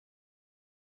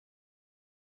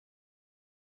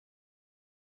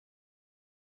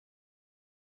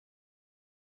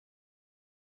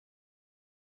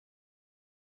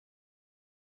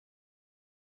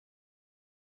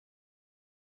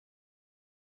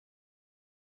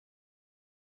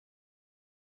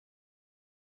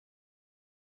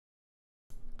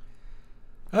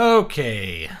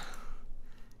Okay.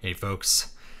 Hey,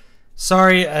 folks.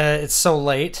 Sorry, it's so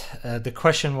late. The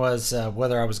question was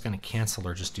whether I was going to cancel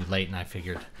or just do late, and I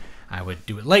figured I would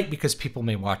do it late because people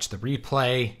may watch the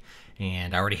replay,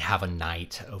 and I already have a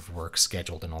night of work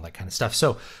scheduled and all that kind of stuff.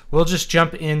 So we'll just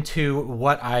jump into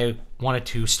what I wanted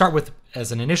to start with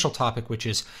as an initial topic, which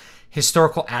is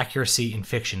historical accuracy in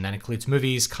fiction. That includes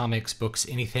movies, comics, books,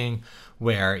 anything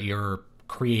where you're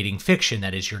creating fiction,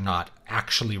 that is, you're not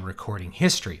actually recording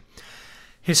history.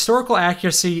 Historical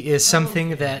accuracy is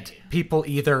something that people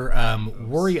either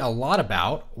worry a lot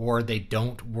about or they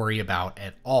don't worry about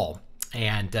at all.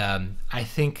 And I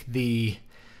think the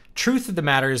truth of the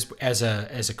matter is, as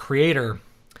a creator,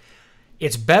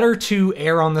 it's better to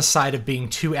err on the side of being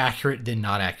too accurate than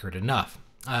not accurate enough.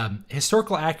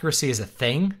 Historical accuracy as a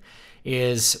thing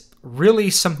is really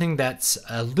something that's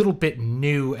a little bit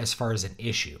new as far as an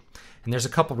issue. And there's a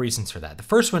couple reasons for that. The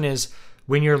first one is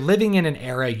when you're living in an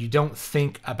era, you don't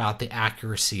think about the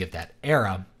accuracy of that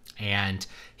era, and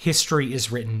history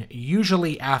is written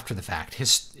usually after the fact.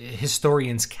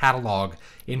 Historians catalog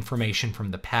information from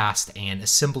the past and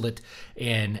assemble it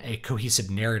in a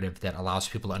cohesive narrative that allows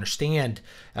people to understand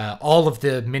all of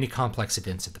the many complex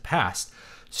events of the past.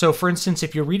 So, for instance,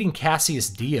 if you're reading Cassius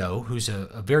Dio, who's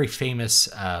a very famous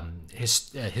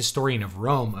historian of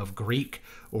Rome of Greek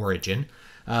origin,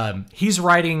 he's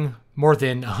writing more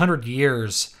than 100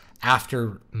 years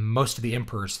after most of the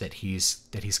emperors that he's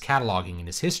cataloging in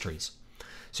his histories.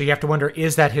 So you have to wonder,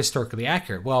 is that historically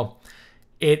accurate? Well,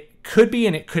 it could be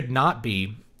and it could not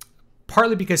be,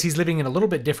 partly because he's living in a little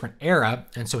bit different era,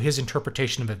 and so his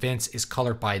interpretation of events is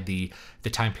colored by the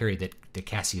time period that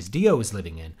Cassius Dio is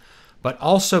living in, but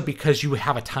also because you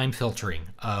have a time filtering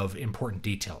of important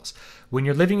details. When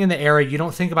you're living in the era, you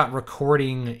don't think about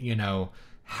recording,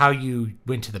 how you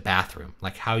went to the bathroom,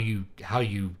 like how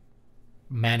you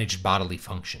managed bodily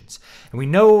functions. And we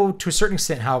know to a certain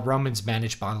extent how Romans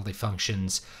managed bodily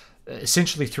functions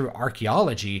essentially through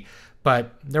archaeology,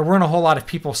 but there weren't a whole lot of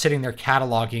people sitting there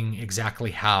cataloging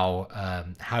exactly how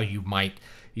you might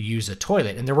use a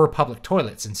toilet. And there were public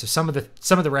toilets, and so some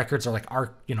of the records are like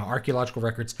archaeological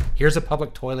records. Here's a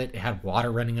public toilet. It had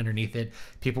water running underneath it.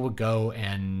 People would go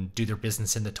and do their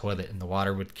business in the toilet, and the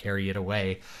water would carry it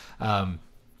away.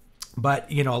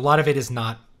 But a lot of it is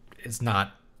not. It's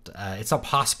not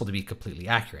possible to be completely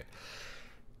accurate.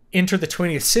 Enter the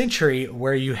 20th century,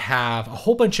 where you have a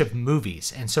whole bunch of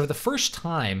movies, and so the first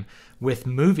time with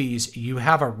movies, you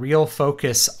have a real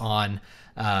focus on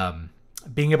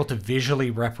being able to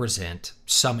visually represent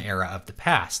some era of the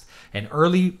past. And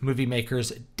early movie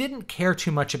makers didn't care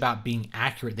too much about being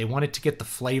accurate. They wanted to get the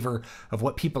flavor of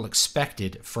what people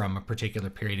expected from a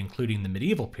particular period, including the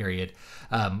medieval period,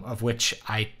 of which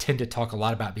I tend to talk a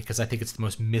lot about because I think it's the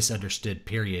most misunderstood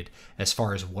period as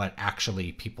far as what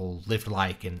actually people lived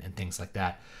like and things like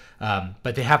that.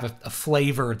 But they have a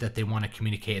flavor that they want to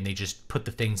communicate, and they just put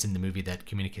the things in the movie that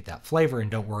communicate that flavor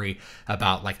and don't worry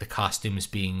about like the costumes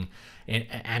being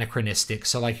anachronistic.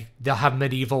 So like they'll have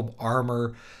medieval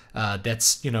armor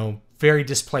that's very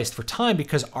displaced for time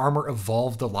because armor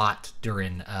evolved a lot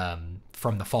during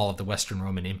from the fall of the Western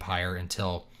Roman Empire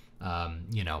until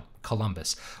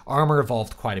Columbus. Armor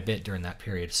evolved quite a bit during that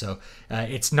period. So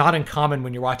it's not uncommon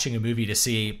when you're watching a movie to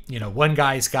see one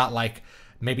guy's got like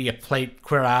maybe a plate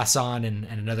cuirass on, and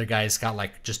another guy's got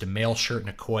like just a mail shirt and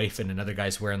a coif, and another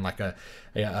guy's wearing like a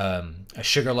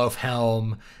sugarloaf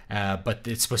helm, but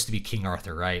it's supposed to be King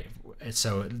Arthur, right?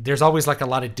 So there's always like a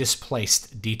lot of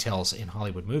displaced details in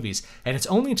Hollywood movies, and it's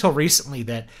only until recently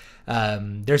that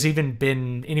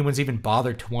anyone's even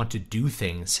bothered to want to do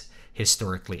things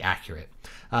historically accurate.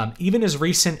 Even as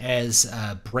recent as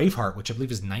Braveheart, which I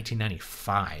believe is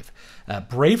 1995.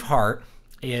 Braveheart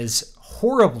is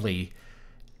horribly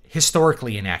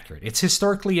historically inaccurate. It's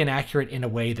historically inaccurate in a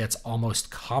way that's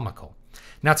almost comical.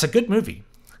 Now, it's a good movie.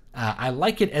 I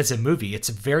like it as a movie. It's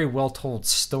a very well-told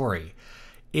story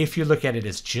if you look at it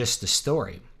as just a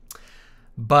story.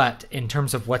 But in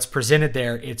terms of what's presented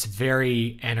there, it's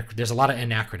there's a lot of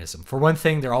anachronism. For one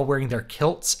thing, they're all wearing their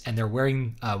kilts, and they're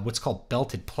wearing what's called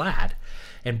belted plaid.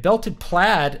 And belted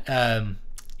plaid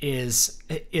is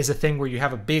a thing where you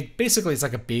have basically it's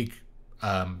like a big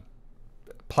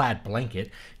plaid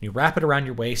blanket. You wrap it around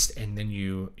your waist, and then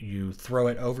you throw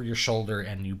it over your shoulder,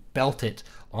 and you belt it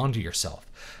onto yourself.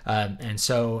 And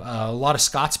so a lot of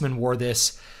Scotsmen wore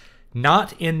this,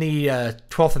 not in the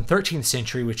 12th and 13th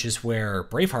century, which is where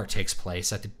Braveheart takes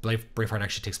place. I think Braveheart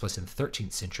actually takes place in the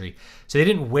 13th century. So they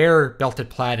didn't wear belted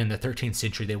plaid in the 13th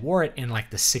century. They wore it in like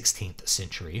the 16th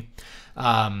century.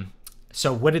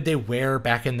 So what did they wear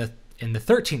back in the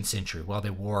 13th century? Well, they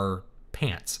wore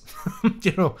pants.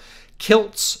 You know,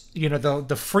 kilts, you know,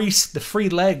 the free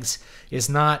legs is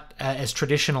not as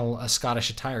traditional a Scottish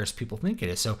attire as people think it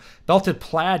is. So belted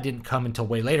plaid didn't come until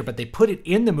way later, but they put it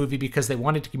in the movie because they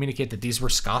wanted to communicate that these were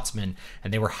Scotsmen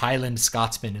and they were Highland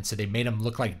Scotsmen, and so they made them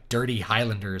look like dirty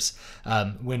Highlanders.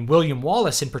 When William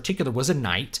Wallace in particular was a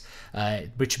knight,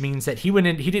 which means that he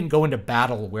didn't go into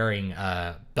battle wearing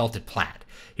belted plaid.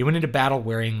 He went into battle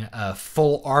wearing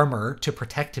full armor to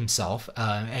protect himself,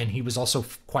 and he was also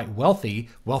quite wealthy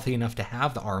enough to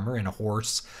have the armor and a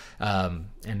horse, and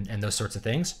those sorts of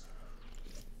things.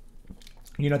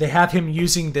 You know, they have him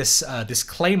using this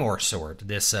claymore sword,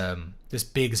 this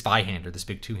big Zweihander, this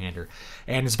big two-hander,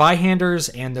 and Zweihanders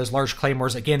and those large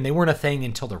claymores, again, they weren't a thing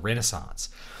until the Renaissance.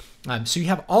 So you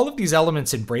have all of these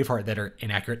elements in Braveheart that are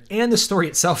inaccurate, and the story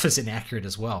itself is inaccurate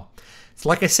as well. So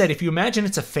like I said, if you imagine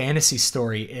it's a fantasy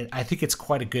story, I think it's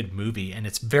quite a good movie, and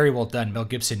it's very well done. Mel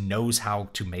Gibson knows how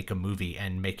to make a movie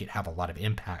and make it have a lot of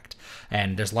impact,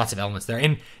 and there's lots of elements there.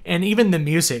 And even the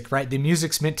music, right? The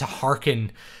music's meant to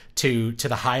hearken to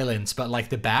the Highlands, but like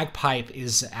the bagpipe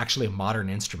is actually a modern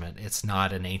instrument. It's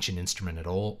not an ancient instrument at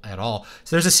all.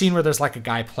 So there's a scene where there's like a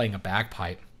guy playing a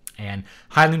bagpipe, and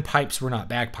Highland pipes were not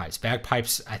bagpipes.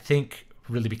 Bagpipes, I think,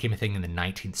 really became a thing in the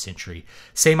 19th century.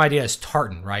 Same idea as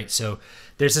tartan, right? So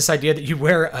there's this idea that you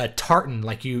wear a tartan,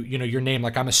 like you know your name,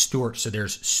 like I'm a Stuart, so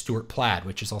there's Stuart plaid,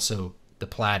 which is also the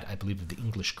plaid, I believe, of the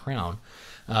English crown.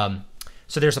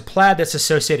 So there's a plaid that's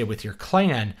associated with your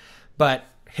clan, but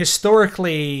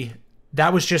historically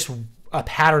that was just a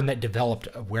pattern that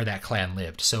developed where that clan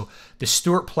lived. So the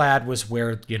Stuart plaid was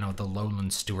where, you know, the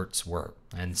lowland Stuarts were.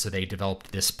 And so they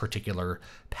developed this particular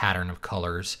pattern of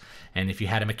colors. And if you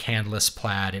had a McCandless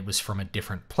plaid, it was from a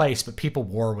different place, but people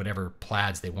wore whatever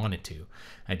plaids they wanted to.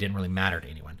 It didn't really matter to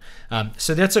anyone.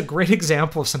 So that's a great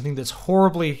example of something that's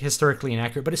horribly historically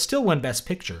inaccurate, but it still won Best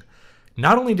Picture.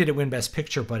 Not only did it win Best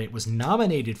Picture, but it was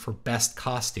nominated for Best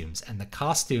Costumes, and the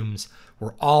costumes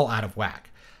were all out of whack.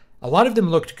 A lot of them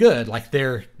looked good, like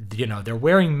they're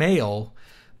wearing mail,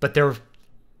 but they're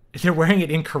wearing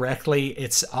it incorrectly.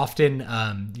 It's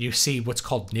often you see what's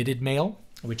called knitted mail,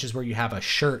 which is where you have a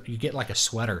shirt, you get like a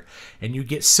sweater, and you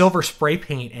get silver spray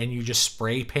paint, and you just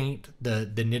spray paint the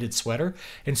knitted sweater,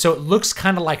 and so it looks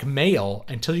kind of like mail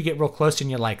until you get real close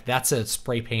and you're like, that's a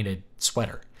spray painted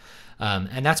sweater.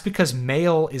 And that's because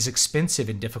mail is expensive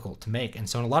and difficult to make. And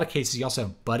so in a lot of cases, you also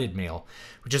have butted mail,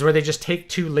 which is where they just take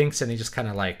two links and they just kind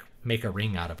of like make a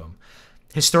ring out of them.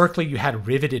 Historically, you had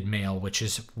riveted mail, which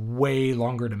is way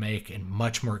longer to make and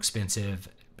much more expensive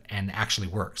and actually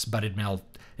works. Butted mail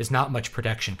is not much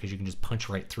protection because you can just punch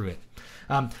right through it.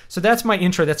 So that's my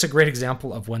intro. That's a great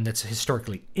example of one that's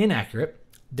historically inaccurate.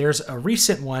 There's a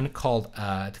recent one called,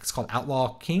 I think it's called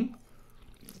Outlaw King.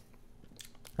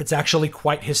 It's actually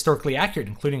quite historically accurate,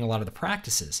 including a lot of the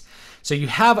practices. So you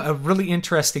have a really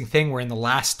interesting thing where in the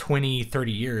last 20,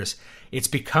 30 years, it's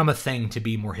become a thing to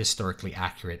be more historically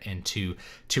accurate and to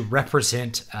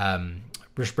represent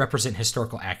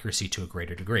historical accuracy to a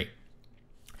greater degree.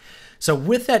 So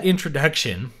with that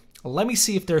introduction, let me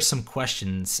see if there's some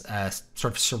questions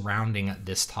sort of surrounding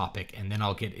this topic, and then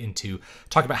I'll get into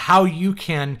talk about how you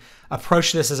can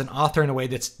approach this as an author in a way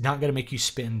that's not going to make you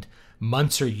spend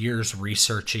months or years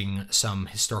researching some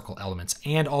historical elements,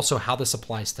 and also how this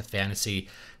applies to fantasy,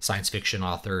 science fiction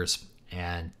authors,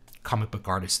 and comic book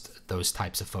artists, those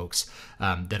types of folks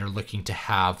that are looking to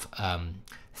have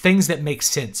things that make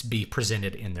sense be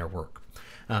presented in their work.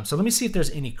 So let me see if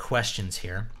there's any questions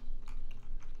here.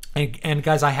 And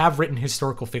guys, I have written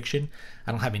historical fiction.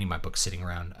 I don't have any of my books sitting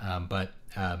around, but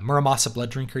Muramasa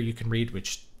Blood Drinker you can read,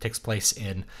 which takes place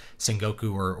in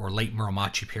Sengoku or late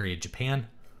Muromachi period Japan.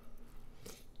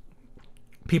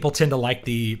 People tend to like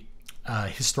the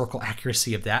historical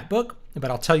accuracy of that book,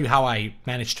 but I'll tell you how I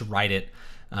managed to write it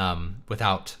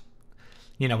without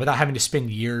having to spend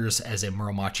years as a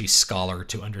Muromachi scholar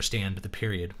to understand the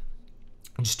period.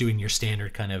 I'm just doing your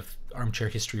standard kind of armchair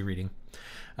history reading.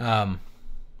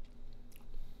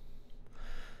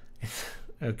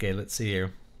 Okay, let's see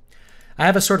here. I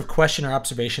have a sort of question or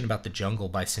observation about The Jungle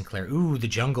by Sinclair. Ooh, The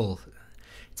Jungle.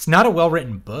 It's not a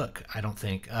well-written book, I don't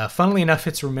think. Funnily enough,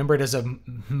 it's remembered as a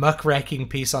muckraking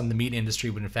piece on the meat industry,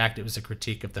 when in fact it was a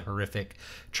critique of the horrific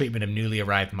treatment of newly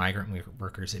arrived migrant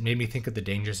workers. It made me think of the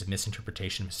dangers of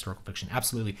misinterpretation of historical fiction.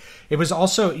 Absolutely. It was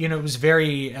also, it was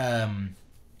very...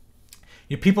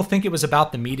 people think it was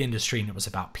about the meat industry, and it was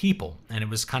about people, and it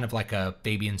was kind of like a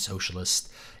Fabian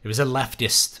socialist. It was a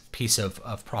leftist piece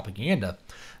of propaganda.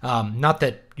 Not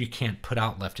that you can't put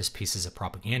out leftist pieces of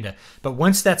propaganda, but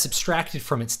once that's abstracted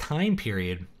from its time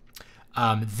period,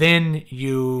 then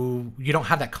you don't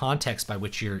have that context by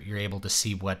which you're able to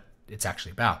see what it's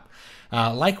actually about.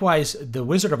 Likewise, The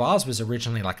Wizard of Oz was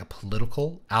originally like a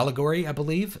political allegory, I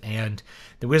believe, and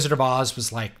The Wizard of Oz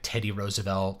was like Teddy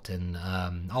Roosevelt, and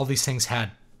all these things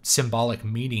had symbolic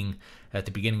meaning at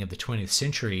the beginning of the 20th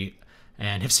century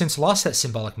and have since lost that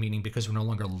symbolic meaning because we're no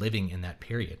longer living in that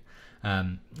period.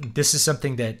 This is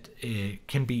something that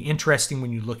can be interesting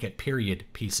when you look at period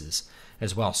pieces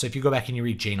as well. So if you go back and you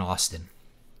read Jane Austen,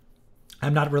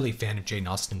 I'm not really a fan of Jane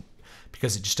Austen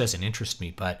because it just doesn't interest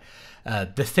me, but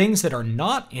the things that are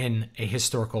not in a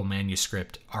historical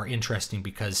manuscript are interesting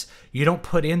because you don't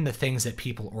put in the things that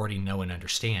people already know and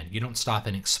understand. You don't stop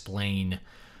and explain,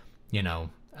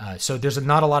 so there's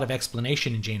not a lot of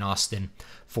explanation in Jane Austen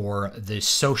for the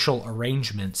social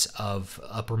arrangements of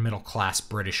upper middle class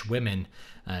British women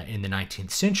in the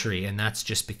 19th century, and that's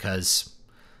just because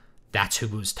that's who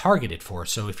it was targeted for.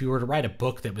 So if you were to write a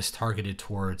book that was targeted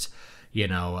towards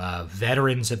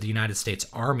veterans of the United States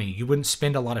Army, you wouldn't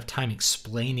spend a lot of time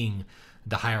explaining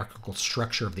the hierarchical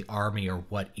structure of the army or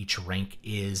what each rank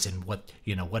is and what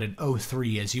an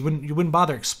O3 is. You wouldn't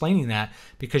bother explaining that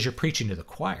because you're preaching to the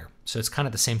choir. So it's kind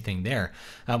of the same thing there,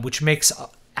 which makes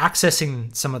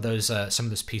accessing some of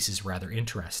those pieces rather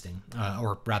interesting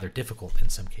or rather difficult in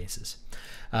some cases.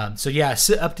 So yeah,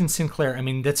 Upton Sinclair. I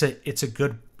mean, it's a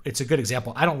good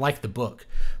example. I don't like the book,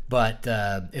 but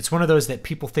it's one of those that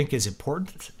people think is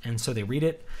important, and so they read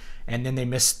it, and then they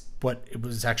miss what it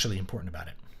was actually important about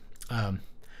it.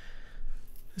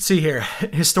 See here,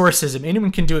 historicism.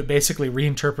 Anyone can do it. Basically,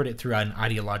 reinterpret it through an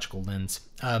ideological lens.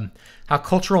 How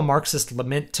cultural Marxists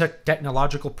lament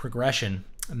technological progression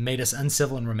made us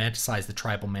uncivil and romanticize the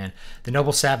tribal man, the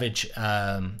noble savage.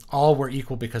 All were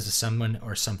equal because of someone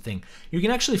or something. You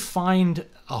can actually find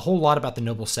a whole lot about the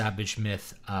noble savage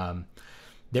myth.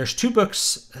 There's two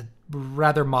books,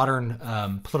 rather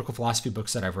modern political philosophy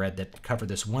books that I've read that cover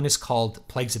this. One is called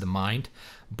Plagues of the Mind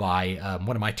by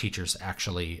one of my teachers,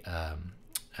 actually,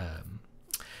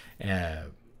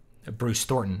 Bruce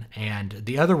Thornton. And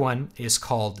the other one is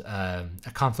called A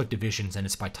Conflict of Visions, and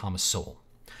it's by Thomas Sowell.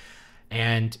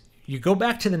 And you go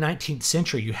back to the 19th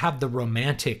century, you have the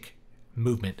Romantic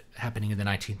movement happening in the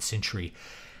 19th century.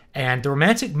 And the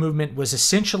Romantic movement was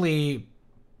essentially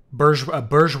a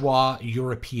bourgeois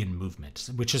European movement,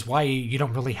 which is why you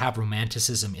don't really have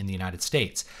romanticism in the United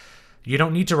States. You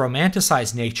don't need to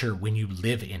romanticize nature when you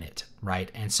live in it,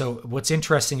 right? And so what's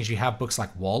interesting is you have books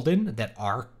like Walden that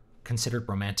are considered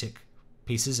romantic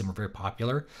pieces and were very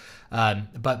popular.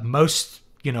 But most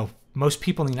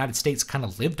people in the United States kind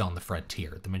of lived on the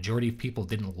frontier. The majority of people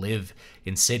didn't live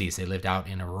in cities. They lived out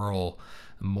in a rural,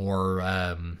 more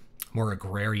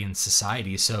agrarian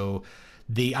society. So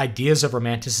the ideas of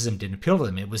romanticism didn't appeal to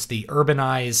them. It was the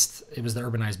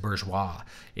urbanized bourgeois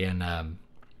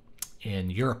in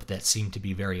Europe that seemed to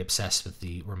be very obsessed with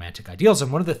the romantic ideals.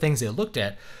 And one of the things they looked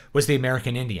at was the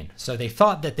American Indian. So they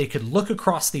thought that they could look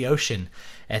across the ocean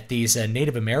at these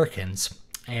Native Americans,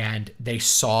 and they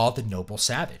saw the noble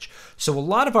savage. So a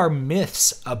lot of our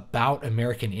myths about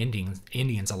American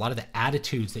Indians, a lot of the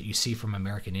attitudes that you see from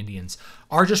American Indians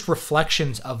are just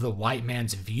reflections of the white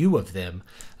man's view of them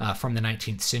from the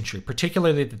 19th century,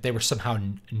 particularly that they were somehow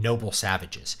noble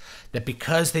savages. That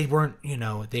because they weren't,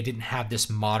 they didn't have this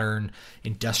modern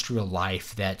industrial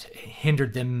life that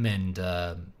hindered them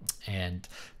and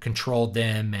controlled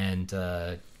them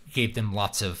and gave them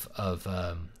lots of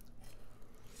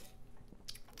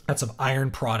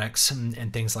iron products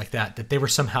and things like that, that they were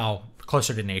somehow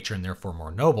closer to nature and therefore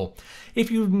more noble.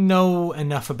 If you know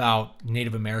enough about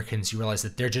Native Americans, you realize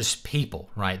that they're just people,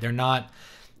 right? They're not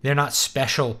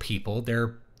special people.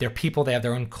 They're people. They have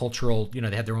their own cultural,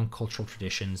 they have their own cultural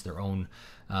traditions, their own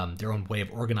way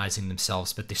of organizing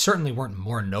themselves, but they certainly weren't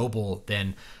more noble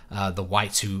than the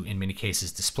whites who in many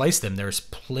cases displaced them. There's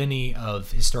plenty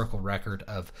of historical record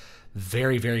of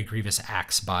very, very grievous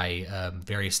acts by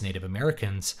various Native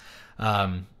Americans.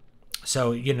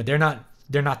 So they're not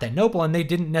that noble, and they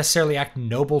didn't necessarily act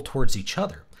noble towards each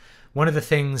other. One of the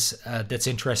things that's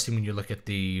interesting when you look at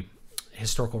the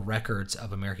historical records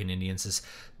of American Indians is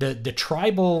the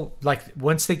tribal, like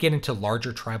once they get into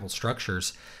larger tribal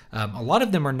structures, a lot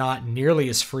of them are not nearly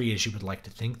as free as you would like to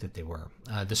think that they were.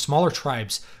 The smaller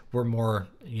tribes were more,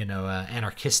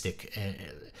 anarchistic,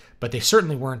 but they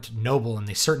certainly weren't noble, and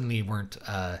they certainly weren't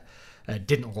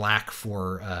didn't lack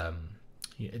for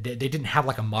they didn't have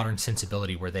like a modern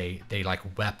sensibility where they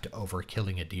like wept over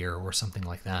killing a deer or something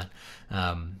like that.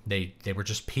 They were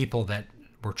just people that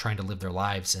were trying to live their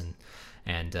lives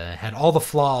and had all the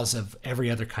flaws of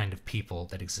every other kind of people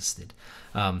that existed.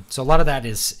 So a lot of that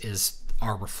is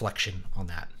our reflection on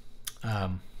that.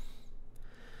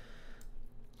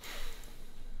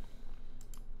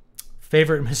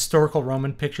 favorite historical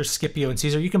Roman pictures, Scipio and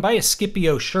Caesar. You can buy a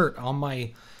Scipio shirt on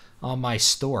my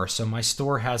store. So my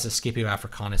store has a Scipio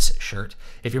Africanus shirt,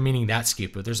 if you're meaning that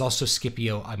Scipio. There's also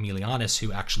Scipio Aemilianus,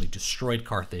 who actually destroyed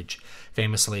Carthage,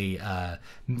 famously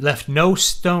left no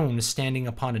stone standing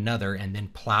upon another, and then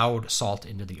plowed salt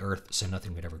into the earth so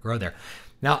nothing would ever grow there.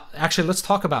 Now, actually, let's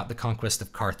talk about the conquest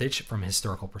of Carthage from a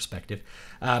historical perspective.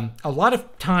 A lot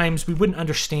of times we wouldn't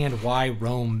understand why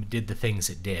Rome did the things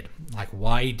it did. Like,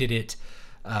 why did it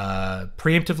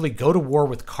preemptively go to war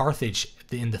with Carthage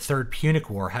in the Third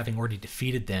Punic War, having already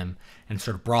defeated them and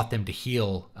sort of brought them to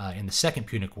heel in the Second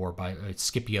Punic War by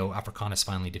Scipio Africanus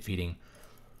finally defeating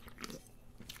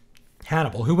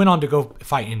Hannibal, who went on to go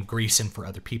fight in Greece and for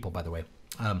other people, by the way.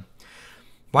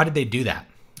 Why did they do that?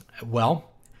 Well,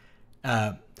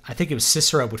 I think it was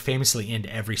Cicero would famously end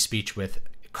every speech with,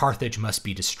 Carthage must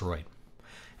be destroyed.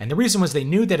 And the reason was they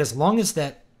knew that as long as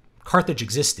that Carthage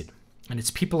existed, and its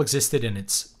people existed, and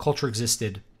its culture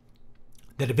existed,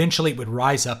 that eventually it would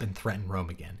rise up and threaten Rome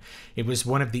again. It was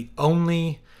one of the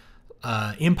only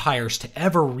empires to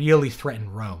ever really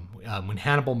threaten Rome. When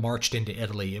Hannibal marched into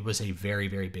Italy, it was a very,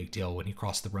 very big deal when he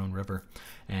crossed the Rhone River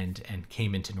and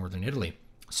came into northern Italy.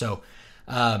 So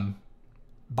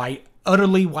by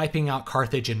utterly wiping out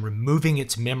Carthage and removing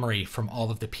its memory from all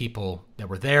of the people that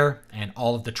were there and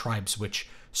all of the tribes which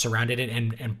surrounded it.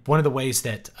 And one of the ways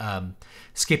that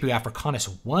Scipio Africanus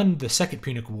won the Second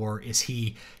Punic War is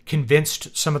he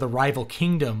convinced some of the rival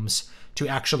kingdoms to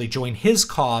actually join his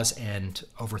cause and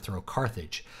overthrow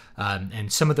Carthage.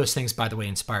 And some of those things, by the way,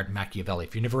 inspired Machiavelli.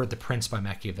 If you never read The Prince by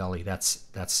Machiavelli,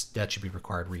 that should be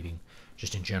required reading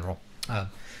just in general.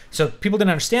 So people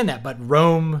didn't understand that, but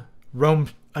Rome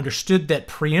understood that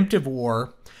preemptive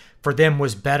war for them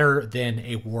was better than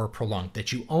a war prolonged.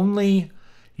 That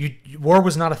war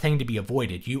was not a thing to be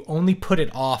avoided. You only put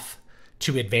it off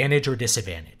to advantage or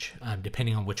disadvantage,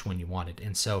 depending on which one you wanted.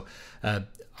 And so,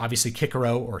 obviously,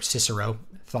 Cicero or Cicero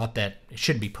thought that it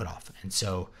shouldn't be put off. And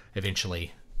so,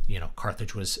 eventually,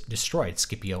 Carthage was destroyed.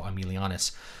 Scipio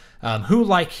Aemilianus, who,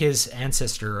 like his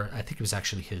ancestor, I think it was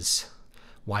actually his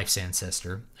wife's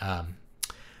ancestor,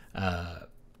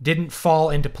 didn't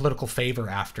fall into political favor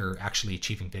after actually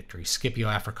achieving victory. Scipio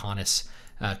Africanus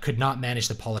could not manage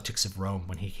the politics of Rome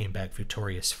when he came back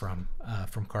victorious from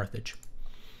Carthage.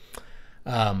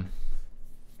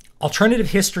 Alternative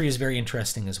history is very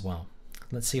interesting as well.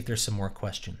 Let's see if there's some more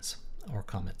questions or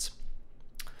comments.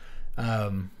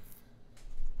 My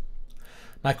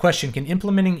question, can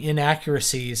implementing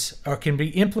inaccuracies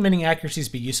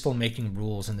be useful in making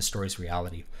rules in the story's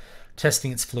reality?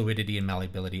 Testing its fluidity and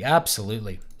malleability?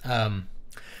 Absolutely.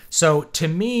 So to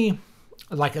me,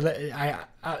 like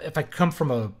if I come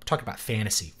from talk about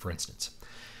fantasy, for instance,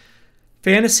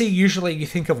 fantasy, usually you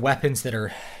think of weapons that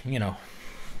are,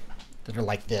 that are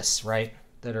like this, right?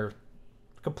 That are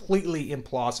completely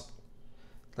implausible.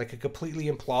 Like a completely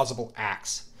implausible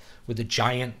axe with a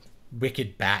giant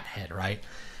wicked bat head, right?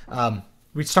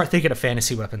 We'd start thinking of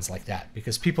fantasy weapons like that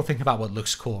because people think about what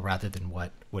looks cool rather than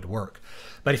what would work.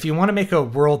 But if you want to make a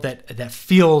world that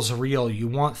feels real, you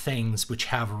want things which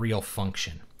have real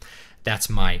function. That's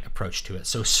my approach to it.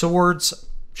 So swords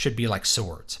should be like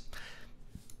swords.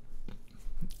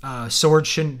 Swords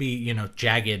shouldn't be,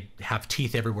 jagged, have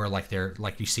teeth everywhere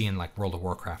like you see in like World of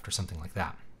Warcraft or something like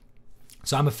that.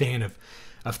 So I'm a fan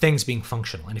of things being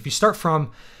functional. And if you start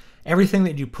from everything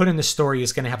that you put in the story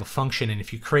is going to have a function, and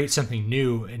if you create something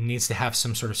new, it needs to have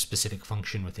some sort of specific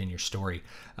function within your story,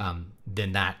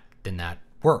 then that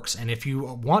works. And if you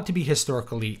want to be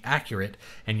historically accurate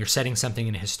and you're setting something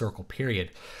in a historical period,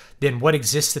 then what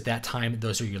exists at that time,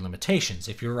 those are your limitations.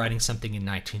 If you're writing something in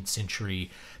 19th century,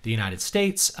 the United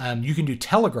States, you can do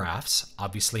telegraphs,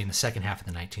 obviously in the second half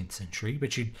of the 19th century,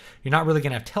 but you're not really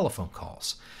going to have telephone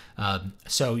calls.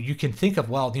 So you can think of,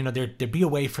 well, there'd be a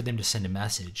way for them to send a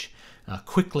message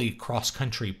quickly cross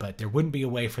country, but there wouldn't be a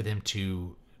way for them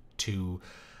to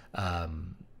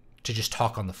just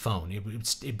talk on the phone.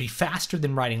 It'd be faster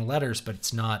than writing letters, but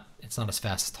it's not as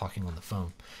fast as talking on the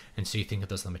phone. And so you think of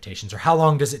those limitations. Or how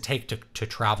long does it take to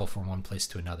travel from one place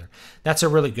to another? That's a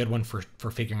really good one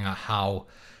for figuring out how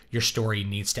your story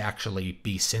needs to actually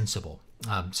be sensible.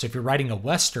 So if you're writing a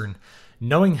Western,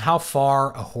 knowing how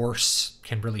far a horse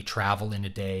can really travel in a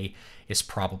day is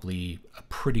probably a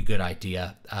pretty good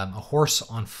idea. A horse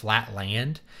on flat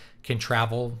land can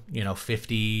travel,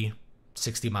 50,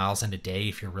 60 miles in a day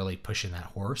if you're really pushing that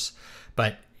horse.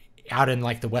 But out in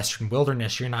like the Western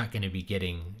wilderness, you're not going to be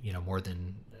getting, more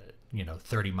than,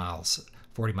 30 miles,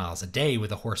 40 miles a day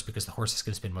with a horse, because the horse is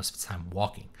going to spend most of its time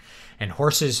walking. And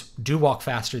horses do walk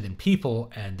faster than people,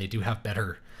 and they do have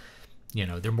better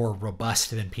they're more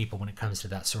robust than people when it comes to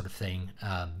that sort of thing.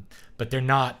 But they're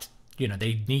not,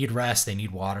 they need rest, they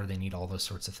need water, they need all those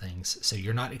sorts of things. So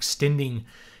you're not extending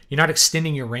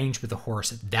your range with the horse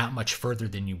that much further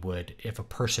than you would if a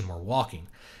person were walking.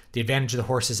 The advantage of the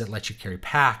horse is it lets you carry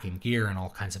pack and gear and all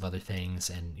kinds of other things,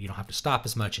 and you don't have to stop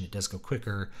as much, and it does go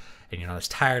quicker, and you're not as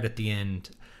tired at the end.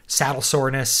 Saddle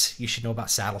soreness, you should know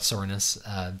about saddle soreness.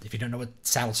 If you don't know what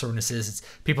saddle soreness is, it's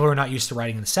people who are not used to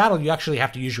riding in the saddle. You actually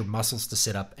have to use your muscles to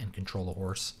sit up and control a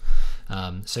horse.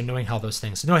 So knowing how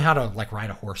to like ride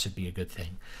a horse would be a good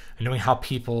thing. And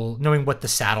knowing what the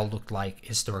saddle looked like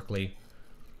historically.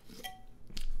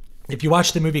 If you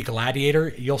watch the movie Gladiator,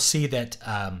 you'll see that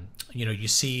you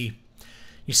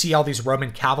see all these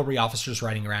Roman cavalry officers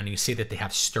riding around, and you see that they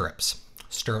have stirrups.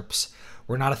 Stirrups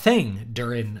were not a thing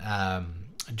during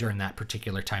that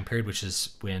particular time period, which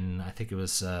is when I think it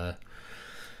was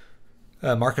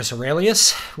Marcus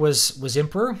Aurelius was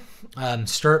emperor.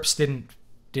 Stirrups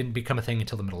didn't become a thing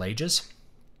until the Middle Ages.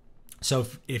 So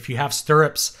if you have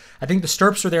stirrups, I think the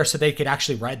stirrups were there so they could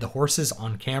actually ride the horses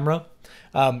on camera,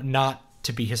 not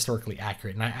to be historically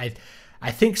accurate. And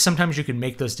I think sometimes you can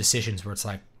make those decisions where it's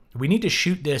like, we need to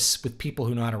shoot this with people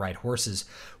who know how to ride horses.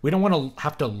 We don't want to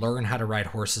have to learn how to ride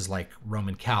horses like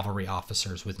Roman cavalry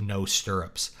officers with no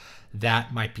stirrups.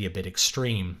 That might be a bit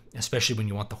extreme, especially when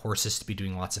you want the horses to be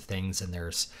doing lots of things and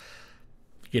there's,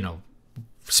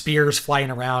 spears flying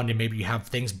around and maybe you have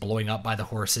things blowing up by the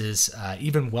horses.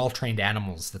 Even well-trained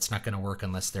animals, that's not going to work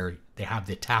unless they have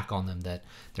the attack on them that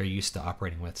they're used to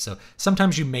operating with. So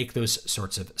sometimes you make those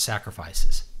sorts of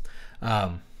sacrifices.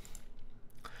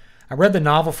 I read the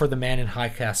novel for The Man in High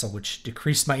Castle, which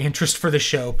decreased my interest for the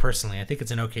show personally. I think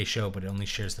it's an okay show, but it only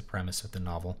shares the premise with the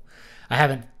novel. I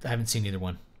haven't seen either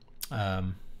one.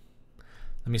 Let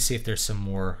me see if there's some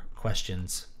more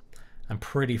questions. I'm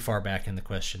pretty far back in the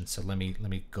questions, so let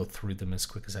me go through them as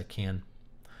quick as I can.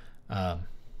 I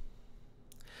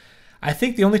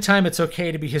think the only time it's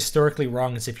okay to be historically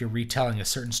wrong is if you're retelling a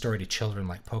certain story to children,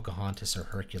 like Pocahontas or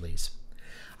Hercules.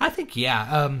 I think,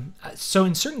 yeah. So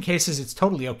in certain cases, it's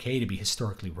totally okay to be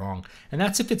historically wrong, and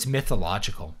that's if it's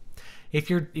mythological. If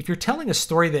you're telling a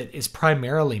story that is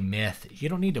primarily myth, you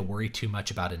don't need to worry too much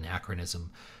about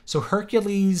anachronism. So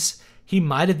Hercules, he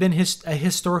might have been a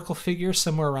historical figure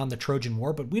somewhere around the Trojan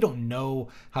War, but we don't know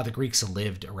how the Greeks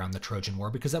lived around the Trojan War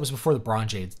because that was before the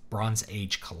Bronze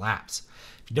Age collapse.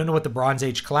 If you don't know what the Bronze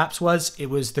Age collapse was, it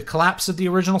was the collapse of the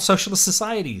original socialist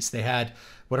societies. They had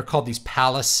what are called these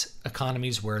palace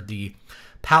economies, where the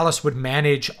palace would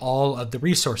manage all of the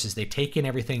resources. They take in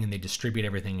everything and they distribute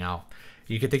everything out.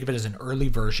 You could think of it as an early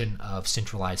version of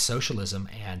centralized socialism,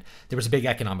 and there was a big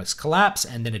economics collapse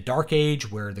and then a dark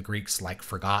age where the Greeks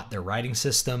forgot their writing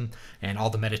system, and all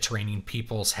the Mediterranean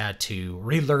peoples had to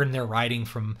relearn their writing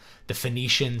from the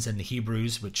Phoenicians and the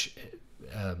Hebrews, which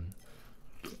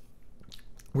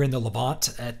were in the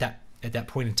Levant at that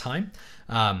point in time.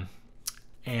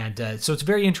 So it's a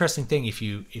very interesting thing if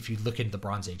you look into the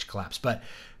Bronze Age collapse, but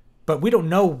we don't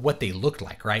know what they looked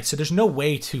like, right? So there's no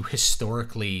way to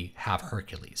historically have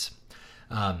Hercules,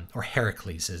 or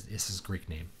Heracles is his Greek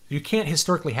name. You can't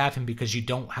historically have him because you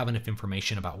don't have enough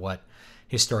information about what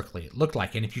historically it looked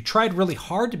like. And if you tried really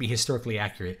hard to be historically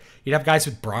accurate, you'd have guys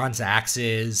with bronze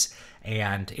axes,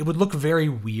 and it would look very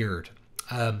weird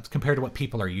compared to what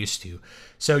people are used to.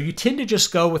 So you tend to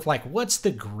just go with what's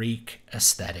the Greek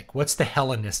aesthetic? What's the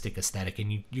Hellenistic aesthetic?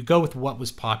 And you go with what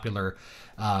was popular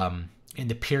in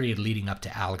the period leading up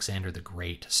to Alexander the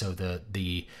Great. So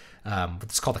the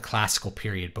what's called the classical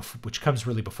period, which comes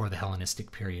really before the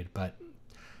Hellenistic period, but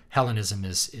Hellenism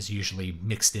is usually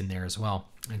mixed in there as well.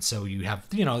 And so you have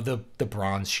the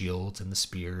bronze shields and the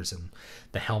spears and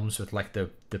the helms with the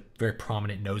very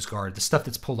prominent nose guard, the stuff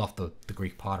that's pulled off the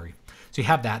Greek pottery. So you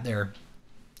have that there.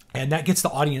 And that gets the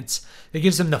audience, it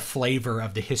gives them the flavor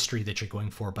of the history that you're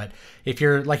going for. But if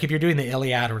you're doing the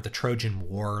Iliad or the Trojan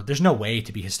War, there's no way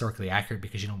to be historically accurate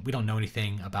because we don't know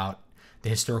anything about the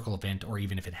historical event or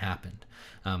even if it happened.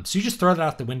 So you just throw that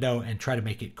out the window and try to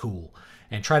make it cool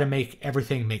and try to make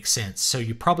everything make sense. So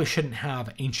you probably shouldn't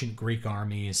have ancient Greek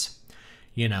armies,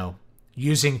 using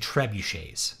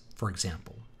trebuchets, for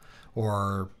example,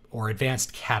 or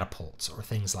advanced catapults or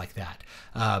things like that.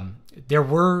 There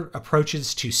were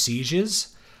approaches to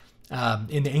sieges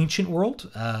in the ancient world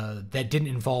that didn't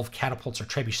involve catapults or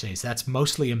trebuchets. That's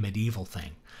mostly a medieval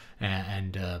thing,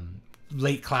 and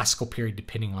late classical period,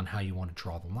 depending on how you want to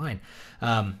draw the line.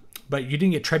 But you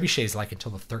didn't get trebuchets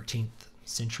until the 13th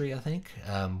century, I think,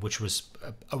 which was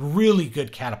a really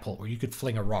good catapult where you could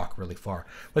fling a rock really far.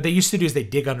 What they used to do is they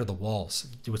dig under the walls,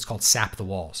 do what's called sap the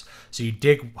walls. So you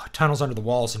dig tunnels under the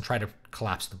walls and try to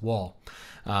collapse the wall.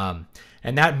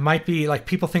 And that might be like,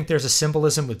 people think there's a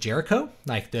symbolism with Jericho,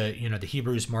 like the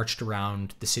Hebrews marched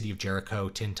around the city of Jericho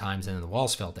 10 times and then the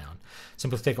walls fell down. Some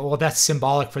people think, oh, well, that's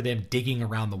symbolic for them digging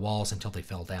around the walls until they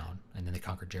fell down and then they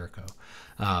conquered Jericho,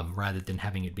 rather than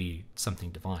having it be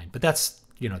something divine. But that's,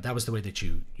 that was the way that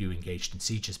you engaged in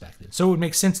sieges back then. So it would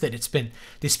make sense that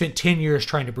they spent 10 years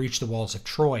trying to breach the walls of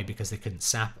Troy because they couldn't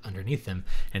sap underneath them,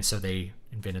 and so they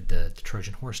invented the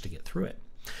Trojan horse to get through it.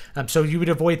 So you would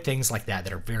avoid things like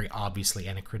that are very obviously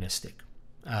anachronistic.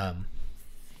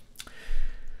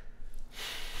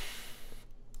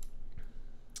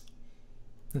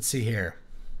 Let's see here.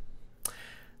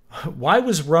 Why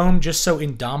was Rome just so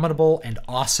indomitable and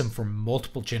awesome for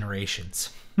multiple generations?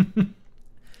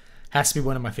 Has to be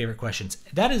one of my favorite questions.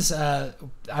 That is, I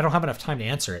don't have enough time to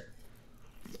answer it.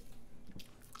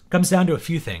 Comes down to a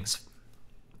few things.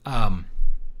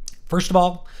 First of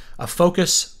all, a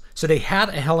focus. So they had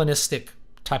a Hellenistic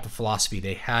type of philosophy.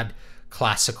 They had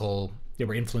classical, they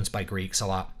were influenced by Greeks a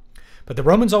lot. But the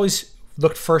Romans always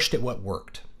looked first at what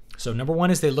worked. So number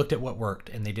one is they looked at what worked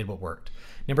and they did what worked.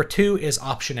 Number two is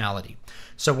optionality.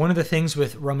 So one of the things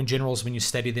with Roman generals when you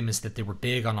study them is that they were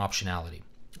big on optionality.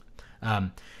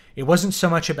 It wasn't so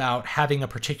much about having a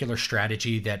particular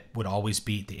strategy that would always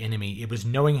beat the enemy. It was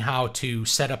knowing how to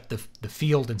set up the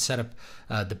field and set up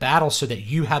the battle so that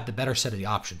you had the better set of the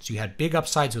options. You had big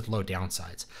upsides with low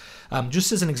downsides.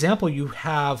 Just as an example, you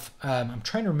have, I'm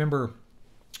trying to remember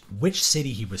which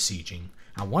city he was sieging.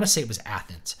 I want to say it was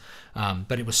Athens,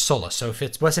 but it was Sulla. So if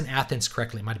it wasn't Athens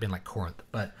correctly, it might have been like Corinth.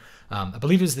 But I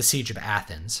believe it was the siege of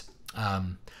Athens.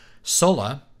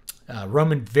 Sulla,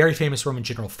 very famous Roman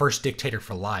general, first dictator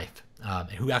for life,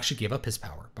 who actually gave up his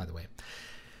power, by the way.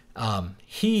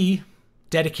 He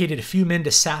dedicated a few men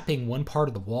to sapping one part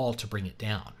of the wall to bring it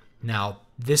down. Now,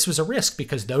 this was a risk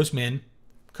because those men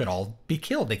could all be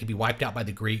killed. They could be wiped out by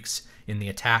the Greeks in the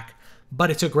attack. But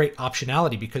it's a great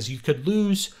optionality because you could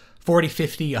lose 40,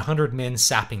 50, 100 men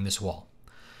sapping this wall.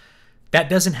 That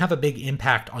doesn't have a big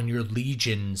impact on your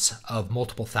legions of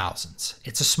multiple thousands.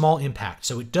 It's a small impact,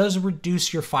 so it does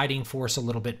reduce your fighting force a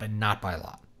little bit, but not by a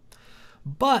lot.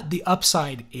 But the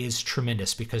upside is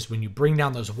tremendous because when you bring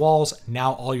down those walls,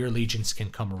 now all your legions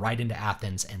can come right into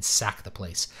Athens and sack the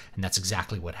place. And that's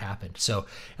exactly what happened. So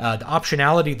the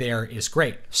optionality there is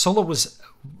great. Sulla was,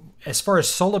 as far as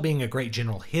Sulla being a great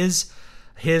general, his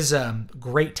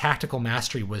great tactical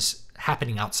mastery was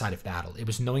happening outside of battle. It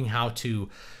was knowing how to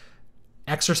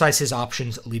exercise his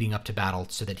options leading up to battle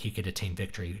so that he could attain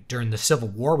victory. During the Civil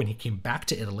War, when he came back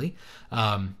to Italy,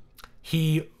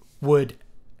 there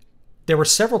were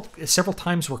several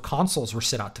times where consuls were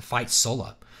sent out to fight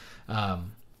Sulla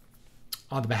on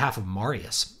the behalf of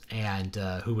Marius, and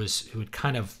who had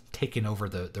kind of taken over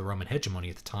the Roman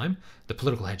hegemony at the time, the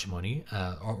political hegemony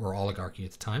or oligarchy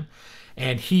at the time.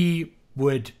 And he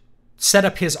would set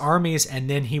up his armies, and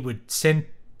then he would send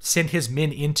his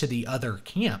men into the other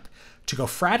camp to go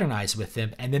fraternize with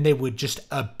them, and then they would just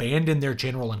abandon their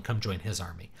general and come join his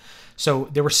army. So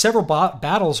there were several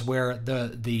battles where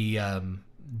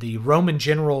the Roman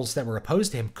generals that were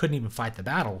opposed to him couldn't even fight the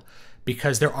battle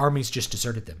because their armies just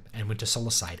deserted them and went to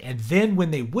Sulla's side. And then when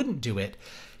they wouldn't do it,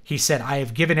 he said, I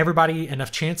have given everybody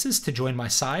enough chances to join my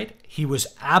side. He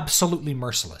was absolutely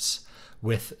merciless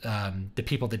with the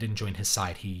people that didn't join his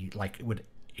side. He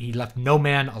left no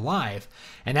man alive,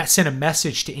 and that sent a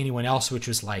message to anyone else, which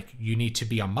was like, you need to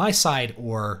be on my side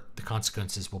or the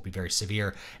consequences will be very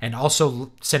severe. And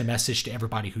also sent a message to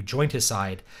everybody who joined his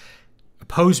side,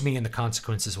 oppose me and the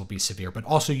consequences will be severe. But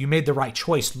also, you made the right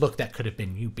choice. Look, that could have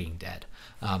been you being dead.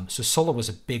 So Sulla was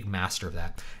a big master of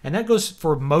that. And that goes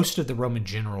for most of the Roman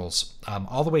generals,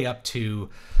 all the way up to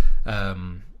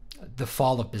the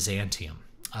fall of Byzantium.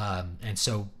 And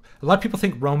so a lot of people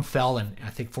think Rome fell in,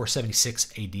 I think,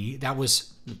 476 AD. That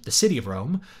was the city of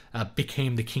Rome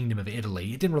became the kingdom of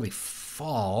Italy. It didn't really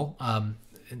fall.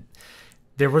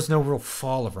 There was no real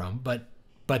fall of Rome, but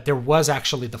there was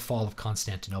actually the fall of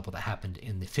Constantinople that happened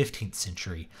in the 15th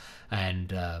century,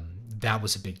 and that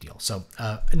was a big deal. So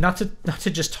not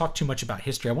to just talk too much about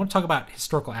history, I want to talk about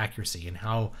historical accuracy and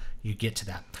how you get to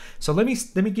that. So let me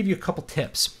give you a couple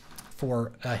tips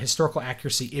for historical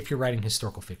accuracy if you're writing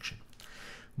historical fiction.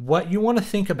 What you want to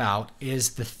think about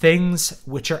is the things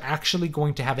which are actually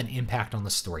going to have an impact on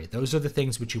the story. Those are the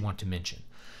things which you want to mention.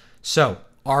 So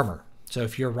armor. So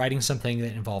if you're writing something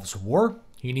that involves war,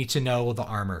 you need to know the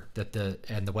armor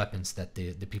and the weapons that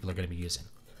the people are going to be using.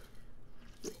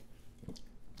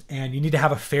 And you need to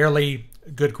have a fairly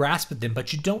good grasp of them,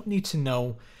 but you don't need to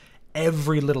know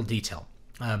every little detail.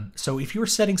 So if you were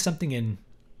setting something in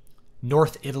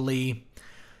North Italy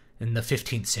in the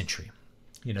 15th century,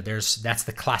 that's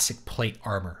the classic plate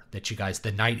armor that you guys,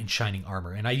 the knight in shining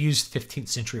armor. And I used 15th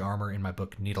century armor in my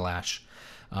book, Needle Ash.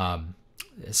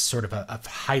 It's sort of a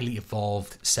highly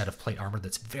evolved set of plate armor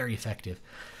that's very effective.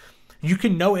 You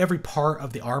can know every part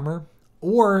of the armor,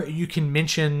 or you can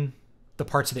mention the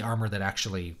parts of the armor that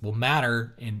actually will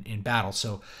matter in battle.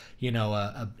 So,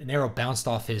 an arrow bounced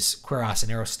off his cuirass, an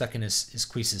arrow stuck in his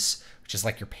cuisses, which is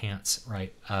like your pants,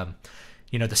 right?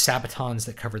 The sabatons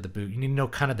that cover the boot. You need to know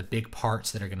kind of the big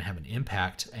parts that are going to have an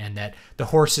impact, and that the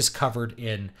horse is covered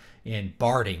in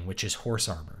barding, which is horse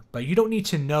armor. But you don't need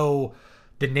to know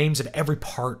the names of every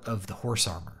part of the horse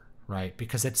armor, right?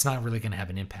 Because it's not really going to have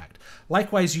an impact.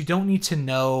 Likewise, you don't need to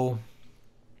know,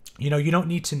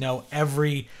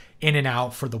 every in and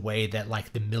out for the way that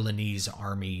like the Milanese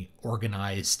army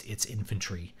organized its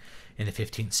infantry in the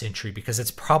 15th century, because it's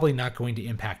probably not going to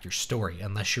impact your story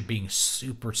unless you're being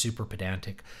super, super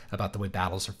pedantic about the way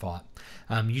battles are fought.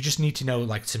 You just need to know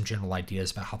like some general ideas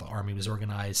about how the army was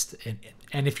organized.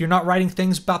 And if you're not writing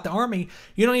things about the army,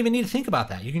 you don't even need to think about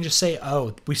that. You can just say,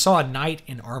 oh, we saw a knight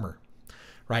in armor,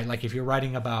 right? Like if you're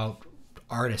writing about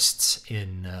artists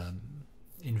in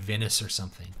Venice or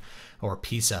something, or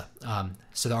Pisa.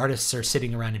 So the artists are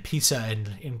sitting around in Pisa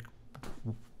and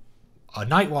a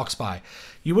knight walks by.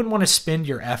 You wouldn't want to spend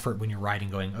your effort when you're writing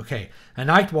going, okay, a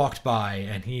knight walked by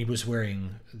and he was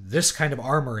wearing this kind of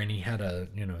armor and he had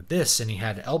this, and he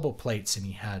had elbow plates, and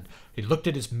he looked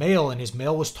at his mail and his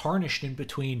mail was tarnished in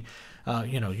between.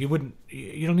 You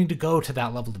don't need to go to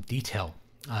that level of detail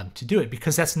to do it,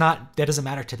 because that doesn't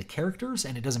matter to the characters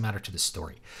and it doesn't matter to the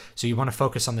story. So you want to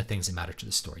focus on the things that matter to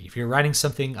the story. If you're writing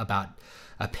something about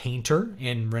a painter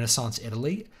in Renaissance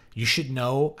Italy, you should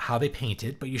know how they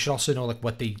painted, but you should also know like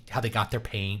how they got their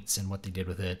paints and what they did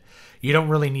with it. You don't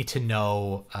really need to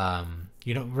know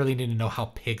how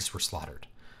pigs were slaughtered,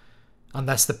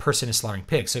 unless the person is slaughtering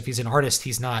pigs. So if he's an artist,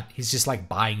 he's just like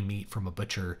buying meat from a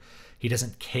butcher. He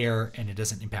doesn't care, and it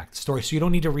doesn't impact the story. So you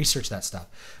don't need to research that stuff.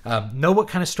 Know what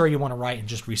kind of story you want to write, and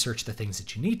just research the things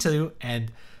that you need to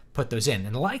and put those in.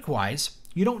 And likewise,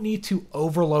 you don't need to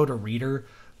overload a reader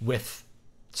with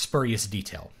spurious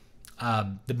detail.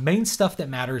 The main stuff that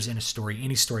matters in a story,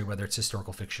 any story, whether it's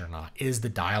historical fiction or not, is the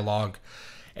dialogue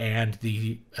and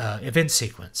the event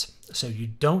sequence. So you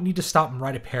don't need to stop and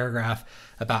write a paragraph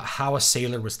about how a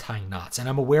sailor was tying knots. And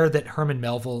I'm aware that Herman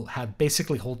Melville had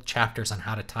basically whole chapters on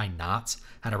how to tie knots,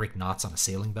 how to rig knots on a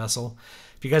sailing vessel.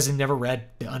 If you guys have never read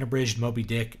the unabridged Moby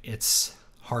Dick, it's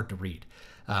hard to read.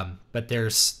 But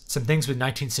there's some things with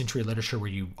 19th century literature where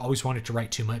you always wanted to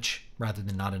write too much rather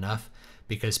than not enough,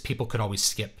 because people could always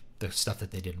skip the stuff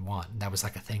that they didn't want. And that was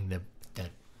like a thing that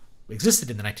existed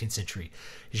in the 19th century,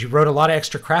 is you wrote a lot of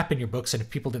extra crap in your books, and if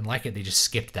people didn't like it, they just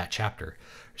skipped that chapter, or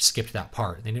skipped that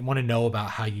part. They didn't want to know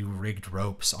about how you rigged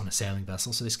ropes on a sailing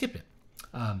vessel, so they skipped it.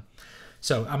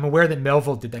 So I'm aware that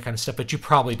Melville did that kind of stuff, but you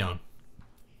probably don't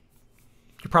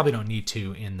need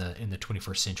to in the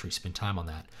 21st century spend time on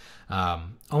that.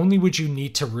 Only would you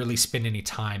need to really spend any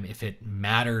time if it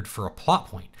mattered for a plot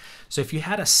point. So if you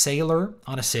had a sailor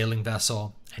on a sailing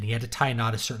vessel and he had to tie a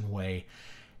knot a certain way,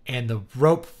 and the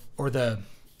rope or the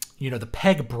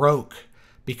peg broke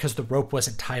because the rope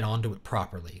wasn't tied onto it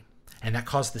properly, and that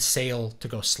caused the sail to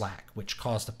go slack, which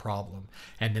caused a problem,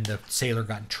 and then the sailor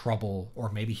got in trouble,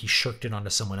 or maybe he shirked it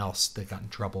onto someone else that got in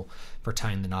trouble for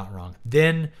tying the knot wrong,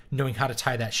 then knowing how to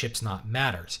tie that ship's knot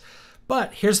matters.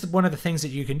 But here's one of the things that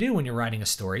you can do when you're writing a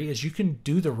story, is you can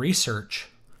do the research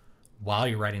while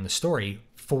you're writing the story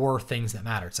for things that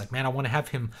matter. It's like, man, I want to have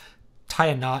him tie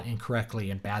a knot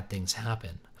incorrectly and bad things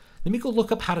happen. Let me go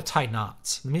look up how to tie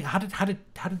knots. How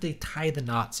did they tie the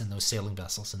knots in those sailing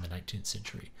vessels in the 19th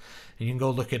century? And you can go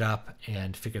look it up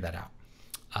and figure that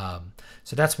out.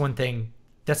 So that's one thing.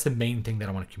 That's the main thing that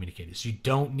I want to communicate, is you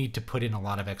don't need to put in a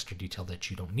lot of extra detail that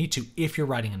you don't need to if you're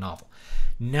writing a novel.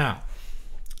 Now,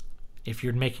 if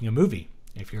you're making a movie,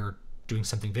 if you're doing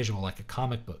something visual like a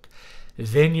comic book,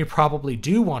 then you probably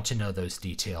do want to know those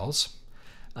details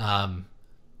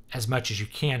as much as you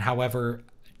can. However,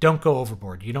 don't go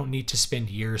overboard. You don't need to spend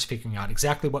years figuring out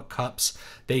exactly what cups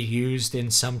they used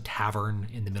in some tavern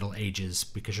in the Middle Ages,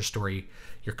 because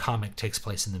your comic takes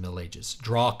place in the Middle Ages.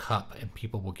 Draw a cup and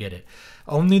people will get it.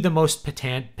 Only the most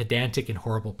pedantic and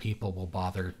horrible people will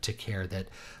bother to care that,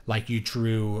 like, you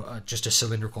drew just a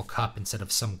cylindrical cup instead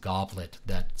of some goblet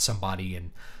that somebody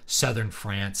in southern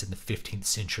France in the 15th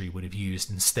century would have used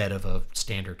instead of a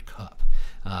standard cup.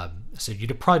 So you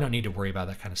probably don't need to worry about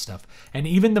that kind of stuff. And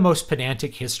even the most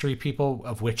pedantic history people,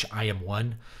 of which I am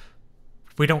one,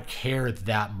 we don't care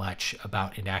that much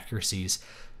about inaccuracies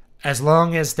as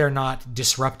long as they're not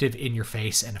disruptive in your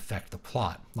face and affect the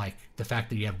plot. Like the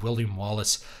fact that you have William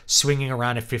Wallace swinging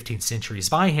around a 15th century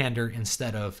Zweihander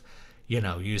instead of,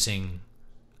 using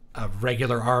a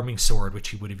regular arming sword, which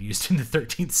he would have used in the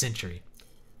 13th century.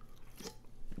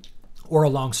 Or a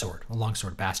longsword,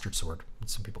 bastard sword,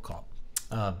 what some people call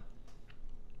it.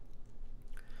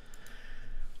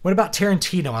 What about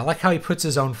Tarantino? I like how he puts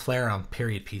his own flair on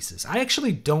period pieces. I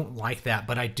actually don't like that,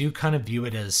 but I do kind of view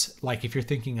it as, like, if you're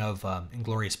thinking of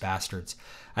Inglourious Bastards,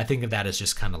 I think of that as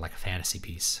just kind of like a fantasy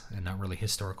piece and not really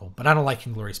historical. But I don't like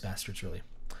Inglourious Bastards, really.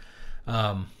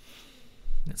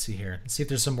 Let's see here. Let's see if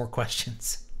there's some more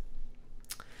questions.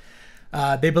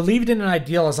 They believed in an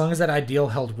ideal as long as that ideal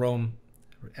held Rome.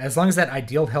 As long as that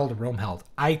ideal held, Rome held.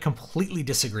 I completely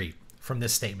disagree from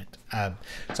this statement.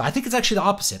 So I think it's actually the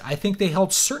opposite. I think they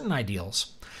held certain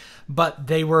ideals, but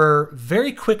they were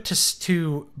very quick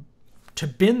to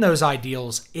bend those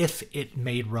ideals if it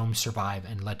made Rome survive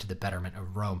and led to the betterment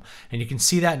of Rome. And you can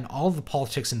see that in all of the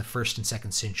politics in the 1st and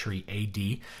 2nd century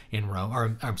AD in Rome,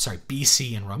 or I'm sorry,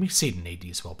 BC in Rome. You can see it in AD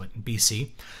as well, but in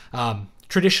BC.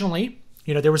 Traditionally,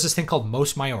 there was this thing called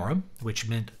mos maiorum, which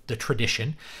meant the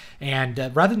tradition. And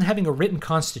rather than having a written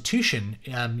constitution,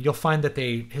 you'll find that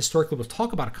they historically will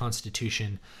talk about a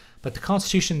constitution, but the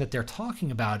constitution that they're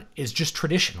talking about is just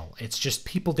traditional. It's just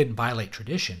people didn't violate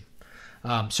tradition.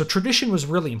 So tradition was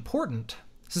really important.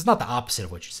 This is not the opposite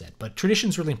of what you said, but tradition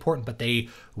is really important, but they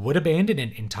would abandon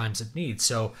it in times of need.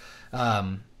 So,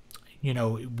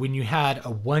 when you had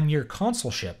a 1-year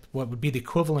consulship, what would be the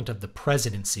equivalent of the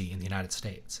presidency in the United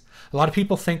States. A lot of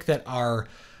people think that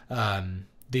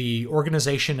the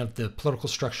organization of the political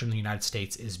structure in the United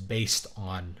States is based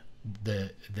on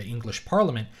the English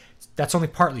Parliament. That's only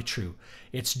partly true.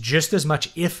 It's just as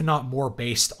much, if not more,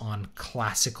 based on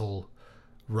classical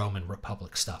Roman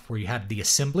Republic stuff, where you had the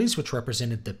assemblies, which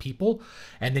represented the people,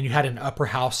 and then you had an upper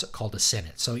house called a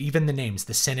Senate. So even the names,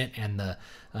 the Senate and the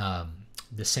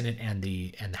Senate and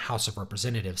the House of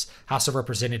Representatives. House of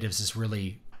Representatives is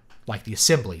really like the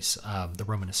assemblies, the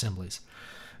Roman assemblies.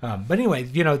 But anyway,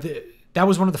 that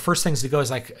was one of the first things to go.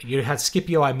 Is like you had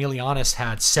Scipio Aemilianus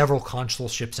had several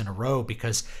consulships in a row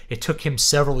because it took him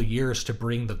several years to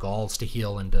bring the Gauls to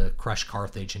heel and to crush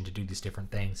Carthage and to do these different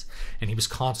things. And he was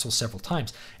consul several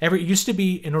times. It used to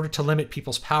be, in order to limit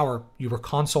people's power, you were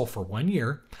consul for 1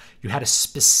 year. You had a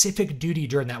specific duty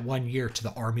during that 1 year to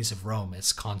the armies of Rome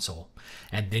as consul.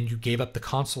 And then you gave up the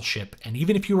consulship. And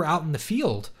even if you were out in the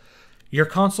field, your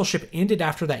consulship ended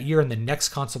after that year, and the next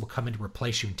consul would come in to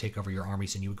replace you and take over your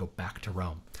armies, and you would go back to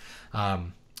Rome.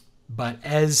 But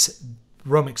as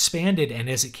Rome expanded and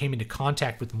as it came into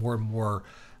contact with more and more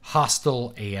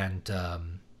hostile and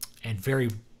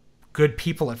very good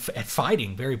people at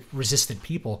fighting, very resistant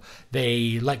people,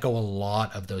 they let go a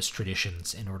lot of those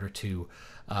traditions in order to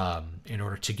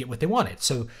get what they wanted.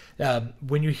 So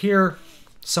when you hear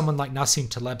someone like Nassim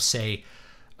Taleb say,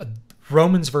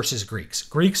 Romans versus Greeks.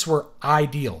 Greeks were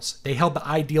ideals. They held the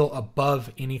ideal above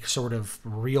any sort of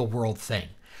real world thing.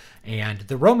 And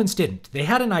the Romans didn't. They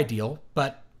had an ideal,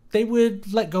 but they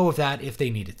would let go of that if they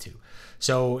needed to.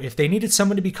 So if they needed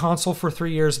someone to be consul for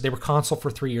 3 years, they were consul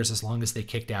for 3 years as long as they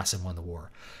kicked ass and won the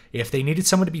war. If they needed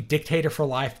someone to be dictator for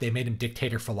life, they made him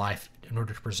dictator for life in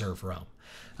order to preserve Rome.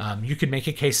 You could make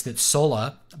a case that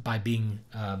Sulla, by doing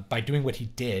what he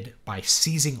did, by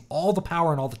seizing all the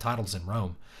power and all the titles in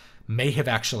Rome, may have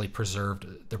actually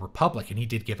preserved the Republic, and he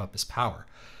did give up his power.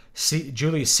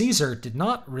 Julius Caesar did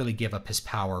not really give up his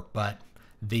power, but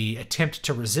the attempt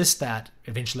to resist that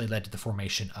eventually led to the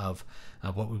formation of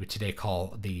what we would today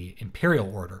call the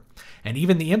imperial order. And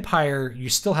even the empire, you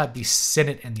still had the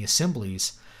Senate and the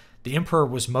assemblies. The emperor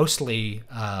was mostly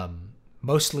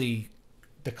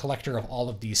the collector of all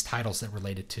of these titles that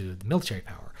related to the military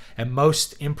power. And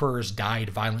most emperors died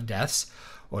violent deaths,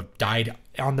 or died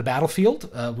on the battlefield,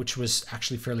 which was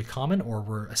actually fairly common, or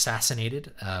were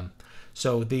assassinated.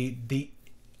 So the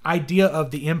idea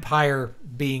of the empire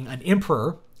being an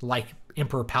emperor, like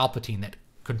Emperor Palpatine, that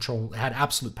had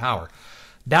absolute power,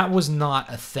 that was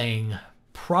not a thing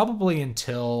probably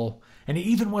until, and it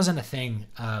even wasn't a thing,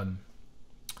 I'm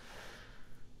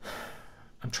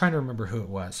trying to remember who it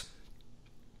was,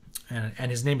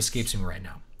 and his name escapes me right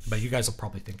now, but you guys will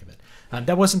probably think of it.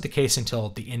 That wasn't the case until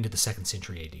the end of the 2nd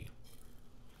century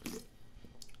AD,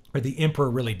 where the emperor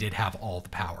really did have all the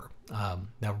power.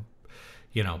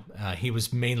 He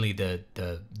was mainly the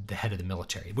head of the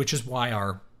military, which is why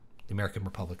the American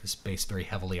Republic is based very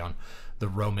heavily on the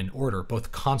Roman order,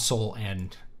 both consul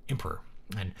and emperor.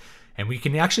 And we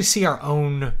can actually see our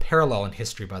own parallel in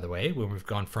history, by the way, when we've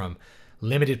gone from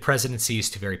limited presidencies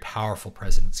to very powerful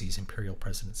presidencies, imperial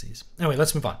presidencies. Anyway,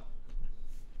 let's move on.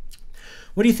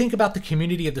 What do you think about the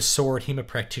community of the sword HEMA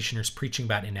practitioners preaching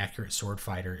about inaccurate sword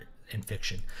fighter in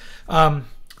fiction?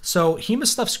 So HEMA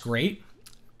stuff's great.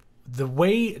 The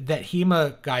way that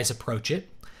HEMA guys approach it,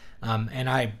 and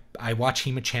I watch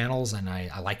HEMA channels, and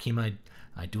I like HEMA.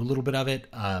 I do a little bit of it.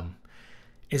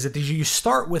 Is that you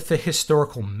start with the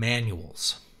historical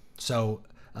manuals. So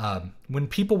when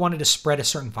people wanted to spread a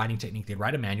certain fighting technique, they'd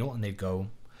write a manual and they'd go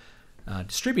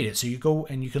distribute it. So you go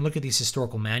and you can look at these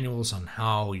historical manuals on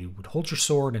how you would hold your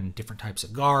sword and different types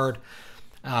of guard,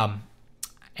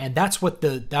 and that's what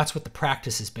the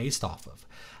practice is based off of.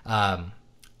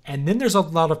 And then there's a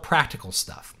lot of practical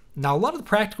stuff. Now, a lot of the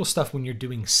practical stuff when you're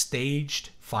doing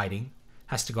staged fighting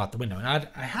has to go out the window. And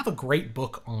I have a great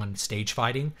book on stage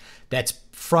fighting that's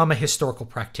from a historical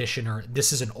practitioner.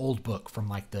 This is an old book from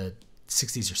like the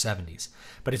 60s or 70s,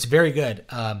 but it's very good.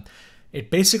 It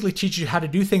basically teaches you how to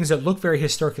do things that look very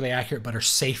historically accurate but are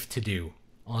safe to do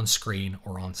on screen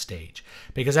or on stage.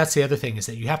 Because that's the other thing, is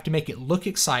that you have to make it look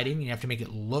exciting. You have to make it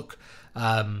look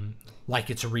like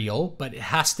it's real, but it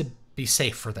has to be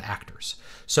safe for the actors.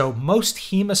 So most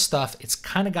HEMA stuff, it's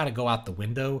kind of got to go out the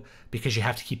window because you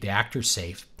have to keep the actors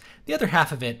safe. The other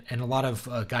half of it, and a lot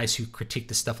of guys who critique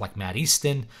this stuff like Matt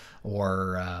Easton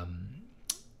or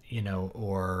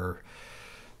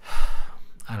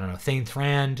I don't know, Thane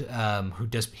Thrand, who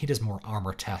does more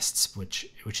armor tests, which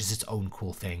is its own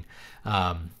cool thing.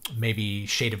 Maybe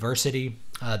Shade Diversity.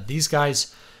 These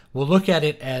guys will look at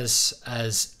it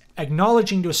as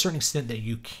acknowledging to a certain extent that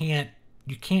you can't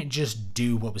just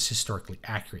do what was historically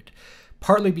accurate,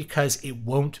 partly because it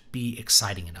won't be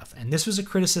exciting enough. And this was a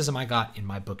criticism I got in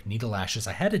my book Needle Ashes.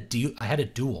 I had a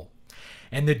duel,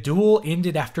 and the duel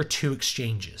ended after 2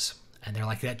 exchanges. And they're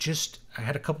like, I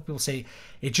had a couple people say,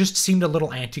 it just seemed a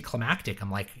little anticlimactic.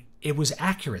 I'm like, it was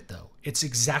accurate though. It's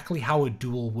exactly how a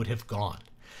duel would have gone.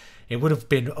 It would have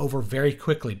been over very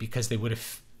quickly because they would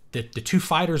have, the 2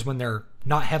 fighters, when they're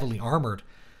not heavily armored,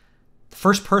 the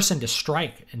first person to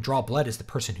strike and draw blood is the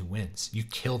person who wins. You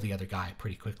kill the other guy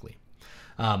pretty quickly.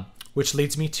 Which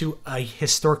leads me to a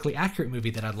historically accurate movie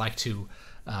that I'd like to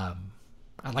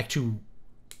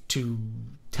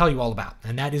tell you all about,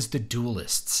 and that is The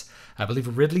Duelists. I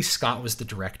believe Ridley Scott was the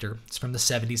director. It's from the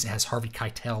 70s. It has Harvey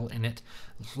Keitel in it.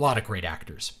 A lot of great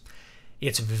actors.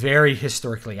 It's very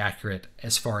historically accurate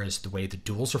as far as the way the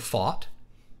duels are fought,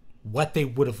 what they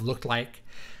would have looked like,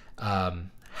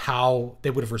 how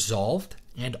they would have resolved,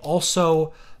 and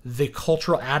also the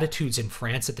cultural attitudes in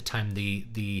France at the time,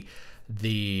 the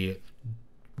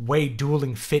way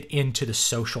dueling fit into the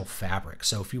social fabric.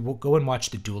 So if you will go and watch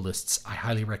The Duelists, I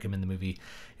highly recommend the movie.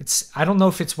 I don't know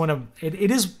if it's it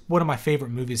is one of my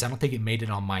favorite movies. I don't think it made it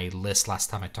on my list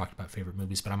last time I talked about favorite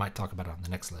movies, but I might talk about it on the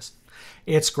next list.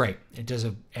 It's great. And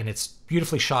it's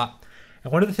beautifully shot.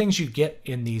 And one of the things you get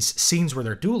in these scenes where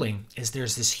they're dueling is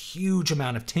there's this huge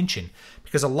amount of tension,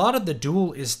 because a lot of the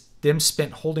duel is them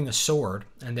spent holding a sword,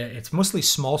 and it's mostly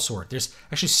small sword. There's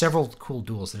actually several cool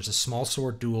duels. There's a small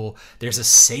sword duel. There's a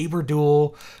saber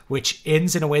duel, which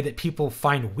ends in a way that people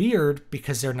find weird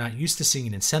because they're not used to seeing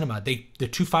it in cinema. The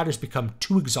 2 fighters become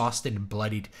too exhausted and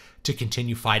bloodied to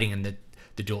continue fighting, and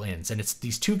the duel ends. And it's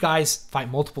these 2 guys fight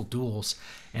multiple duels,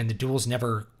 and the duels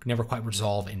never quite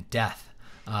resolve in death.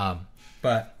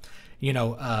 But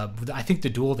I think the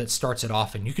duel that starts it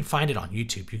off, and you can find it on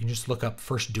YouTube. You can just look up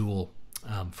First Duel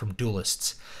from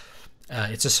Duelists.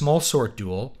 It's a small sword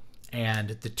duel, and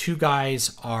the 2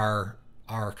 guys are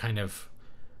kind of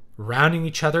rounding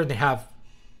each other. They have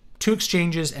 2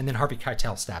 exchanges, and then Harvey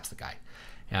Keitel stabs the guy,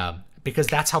 because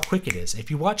that's how quick it is. If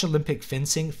you watch Olympic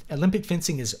fencing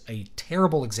is a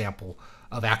terrible example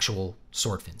of actual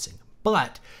sword fencing,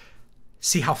 but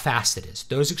see how fast it is.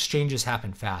 Those exchanges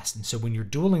happen fast, and so when you're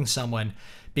dueling someone,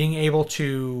 being able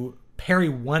to parry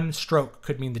one stroke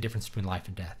could mean the difference between life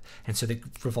and death. And so it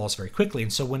revolves very quickly.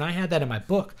 And so when I had that in my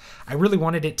book, I really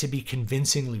wanted it to be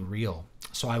convincingly real.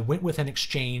 So I went with an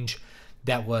exchange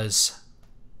that was,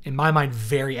 in my mind,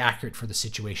 very accurate for the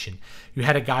situation. You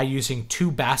had a guy using 2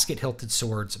 basket-hilted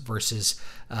swords versus,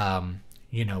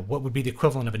 what would be the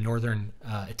equivalent of a northern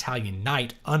Italian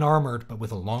knight, unarmored but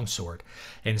with a long sword.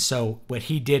 And so what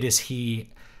he did is he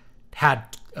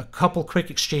had a couple quick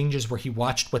exchanges where he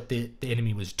watched what the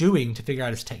enemy was doing to figure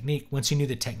out his technique. Once he knew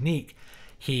the technique,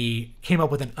 he came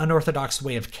up with an unorthodox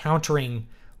way of countering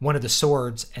one of the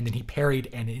swords, and then he parried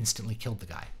and instantly killed the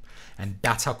guy. And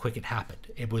that's how quick it happened.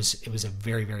 It was a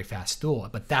very, very fast duel,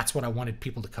 but that's what I wanted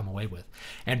people to come away with.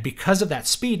 And because of that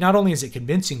speed, not only is it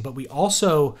convincing, but we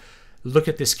also look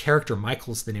at this character.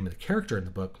 Michael's the name of the character in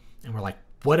the book, and we're like,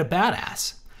 what a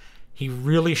badass. he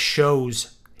really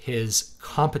shows his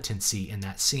competency in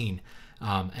that scene.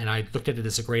 And I looked at it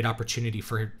as a great opportunity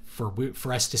for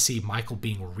us to see Michael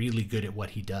being really good at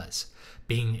what he does,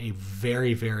 being a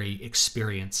very, very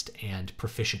experienced and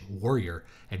proficient warrior,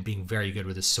 and being very good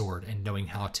with his sword and knowing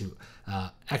how to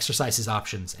exercise his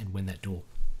options and win that duel.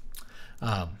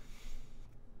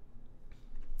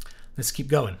 Let's keep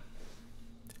going.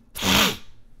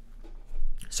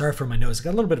 Sorry for my nose. I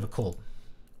got a little bit of a cold.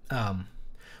 One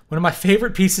of my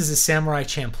favorite pieces is Samurai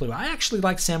Champloo. I actually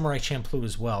like Samurai Champloo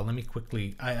as well. Let me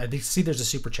quickly... I see there's a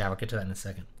super chat. I'll get to that in a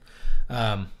second.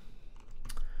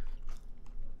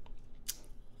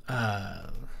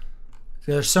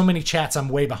 There's so many chats. I'm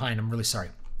way behind. I'm really sorry.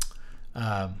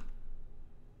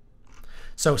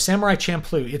 So Samurai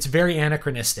Champloo, it's very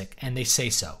anachronistic, and they say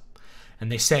so.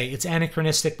 And they say, it's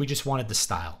anachronistic, we just wanted the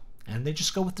style. And they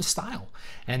just go with the style.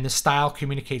 And the style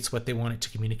communicates what they want it to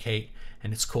communicate,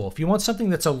 and it's cool. If you want something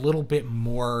that's a little bit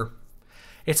more...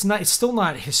 It's still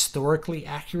not historically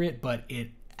accurate, but it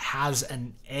has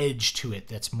an edge to it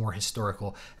that's more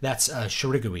historical. That's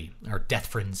Shorigui, or Death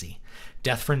Frenzy.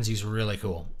 Death Frenzy is really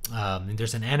cool. And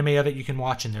there's an anime of it you can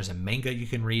watch, and there's a manga you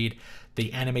can read.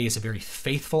 The anime is a very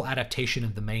faithful adaptation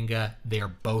of the manga. They are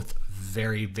both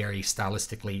very, very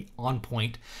stylistically on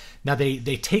point. Now, they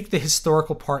take the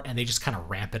historical part and they just kind of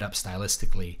ramp it up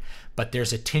stylistically, but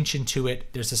there's a tension to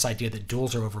it. There's this idea that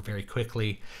duels are over very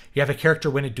quickly. You have a character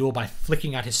win a duel by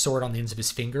flicking out his sword on the ends of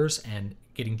his fingers and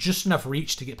getting just enough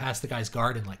reach to get past the guy's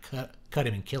guard and like cut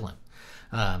him and kill him.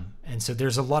 And so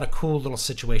there's a lot of cool little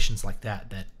situations like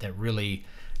that really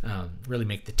really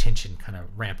make the tension kind of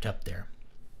ramped up there.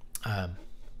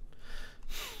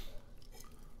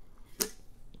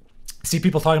 See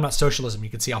people talking about socialism. You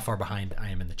can see how far behind I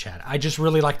am in the chat. I just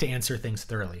really like to answer things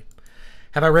thoroughly.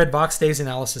 Have I read Vox Day's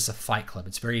analysis of Fight Club?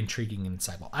 It's very intriguing and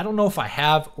insightful. I don't know if I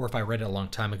have or if I read it a long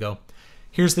time ago.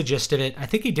 Here's the gist of it. I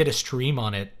think he did a stream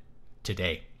on it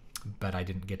today, but I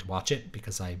didn't get to watch it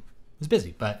because I was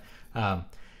busy. But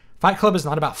Fight Club is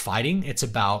not about fighting. It's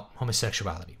about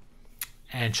homosexuality.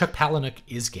 And Chuck Palahniuk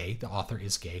is gay. The author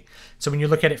is gay. So when you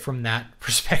look at it from that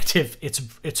perspective,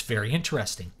 it's very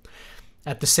interesting.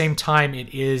 At the same time,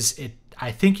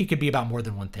 I think it could be about more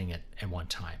than one thing at one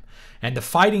time. And the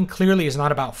fighting clearly is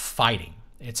not about fighting.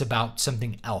 It's about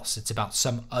something else. It's about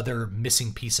some other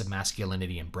missing piece of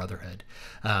masculinity and brotherhood.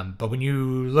 But when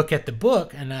you look at the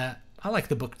book, and I like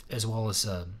the book as well as...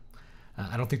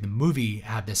 I don't think the movie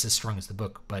had this as strong as the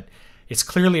book, but it's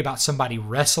clearly about somebody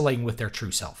wrestling with their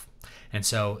true self. And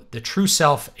so the true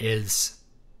self is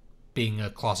being a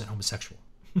closet homosexual.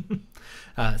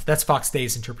 That's Fox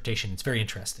Day's interpretation. It's very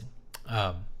interesting.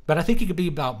 But I think it could be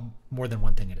about more than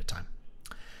one thing at a time.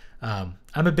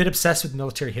 I'm a bit obsessed with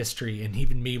military history, and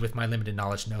even me with my limited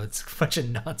knowledge know it's a bunch of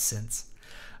nonsense.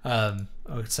 Oh,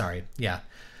 sorry. Yeah.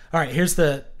 All right, here's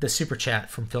the super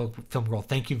chat from Film Girl.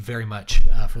 Thank you very much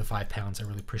for the £5. I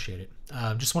really appreciate it.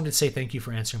 Just wanted to say thank you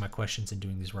for answering my questions and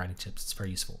doing these writing tips. It's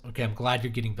very useful. Okay, I'm glad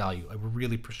you're getting value. I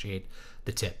really appreciate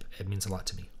the tip. It means a lot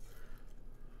to me.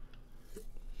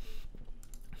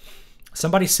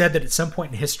 Somebody said that at some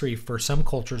point in history, for some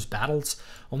cultures, battles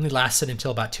only lasted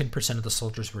until about 10% of the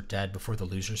soldiers were dead before the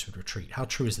losers would retreat. How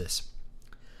true is this?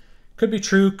 Could be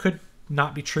true, could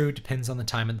not be true. Depends on the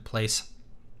time and the place.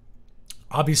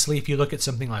 Obviously, if you look at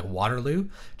something like Waterloo,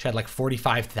 which had like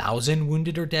 45,000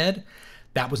 wounded or dead,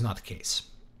 that was not the case.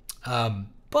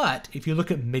 But if you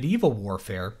look at medieval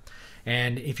warfare,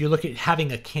 and if you look at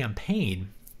having a campaign,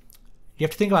 you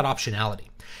have to think about optionality.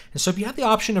 And so if you have the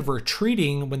option of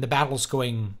retreating when the battle's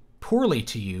going poorly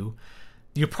to you,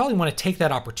 you probably want to take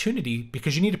that opportunity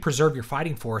because you need to preserve your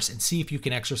fighting force and see if you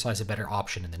can exercise a better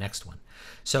option in the next one.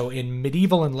 So in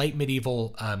medieval and late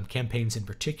medieval campaigns in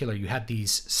particular, you had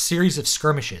these series of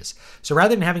skirmishes. So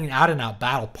rather than having an out-and-out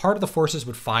battle, part of the forces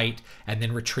would fight and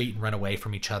then retreat and run away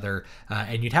from each other.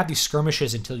 And you'd have these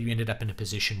skirmishes until you ended up in a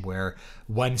position where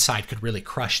one side could really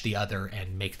crush the other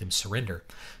and make them surrender.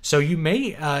 So you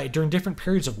may, during different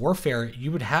periods of warfare,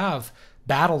 you would have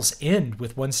battles end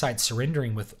with one side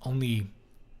surrendering with only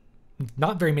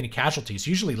not very many casualties,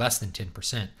 usually less than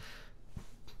 10%,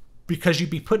 because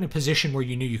you'd be put in a position where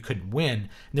you knew you couldn't win, and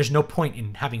there's no point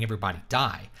in having everybody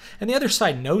die. And the other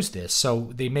side knows this,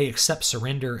 so they may accept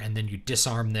surrender, and then you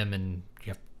disarm them, and you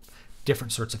have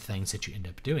different sorts of things that you end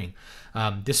up doing.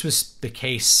 This was the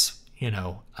case,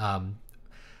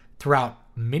 throughout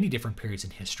many different periods in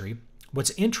history.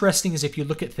 What's interesting is if you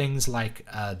look at things like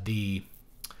the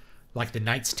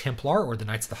Knights Templar or the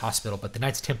Knights of the Hospital, but the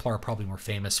Knights Templar are probably more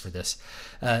famous for this.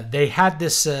 They had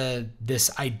this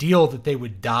ideal that they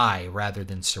would die rather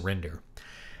than surrender.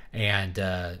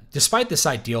 And despite this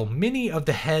ideal, many of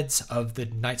the heads of the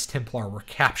Knights Templar were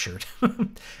captured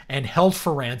and held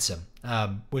for ransom,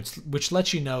 which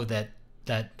lets you know that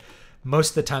most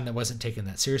of the time that wasn't taken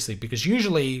that seriously, because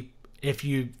usually if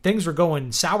things were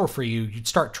going sour for you, you'd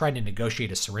start trying to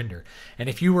negotiate a surrender. And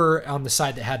if you were on the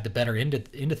side that had the better end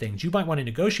of things, you might want to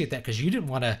negotiate that, because you didn't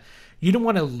want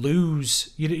to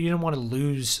lose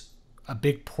a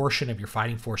big portion of your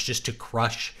fighting force just to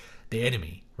crush the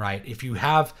enemy, right? If you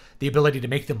have the ability to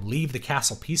make them leave the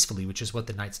castle peacefully, which is what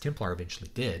the Knights Templar eventually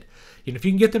did, if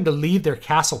you can get them to leave their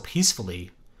castle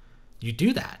peacefully, you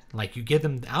do that. Like, you get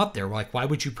them out there. Like, why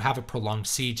would you have a prolonged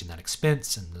siege and that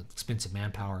expense and the expense of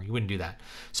manpower? You wouldn't do that.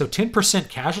 So 10%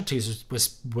 casualties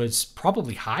was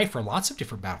probably high for lots of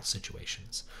different battle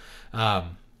situations.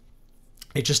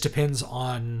 It just depends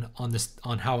on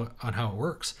how it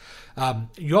works.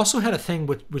 You also had a thing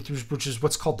which is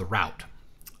what's called the rout,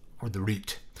 or the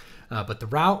route. But the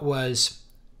rout was,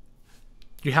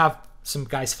 you have some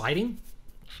guys fighting,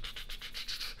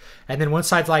 and then one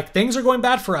side's like, things are going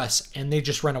bad for us, and they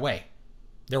just run away.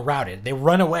 They're routed. They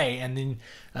run away, and then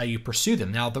you pursue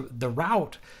them. Now, the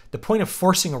rout, the point of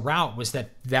forcing a rout was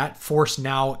that force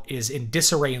now is in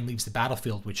disarray and leaves the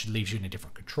battlefield, which leaves you in a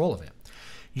different control of it.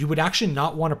 You would actually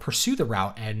not want to pursue the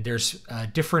rout, and there's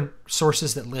different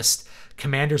sources that list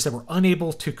commanders that were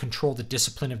unable to control the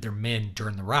discipline of their men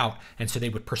during the rout, and so they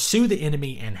would pursue the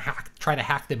enemy and try to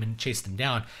hack them and chase them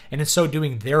down, and in so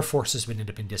doing, their forces would end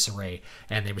up in disarray,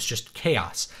 and it was just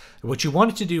chaos. What you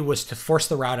wanted to do was to force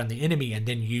the rout on the enemy, and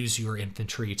then use your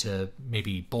infantry to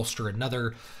maybe bolster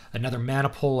another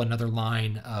maniple, another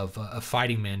line of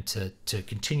fighting men to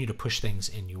continue to push things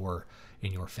in your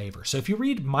favor. So if you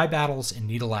read my battles in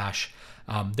Needle Ash,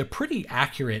 they're pretty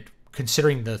accurate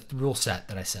considering the rule set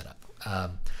that I set up,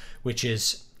 which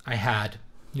is I had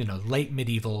late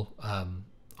medieval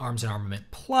arms and armament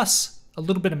plus a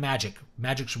little bit of magic.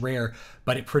 Magic's rare,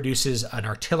 but it produces an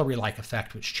artillery-like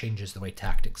effect, which changes the way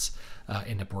tactics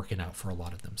end up working out for a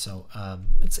lot of them. So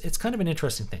it's kind of an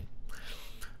interesting thing.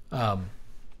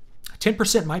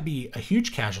 10% might be a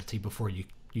huge casualty before you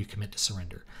commit to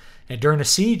surrender. And during a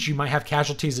siege, you might have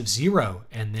casualties of 0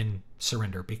 and then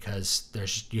surrender, because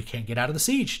you can't get out of the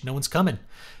siege. No one's coming.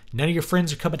 None of your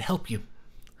friends are coming to help you.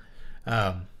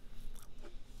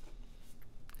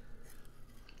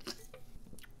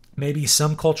 Maybe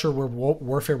some culture where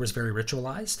warfare was very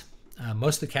ritualized.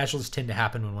 Most of the casualties tend to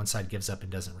happen when one side gives up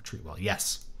and doesn't retreat well.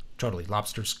 Yes, totally.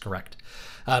 Lobster's correct.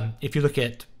 If you look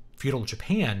at feudal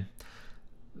Japan,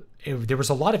 there was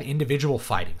a lot of individual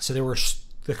fighting. So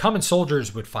the common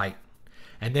soldiers would fight,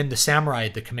 and then the samurai,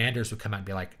 the commanders, would come out and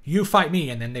be like, you fight me,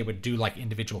 and then they would do like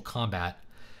individual combat,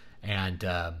 and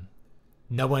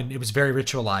it was very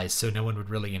ritualized, so no one would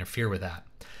really interfere with that.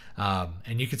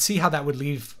 And you could see how that would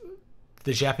leave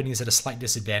the Japanese at a slight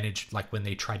disadvantage, like when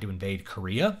they tried to invade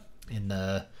Korea in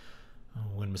the,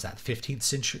 when was that, 15th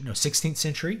century? No, 16th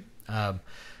century,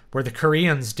 where the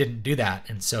Koreans didn't do that,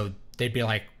 and so they'd be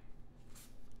like,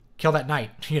 kill that knight,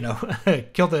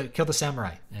 kill the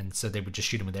samurai. And so they would just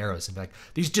shoot him with arrows and be like,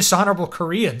 these dishonorable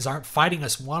Koreans aren't fighting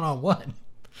us one-on-one.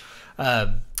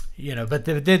 But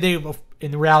they in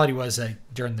the reality was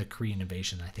during the Korean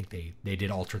invasion, I think they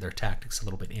did alter their tactics a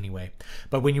little bit anyway.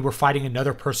 But when you were fighting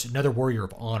another warrior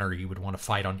of honor, you would want to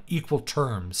fight on equal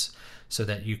terms so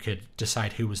that you could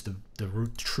decide who was the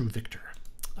true victor.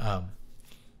 But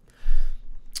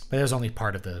that was only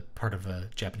part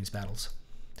of Japanese battles.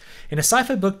 In a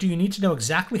sci-fi book, do you need to know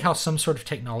exactly how some sort of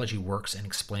technology works and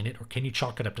explain it, or can you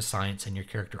chalk it up to science and your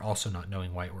character also not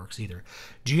knowing why it works either?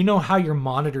 Do you know how your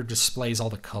monitor displays all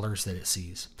the colors that it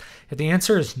sees? If the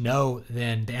answer is no,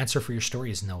 then the answer for your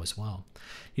story is no as well.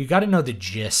 You got to know the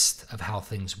gist of how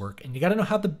things work, and you got to know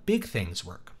how the big things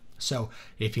work. So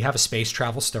if you have a space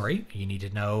travel story, you need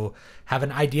to have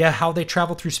an idea how they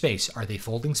travel through space. Are they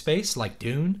folding space like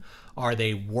Dune? Are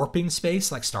they warping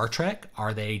space like Star Trek?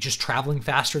 Are they just traveling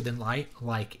faster than light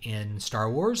like in Star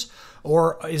Wars?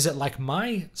 Or is it like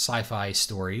my sci-fi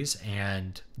stories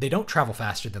and they don't travel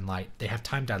faster than light? They have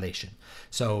time dilation.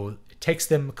 So it takes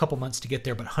them a couple months to get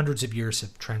there, but hundreds of years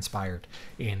have transpired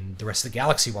in the rest of the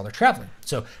galaxy while they're traveling.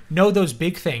 So know those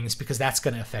big things, because that's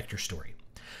going to affect your story.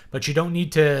 But you don't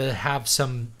need to have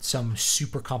some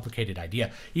super complicated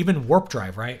idea. Even warp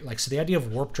drive, right? Like, so the idea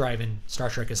of warp drive in Star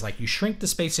Trek is like you shrink the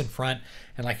space in front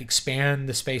and like expand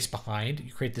the space behind.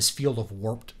 You create this field of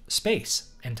warped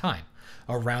space and time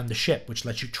around the ship, which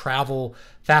lets you travel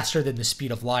faster than the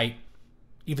speed of light,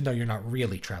 even though you're not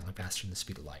really traveling faster than the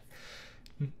speed of light.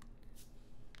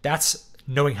 That's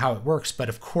knowing how it works. But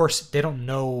of course, they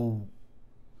don't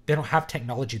have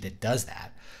technology that does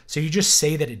that. So you just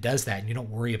say that it does that and you don't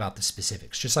worry about the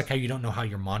specifics. Just like how you don't know how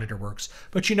your monitor works,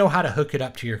 but you know how to hook it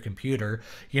up to your computer.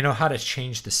 You know how to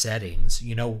change the settings.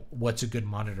 You know what's a good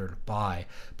monitor to buy,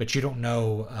 but you don't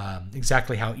know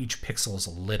exactly how each pixel is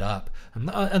lit up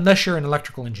unless you're an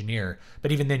electrical engineer.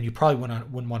 But even then, you probably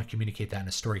wouldn't want to communicate that in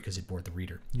a story because it bored the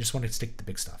reader. You just want to stick to the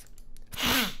big stuff.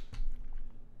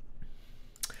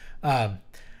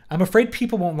 I'm afraid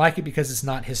people won't like it because it's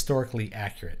not historically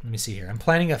accurate. Let me see here. I'm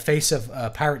planning a face of a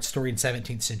pirate story in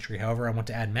 17th century. However, I want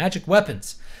to add magic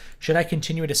weapons. Should I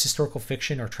continue it as historical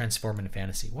fiction or transform into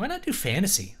fantasy? Why not do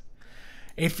fantasy?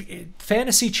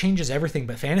 Fantasy changes everything,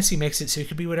 but fantasy makes it so it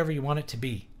could be whatever you want it to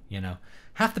be. You know,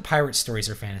 half the pirate stories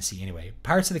are fantasy anyway.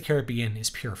 Pirates of the Caribbean is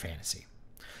pure fantasy.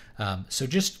 So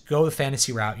just go the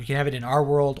fantasy route. You can have it in our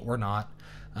world or not.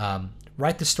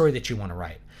 Write the story that you want to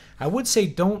write. I would say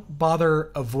don't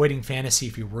bother avoiding fantasy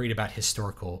if you're worried about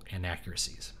historical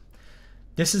inaccuracies.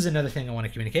 This is another thing I want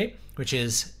to communicate, which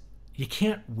is you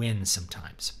can't win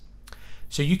sometimes.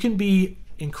 So you can be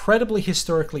incredibly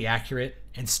historically accurate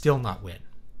and still not win.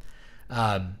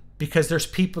 Because there's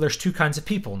two kinds of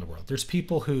people in the world. There's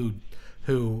people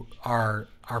who are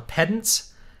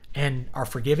pedants and are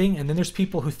forgiving, and then there's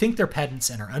people who think they're pedants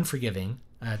and are unforgiving.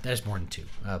 There's more than two,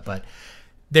 but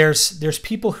there's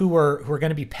people who are going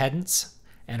to be pedants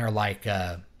and are like,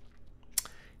 they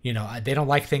don't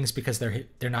like things because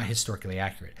they're not historically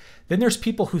accurate. Then there's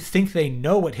people who think they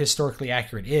know what historically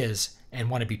accurate is and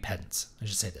want to be pedants. I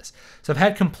should say this. So I've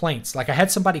had complaints. Like I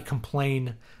had somebody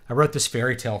complain. I wrote this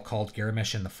fairy tale called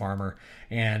Garamesh and the Farmer,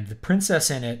 and the princess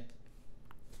in it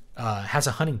has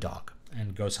a hunting dog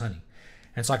and goes hunting.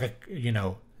 And it's like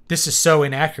this is so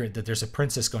inaccurate that there's a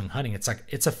princess going hunting. It's like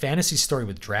it's a fantasy story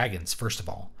with dragons, first of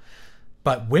all.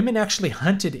 But women actually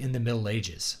hunted in the Middle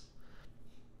Ages.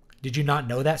 Did you not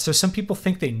know that? So some people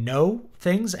think they know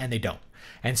things and they don't.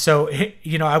 And so,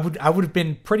 I would have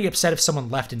been pretty upset if someone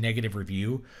left a negative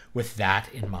review with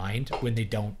that in mind when they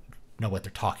don't know what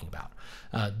they're talking about.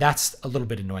 That's a little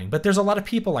bit annoying. But there's a lot of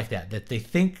people like that they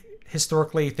think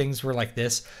historically things were like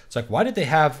this. It's like, why did they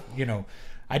have,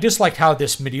 I just liked how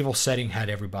this medieval setting had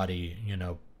everybody,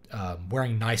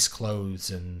 wearing nice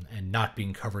clothes and not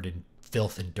being covered in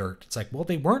filth and dirt. It's like, well,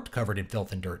 they weren't covered in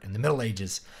filth and dirt in the Middle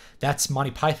Ages. That's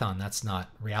Monty Python. That's not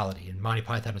reality. And Monty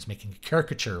Python was making a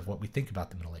caricature of what we think about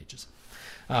the Middle Ages.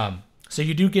 So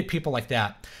you do get people like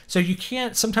that. So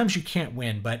sometimes you can't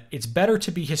win, but it's better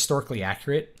to be historically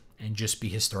accurate and just be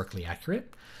historically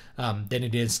accurate than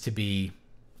it is to be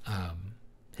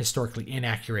historically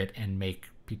inaccurate and make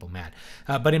people mad.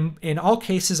 But in all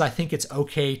cases, I think it's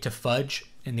okay to fudge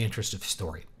in the interest of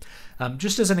story.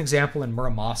 Just as an example, in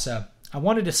Muramasa, I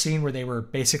wanted a scene where they were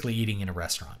basically eating in a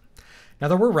restaurant. Now,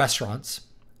 there were restaurants.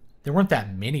 There weren't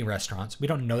that many restaurants. We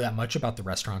don't know that much about the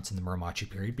restaurants in the Muromachi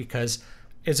period because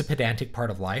it's a pedantic part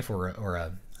of life or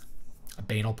a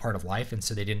banal part of life, and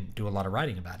so they didn't do a lot of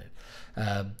writing about it.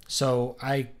 So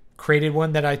I created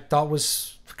one that I thought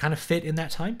was kind of fit in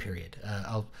that time period,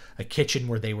 a kitchen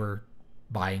where they were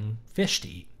buying fish to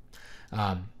eat.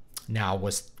 Now,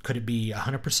 could it be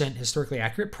 100% historically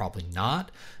accurate? Probably not,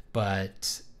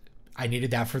 but I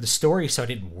needed that for the story, so I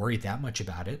didn't worry that much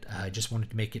about it. I just wanted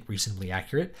to make it reasonably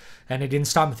accurate, and I didn't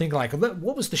stop and think like,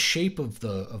 what was the shape of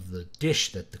the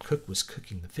dish that the cook was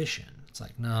cooking the fish in? It's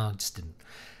like, no, it just didn't.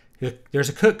 There's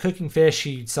a cook cooking fish,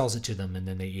 he sells it to them, and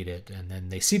then they eat it, and then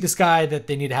they see this guy that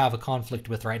they need to have a conflict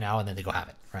with right now, and then they go have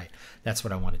it, right? That's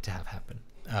what I wanted to have happen.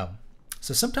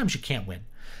 So sometimes you can't win,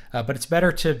 but it's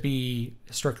better to be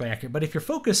historically accurate. But if you're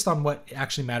focused on what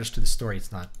actually matters to the story,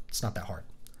 it's not that hard.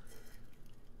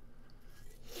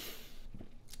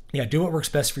 Yeah, do what works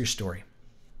best for your story.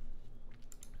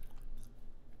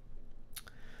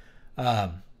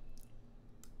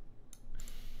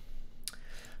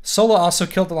 Sola also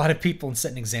killed a lot of people and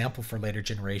set an example for later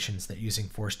generations that using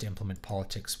force to implement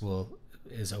politics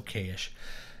is okay-ish.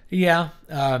 Yeah,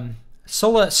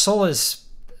 Sola's...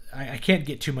 I can't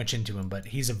get too much into him, but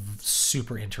he's a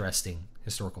super interesting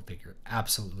historical figure.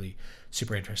 Absolutely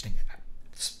super interesting.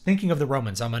 Thinking of the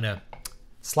Romans, I'm on a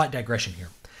slight digression here.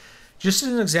 Just as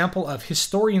an example of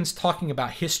historians talking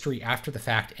about history after the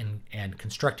fact and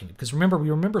constructing it. Because remember, we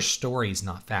remember stories,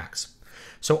 not facts.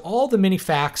 So all the many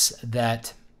facts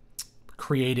that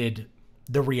created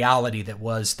the reality that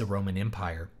was the Roman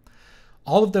Empire,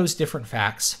 all of those different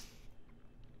facts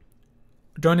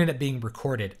don't end up being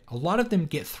recorded. A lot of them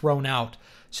get thrown out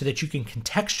so that you can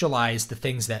contextualize the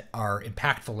things that are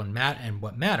impactful and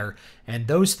what matter. And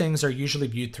those things are usually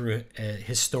viewed through a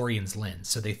historian's lens.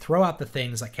 So they throw out the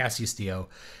things like Cassius Dio,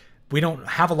 We don't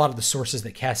have a lot of the sources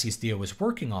that Cassius Dio was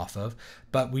working off of,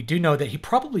 but we do know that he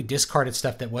probably discarded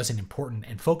stuff that wasn't important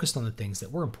and focused on the things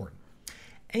that were important.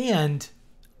 And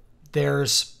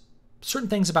there's certain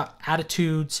things about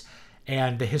attitudes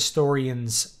and the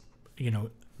historian's,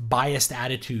 biased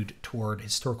attitude toward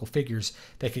historical figures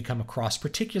that could come across,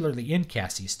 particularly in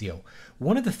Cassius Dio.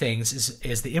 One of the things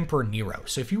is the Emperor Nero.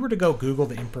 So if you were to go Google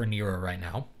the Emperor Nero right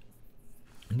now,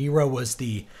 Nero was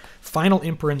the final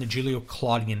emperor in the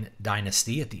Julio-Claudian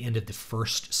dynasty at the end of the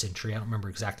 1st century. I don't remember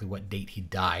exactly what date he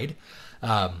died.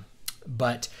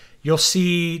 But you'll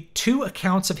see 2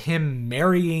 accounts of him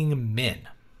marrying men.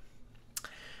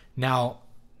 Now,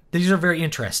 these are very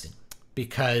interesting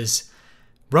because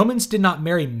Romans did not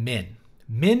marry men.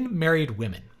 Men married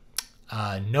women.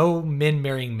 No men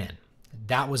marrying men.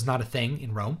 That was not a thing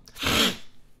in Rome.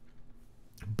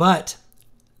 But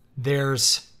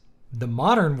there's the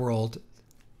modern world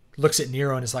looks at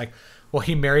Nero and is like, well,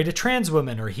 he married a trans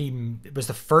woman, or he was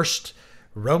the first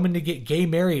Roman to get gay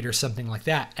married or something like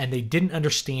that. And they didn't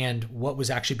understand what was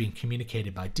actually being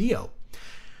communicated by Dio.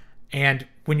 And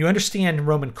when you understand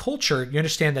Roman culture, you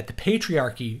understand that the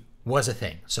patriarchy was a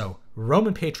thing. So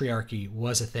Roman patriarchy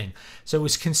was a thing. So it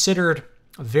was considered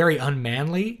very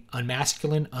unmanly,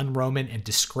 unmasculine, un-Roman, and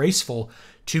disgraceful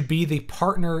to be the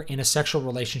partner in a sexual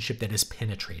relationship that is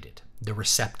penetrated, the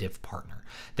receptive partner.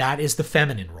 That is the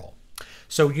feminine role.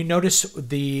 So you notice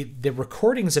the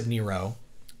recordings of Nero,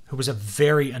 who was a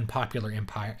very unpopular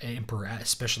emperor,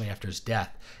 especially after his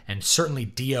death, and certainly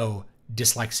Dio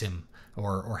dislikes him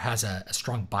or has a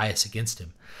strong bias against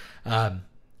him.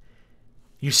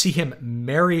 You see him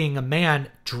marrying a man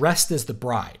dressed as the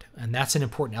bride. And that's an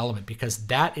important element because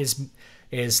that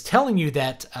is telling you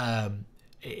that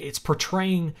it's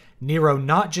portraying Nero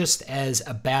not just as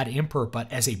a bad emperor,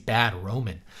 but as a bad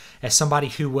Roman, as somebody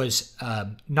who was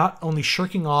not only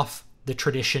shirking off the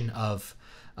tradition of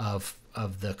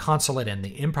the consulate and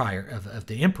the empire of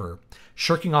the emperor,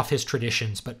 shirking off his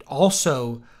traditions, but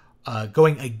also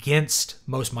going against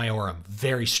Mos Maiorum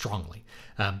very strongly,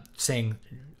 saying,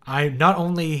 I not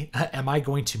only am I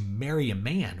going to marry a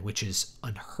man, which is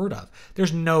unheard of.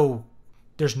 There's no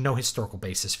historical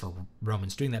basis for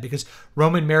Romans doing that because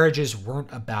Roman marriages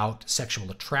weren't about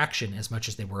sexual attraction as much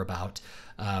as they were about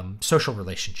social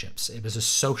relationships. It was a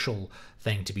social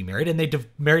thing to be married, and they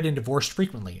married and divorced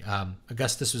frequently.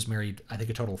 Augustus was married, I think,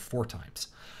 a total of 4 times.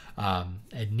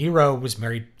 And Nero was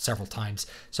married several times.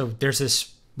 So there's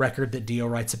this record that Dio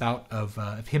writes about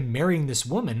of him marrying this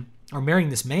woman, or marrying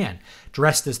this man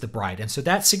dressed as the bride. And so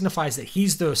that signifies that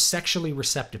he's the sexually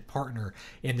receptive partner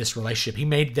in this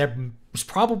relationship. There was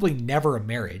probably never a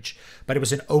marriage, but it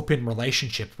was an open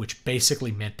relationship, which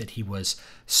basically meant that he was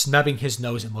snubbing his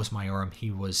nose at Mos Maiorum.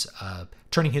 He was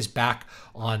turning his back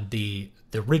on the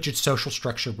rigid social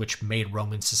structure which made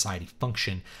Roman society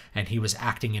function, and he was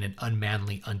acting in an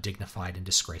unmanly, undignified, and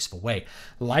disgraceful way.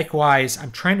 Likewise,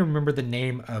 I'm trying to remember the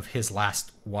name of his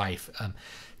last wife.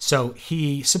 So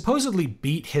he supposedly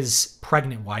beat his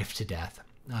pregnant wife to death,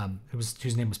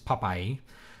 whose name was Popeye,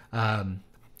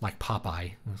 like Popeye.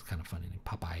 It was kind of funny,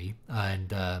 Popeye.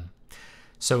 And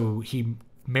so he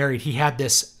had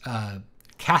this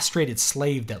castrated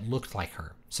slave that looked like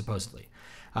her, supposedly.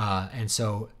 And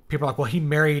so people are like, well, he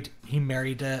married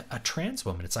a trans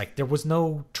woman. It's like there was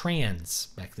no trans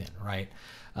back then, right?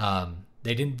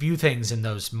 They didn't view things in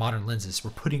those modern lenses. We're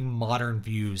putting modern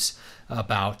views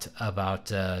about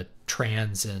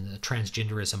trans and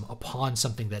transgenderism upon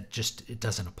something that just it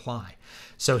doesn't apply.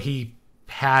 So he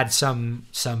had some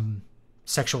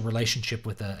sexual relationship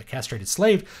with a castrated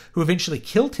slave who eventually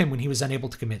killed him when he was unable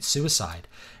to commit suicide.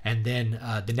 And then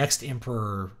the next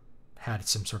emperor had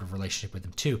some sort of relationship with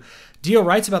him too. Dio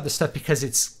writes about this stuff because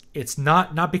it's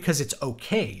not because it's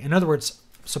okay. In other words,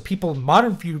 so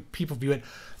modern people view it,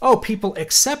 oh, people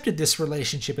accepted this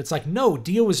relationship. It's like, no,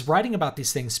 Dio is writing about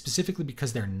these things specifically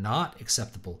because they're not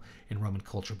acceptable in Roman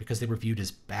culture, because they were viewed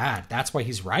as bad. That's why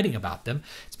he's writing about them.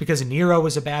 It's because Nero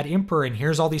was a bad emperor, and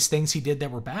here's all these things he did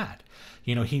that were bad.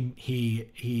 You know,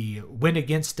 he went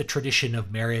against the tradition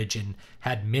of marriage and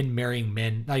had men marrying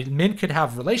men. Now, men could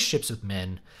have relationships with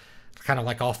men, kind of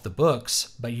like off the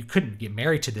books, but you couldn't get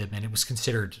married to them, and it was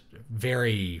considered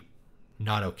very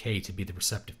not okay to be the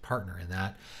receptive partner in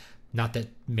that. Not that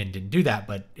men didn't do that,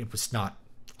 but it was not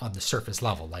on the surface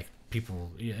level. Like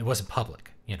people, it wasn't public,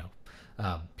 you know.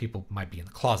 People might be in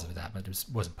the closet with that, but it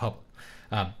wasn't public.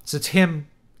 So it's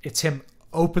him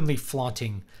openly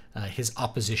flaunting his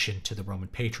opposition to the Roman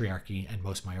patriarchy and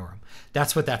Mos Maiorum.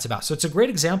 That's what that's about. So it's a great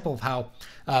example of how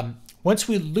once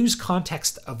we lose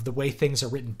context of the way things are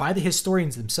written by the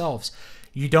historians themselves,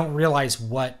 you don't realize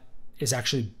what is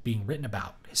actually being written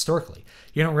about. historically.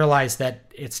 You don't realize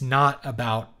that it's not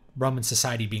about Roman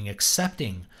society being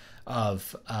accepting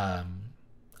of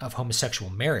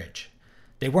homosexual marriage.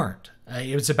 They weren't.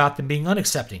 It was about them being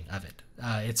unaccepting of it.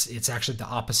 It's actually the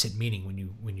opposite meaning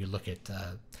when you look at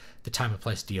the time and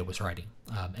place Dio was writing.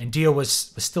 And Dio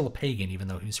was still a pagan, even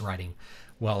though he was writing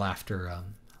well after,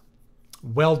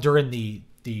 during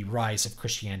the rise of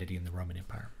Christianity in the Roman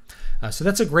Empire. So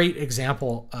that's a great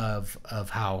example of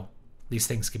how these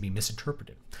things can be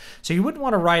misinterpreted. So you wouldn't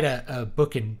want to write a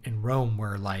book in Rome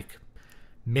where like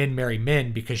men marry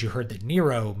men because you heard that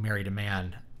Nero married a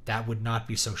man. That would not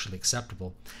be socially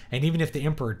acceptable. And even if the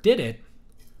emperor did it,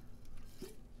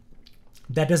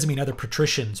 that doesn't mean other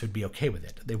patricians would be okay with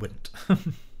it. They wouldn't.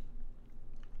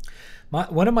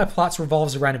 One of my plots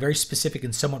revolves around a very specific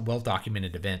and somewhat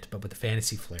well-documented event, but with a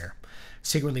fantasy flair.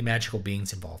 Secretly magical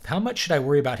beings involved. How much should I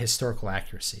worry about historical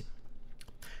accuracy?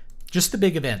 Just the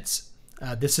big events.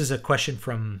 This is a question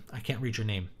from, I can't read your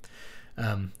name.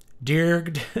 I'm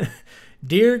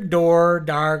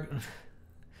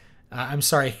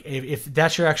sorry if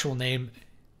that's your actual name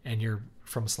and you're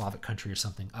from a Slavic country or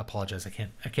something. I apologize. I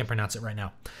can't pronounce it right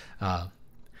now. By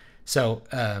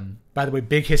the way,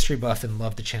 big history buff and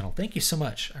love the channel. Thank you so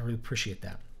much. I really appreciate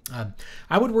that.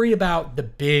 I would worry about the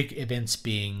big events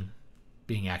being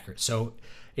accurate. So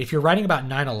if you're writing about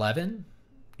 9/11,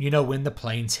 you know when the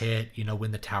planes hit, you know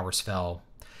when the towers fell.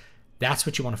 That's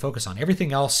what you want to focus on.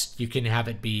 Everything else, you can have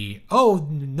it be, oh,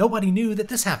 nobody knew that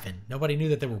this happened. Nobody knew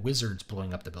that there were wizards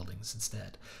blowing up the buildings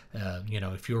instead.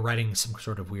 If you were writing some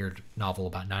sort of weird novel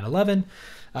about 9/11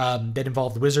 that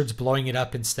involved wizards blowing it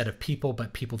up instead of people,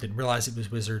 but people didn't realize it was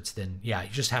wizards, then yeah, you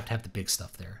just have to have the big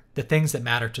stuff there. The things that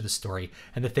matter to the story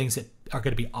and the things that are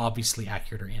going to be obviously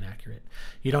accurate or inaccurate.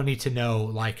 You don't need to know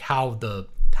like how the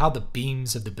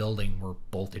beams of the building were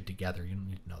bolted together. You don't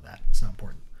need to know that. It's not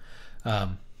important.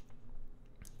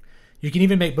 You can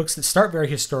even make books that start very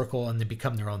historical and then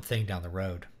become their own thing down the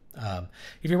road.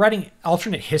 If you're writing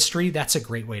alternate history, that's a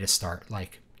great way to start.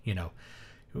 Like, I'm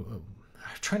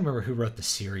trying to remember who wrote the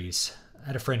series. I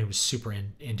had a friend who was super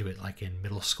into it, like in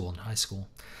middle school and high school.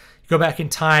 You go back in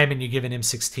time and you give an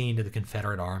M16 to the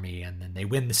Confederate Army, and then they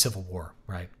win the Civil War,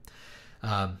 right?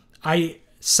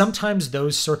 Sometimes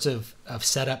those sorts of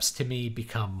setups to me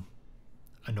become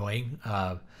annoying.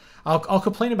 I'll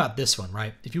complain about this one,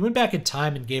 right? If you went back in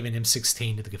time and gave an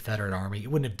M16 to the Confederate Army, it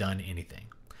wouldn't have done anything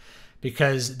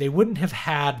because they wouldn't have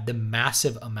had the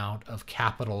massive amount of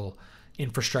capital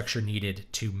infrastructure needed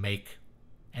to make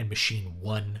and machine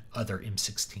one other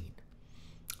M16.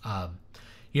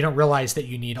 You don't realize that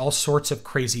you need all sorts of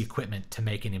crazy equipment to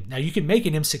make an M. Now, you can make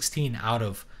an M16 out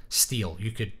of steel. You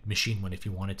could machine one if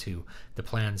you wanted to. The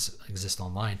plans exist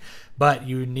online. But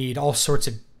you need all sorts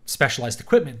of specialized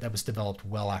equipment that was developed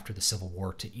well after the Civil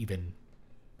War to even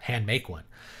hand make one,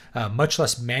 much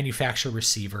less manufacture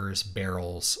receivers,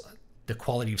 barrels. The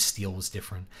quality of steel was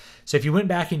different. So if you went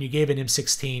back and you gave an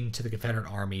M16 to the Confederate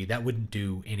Army, that wouldn't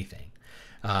do anything.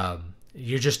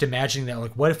 You're just imagining that,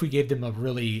 like, what if we gave them a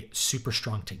really super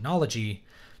strong technology?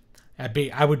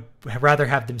 I would rather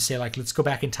have them say, like, let's go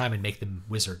back in time and make them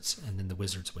wizards, and then the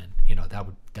wizards win.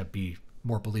 That'd be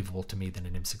more believable to me than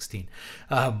an M16.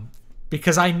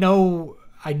 Because I know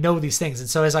these things, and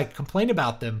so as I complain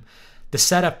about them, the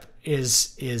setup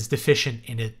is deficient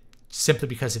in it simply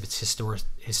because of its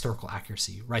historical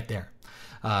accuracy right there.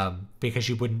 Because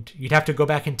you'd have to go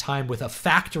back in time with a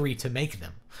factory to make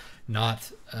them,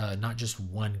 not just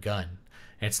one gun.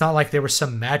 And it's not like there was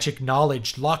some magic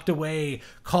knowledge locked away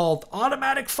called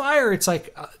automatic fire. It's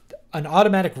like an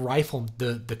automatic rifle.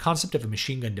 The concept of a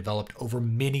machine gun developed over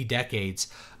many decades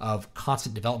of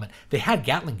constant development. They had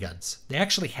Gatling guns. They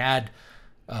actually had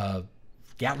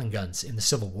Gatling guns in the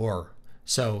Civil War.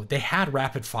 So they had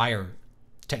rapid fire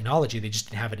technology. They just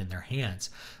didn't have it in their hands.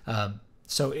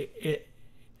 So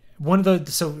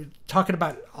talking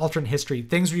about alternate history,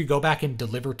 things where you go back and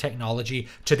deliver technology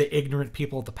to the ignorant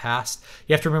people of the past,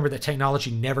 you have to remember that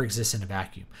technology never exists in a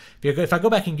vacuum. If I go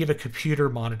back and give a computer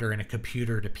monitor and a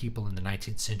computer to people in the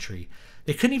 19th century,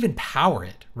 they couldn't even power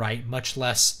it, right? Much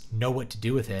less know what to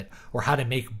do with it or how to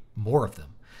make more of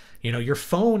them. Your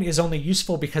phone is only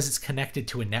useful because it's connected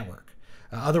to a network.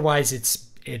 Otherwise,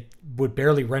 it would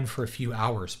barely run for a few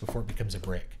hours before it becomes a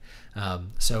brick.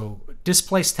 So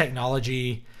displaced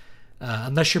technology,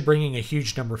 unless you're bringing a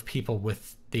huge number of people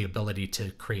with the ability to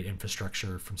create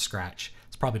infrastructure from scratch,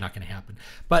 it's probably not going to happen.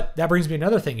 But that brings me to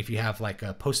another thing. If you have like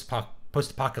a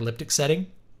post-apocalyptic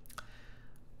setting,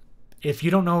 if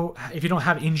you don't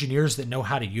have engineers that know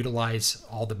how to utilize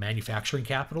all the manufacturing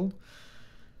capital,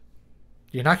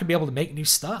 you're not going to be able to make new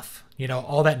stuff. you know,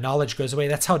 all that knowledge goes away.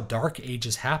 That's how dark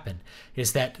ages happen,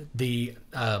 is that the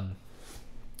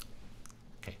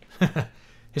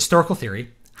historical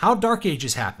theory, how dark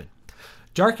ages happen.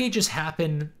 Dark ages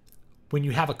happen when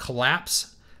you have a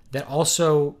collapse that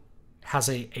also has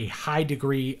a high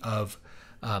degree of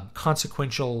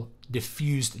consequential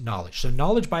diffused knowledge. So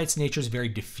knowledge by its nature is very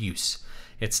diffuse.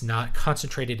 It's not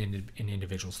concentrated in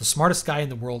individuals. The smartest guy in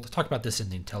the world, I talked about this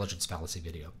in the intelligence fallacy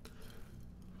video.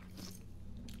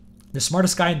 The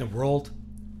smartest guy in the world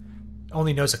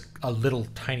only knows a little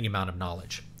tiny amount of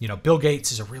knowledge. You know, Bill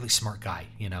Gates is a really smart guy,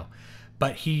 you know,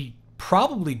 but he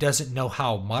probably doesn't know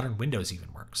how modern Windows even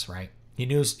works, right? He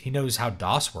knows how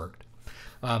DOS worked.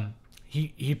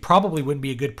 He probably wouldn't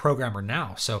be a good programmer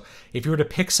now. So if you were to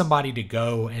pick somebody to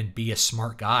go and be a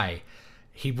smart guy,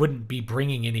 he wouldn't be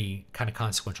bringing any kind of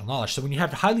consequential knowledge. So when you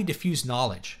have highly diffused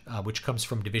knowledge, which comes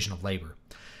from division of labor,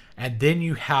 and then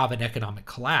you have an economic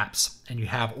collapse, and you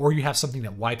have something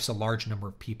that wipes a large number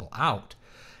of people out,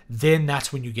 then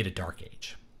that's when you get a dark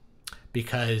age.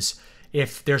 Because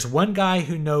if there's one guy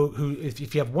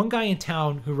if you have one guy in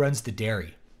town who runs the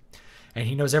dairy, and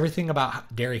he knows everything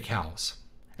about dairy cows,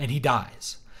 and he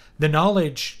dies, the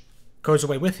knowledge goes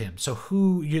away with him. So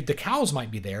the cows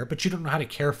might be there, but you don't know how to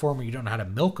care for them, or you don't know how to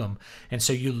milk them, and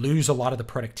so you lose a lot of the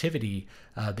productivity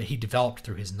that he developed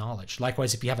through his knowledge.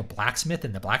 Likewise, if you have a blacksmith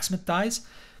and the blacksmith dies,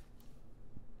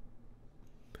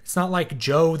 it's not like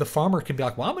Joe the farmer can be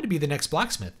like, well, I'm going to be the next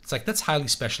blacksmith. It's like, that's highly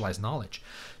specialized knowledge.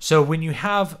 So when you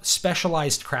have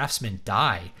specialized craftsmen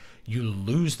die, you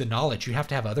lose the knowledge. You have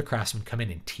to have other craftsmen come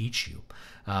in and teach you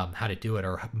how to do it,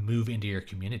 or move into your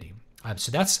community.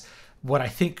 So that's what I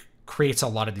think creates a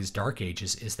lot of these dark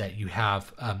ages, is that you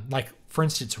have, like, for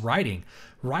instance, writing.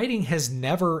 Writing has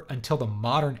never, until the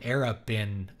modern era,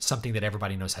 been something that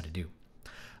everybody knows how to do.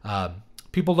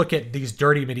 People look at these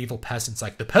dirty medieval peasants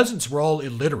like the peasants were all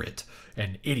illiterate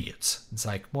and idiots. It's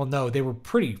like, well, no, they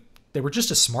were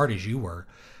just as smart as you were,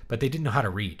 but they didn't know how to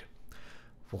read.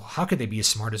 Well, how could they be as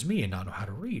smart as me and not know how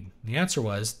to read? And the answer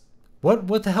was,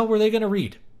 what the hell were they going to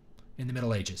read in the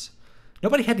Middle Ages?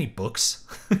 Nobody had any books.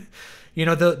 You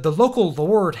know, the local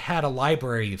lord had a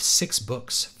library of 6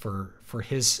 books for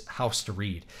his house to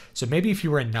read. So maybe if you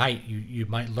were a knight, you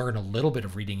might learn a little bit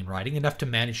of reading and writing, enough to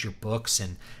manage your books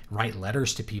and write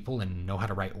letters to people and know how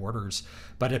to write orders.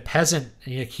 But a peasant,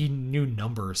 he knew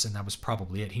numbers, and that was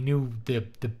probably it. He knew the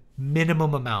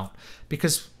minimum amount,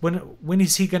 because when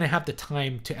is he going to have the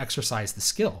time to exercise the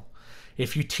skill?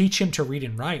 If you teach him to read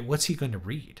and write, what's he going to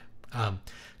read?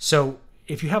 So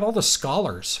if you have all the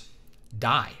scholars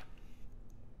die,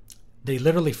 they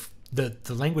literally, the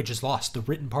language is lost. The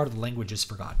written part of the language is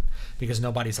forgotten, because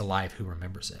nobody's alive who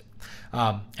remembers it.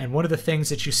 And one of the things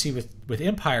that you see with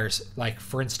empires, like,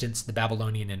 for instance, the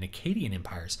Babylonian and Akkadian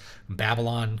empires,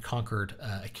 Babylon conquered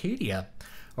Acadia,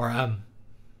 or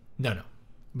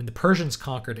when the Persians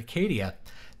conquered Acadia,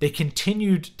 they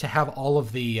continued to have all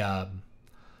of the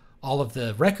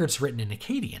records written in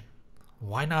Akkadian.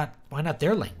 Why not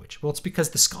their language? Well, it's because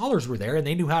the scholars were there and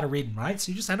they knew how to read and write, so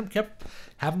you just have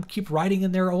them keep writing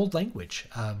in their old language.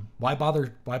 Why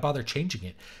bother changing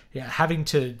it? Yeah, having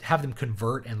to have them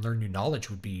convert and learn new knowledge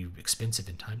would be expensive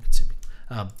and time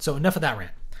consuming. So enough of that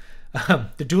rant.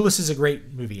 The Duelist is a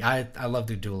great movie. I love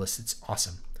The Duelist. It's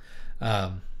awesome.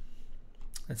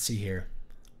 Let's see here.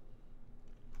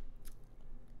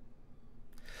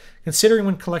 Considering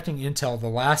when collecting intel, the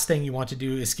last thing you want to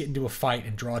do is get into a fight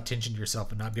and draw attention to yourself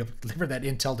and not be able to deliver that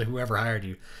intel to whoever hired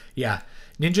you. Yeah,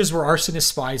 ninjas were arsonists,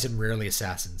 spies, and rarely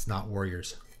assassins, not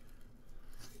warriors.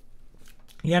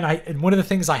 Yeah, and one of the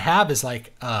things I have is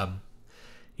like, I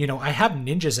have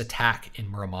ninjas attack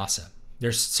in Muramasa.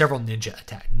 There's several ninja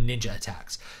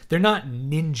attacks. They're not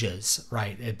ninjas,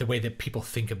 right? The way that people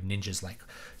think of ninjas, like,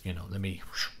 let me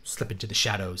slip into the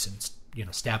shadows and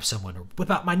stab someone, or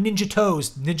whip out my ninja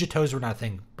toes. Ninja toes were not a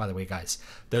thing, by the way, guys.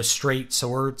 Those straight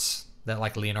swords that,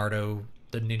 like, Leonardo,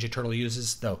 the Ninja Turtle,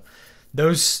 uses, though,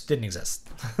 those didn't exist.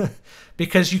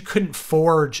 Because you couldn't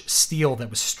forge steel that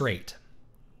was straight.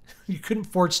 You couldn't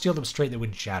forge steel that was straight that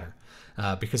wouldn't shatter,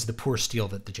 because of the poor steel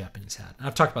that the Japanese had. And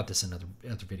I've talked about this in other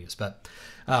videos, but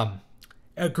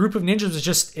a group of ninjas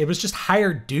was just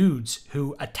hired dudes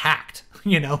who attacked.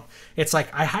 It's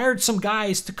like, I hired some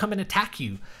guys to come and attack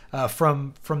you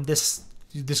from this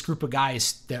group of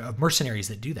guys, of mercenaries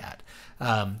that do that.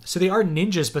 So they are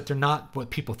ninjas, but they're not what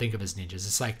people think of as ninjas.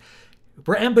 It's like,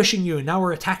 we're ambushing you and now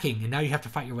we're attacking and now you have to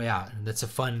fight your way out. And that's a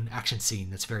fun action scene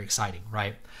that's very exciting,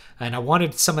 right? And I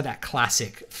wanted some of that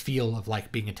classic feel of,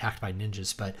 like, being attacked by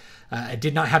ninjas, but I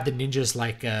did not have the ninjas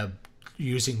like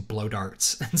using blow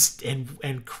darts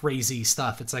and crazy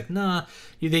stuff. It's like, nah,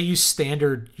 they use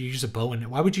standard, you use a bow and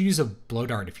why would you use a blow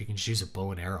dart if you can just use a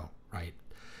bow and arrow, right?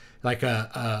 Like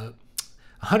a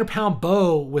 100-pound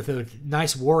bow with a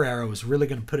nice war arrow is really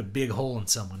going to put a big hole in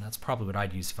someone. That's probably what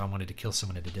I'd use if I wanted to kill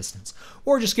someone at a distance,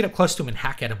 or just get up close to them and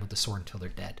hack at them with the sword until they're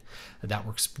dead. That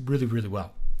works really, really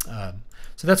well.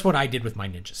 So that's what I did with my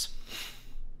ninjas.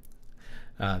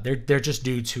 They're just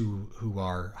dudes who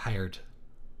are hired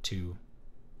to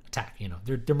attack. You know,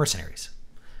 they're mercenaries.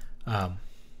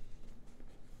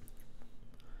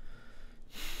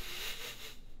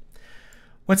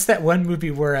 What's that one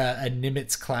movie where a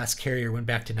Nimitz class carrier went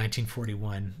back to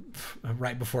 1941,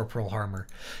 right before Pearl Harbor?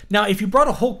 Now, if you brought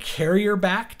a whole carrier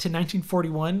back to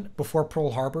 1941 before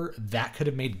Pearl Harbor, that could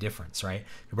have made a difference, right?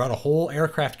 You brought a whole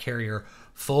aircraft carrier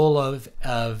full of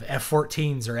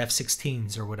F-14s or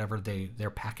F-16s or whatever they're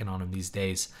packing on them these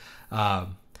days,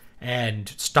 and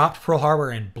stopped Pearl Harbor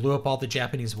and blew up all the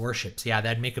Japanese warships. Yeah,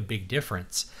 that'd make a big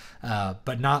difference,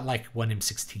 but not like one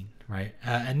M16. Right.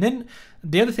 And then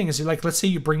the other thing is, like, let's say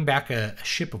you bring back a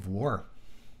ship of war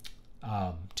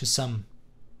to some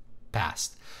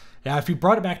past. Now, if you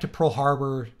brought it back to Pearl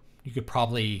Harbor, you could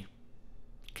probably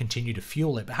continue to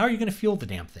fuel it. But how are you going to fuel the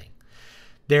damn thing?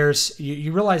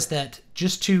 You realize that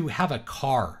just to have a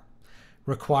car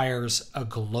requires a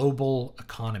global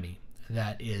economy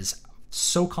that is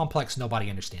so complex nobody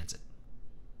understands it.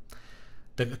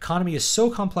 The economy is so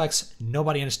complex,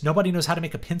 nobody knows how to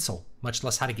make a pencil, much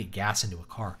less how to get gas into a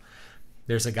car.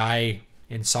 There's a guy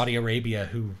in Saudi Arabia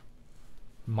who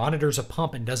monitors a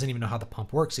pump and doesn't even know how the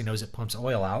pump works. He knows it pumps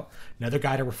oil out. Another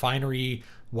guy at a refinery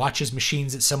watches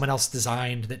machines that someone else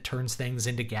designed that turns things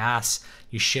into gas.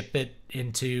 You ship it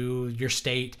into your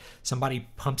state. Somebody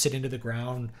pumps it into the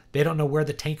ground. They don't know where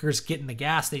the tanker's getting the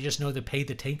gas. They just know they pay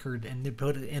the tanker and they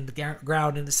put it in the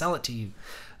ground and they sell it to you.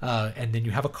 And then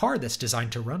you have a car that's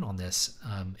designed to run on this.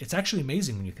 It's actually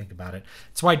amazing when you think about it.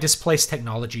 It's why displaced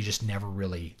technology just never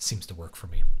really seems to work for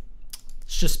me.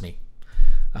 It's just me.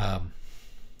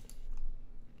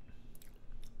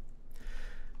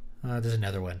 There's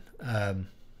another one.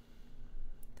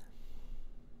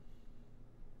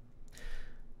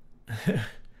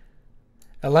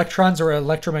 Electrons or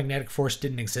electromagnetic force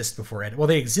didn't exist before Edison. Well,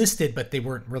 they existed, but they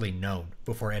weren't really known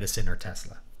before Edison or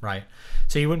Tesla, right?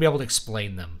 So you wouldn't be able to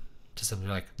explain them to something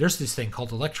like, there's this thing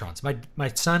called electrons. My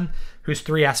son, who's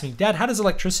 3, asked me, Dad, how does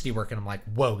electricity work? And I'm like,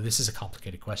 whoa, this is a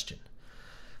complicated question.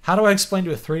 How do I explain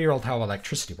to a 3-year-old how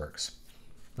electricity works?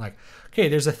 Like, okay,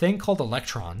 there's a thing called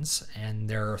electrons, and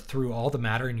they're through all the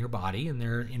matter in your body, and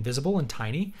they're invisible and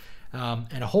tiny,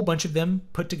 and a whole bunch of them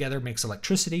put together makes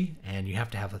electricity, and you have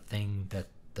to have a thing that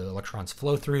the electrons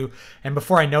flow through. And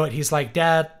before I know it, he's like,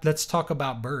 Dad, let's talk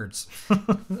about birds.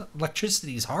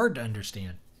 Electricity is hard to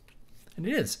understand. And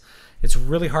it is. It's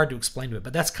really hard to explain to it,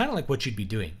 but that's kind of like what you'd be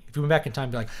doing. If you went back in time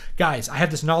and be like, guys, I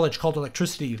have this knowledge called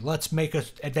electricity. Let's make an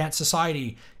advanced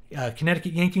society,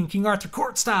 Connecticut Yankee and King Arthur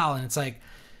court style. And it's like,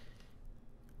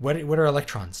 what are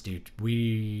electrons, dude?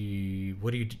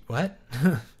 What?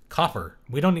 Copper.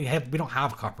 We don't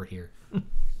have copper here.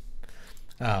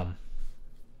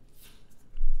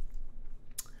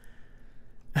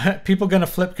 People gonna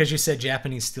flip because you said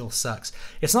Japanese steel sucks.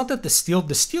 It's not that the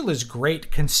steel is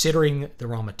great considering the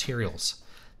raw materials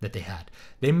that they had.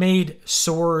 They made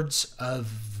swords of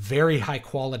very high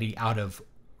quality out of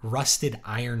rusted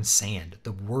iron sand,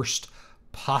 the worst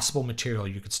possible material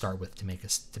you could start with to make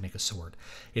a sword.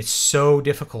 It's so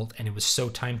difficult, and it was so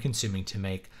time consuming to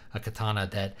make a katana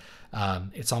that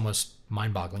it's almost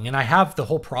mind-boggling. And I have the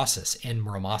whole process in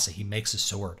Muramasa. He makes a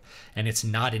sword, and it's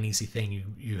not an easy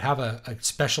thing. You have a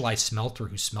specialized smelter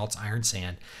who smelts iron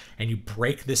sand, and you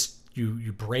break this.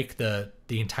 You break the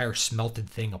entire smelted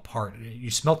thing apart.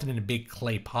 You smelt it in a big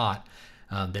clay pot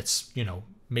that's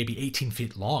maybe 18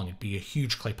 feet long. It'd be a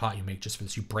huge clay pot you make just for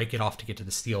this. You break it off to get to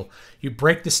the steel. You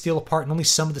break the steel apart, and only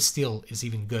some of the steel is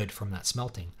even good from that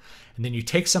smelting. And then you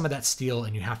take some of that steel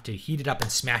and you have to heat it up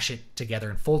and smash it together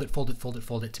and fold it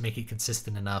to make it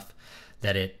consistent enough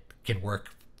that it can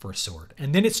work for a sword.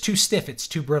 And then it's too stiff, it's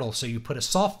too brittle. So you put a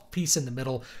soft piece in the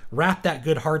middle, wrap that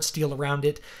good hard steel around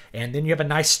it, and then you have a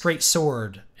nice straight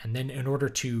sword. And then in order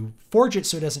to forge it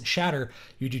so it doesn't shatter,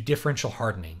 you do differential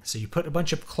hardening. So you put a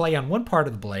bunch of clay on one part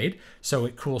of the blade so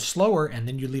it cools slower, and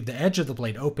then you leave the edge of the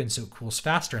blade open so it cools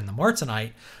faster. And the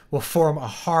martenite will form a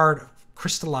hard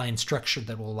crystalline structure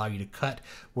that will allow you to cut,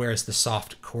 whereas the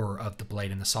soft core of the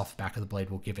blade and the soft back of the blade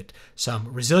will give it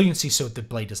some resiliency so the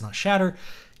blade does not shatter.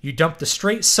 You dump the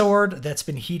straight sword that's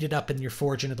been heated up in your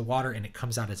forge into the water, and it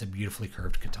comes out as a beautifully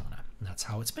curved katana. And that's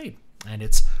how it's made. And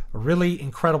it's really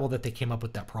incredible that they came up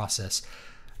with that process.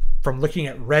 from looking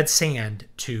at red sand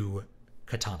to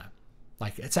katana.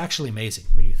 Like, it's actually amazing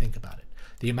when you think about it.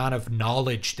 The amount of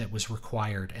knowledge that was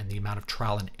required and the amount of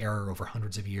trial and error over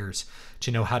hundreds of years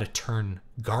to know how to turn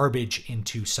garbage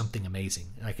into something amazing.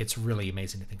 Like, it's really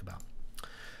amazing to think about.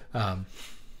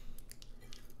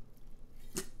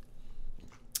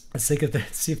 Let's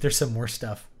see if there's some more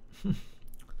stuff.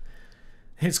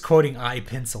 He's quoting I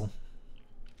pencil.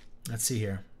 Let's see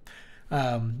here.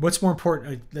 What's more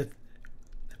important?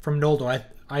 From Noldo,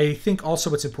 I think also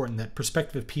what's important that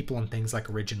perspective of people on things like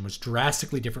origin was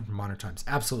drastically different from modern times.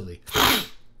 Absolutely.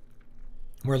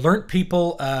 Where learnt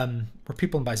people, where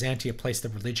people in Byzantium placed the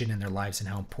religion in their lives and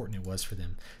how important it was for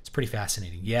them. It's pretty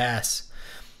fascinating. Yes.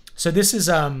 So this is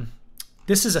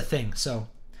a thing. So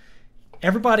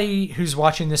everybody who's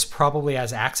watching this probably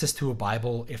has access to a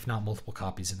Bible, if not multiple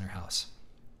copies in their house.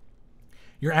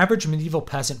 Your average medieval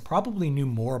peasant probably knew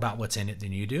more about what's in it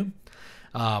than you do.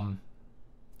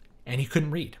 And he couldn't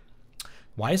read.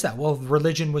 Why is that? Well,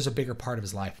 religion was a bigger part of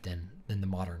his life than the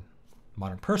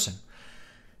modern person.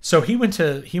 So he went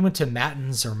to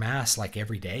matins or mass like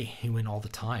every day. He went all the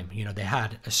time. You know, they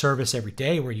had a service every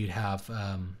day where you'd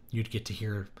get to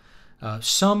hear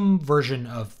some version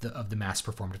of the mass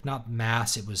performed. If not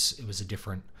mass, it was a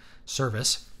different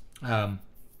service.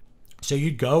 So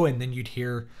you'd go and then you'd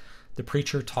hear the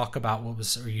preacher talk about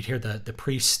or you'd hear the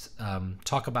priest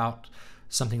talk about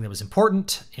something that was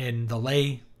important in the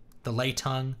lay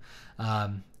tongue,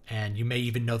 and you may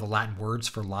even know the Latin words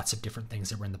for lots of different things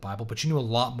that were in the Bible, but you knew a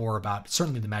lot more about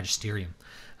certainly the magisterium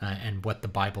and what the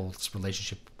Bible's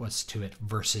relationship was to it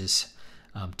versus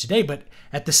today. But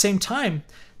at the same time,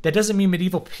 that doesn't mean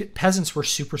medieval peasants were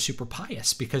super, super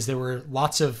pious, because there were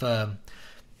lots of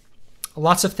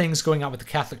things going on with the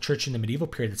Catholic Church in the medieval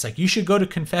period. It's like you should go to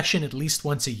confession at least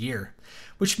once a year,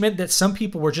 which meant that some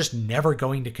people were just never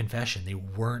going to confession. They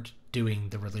weren't doing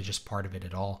the religious part of it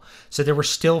at all. So there were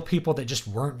still people that just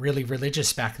weren't really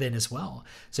religious back then as well.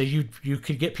 So you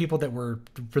could get people that were,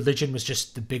 religion was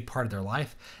just the big part of their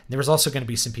life. And there was also going to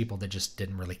be some people that just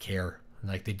didn't really care.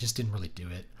 Like, they just didn't really do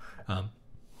it.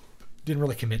 Didn't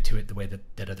really commit to it the way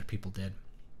that other people did.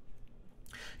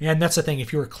 And that's the thing.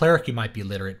 If you were a cleric, you might be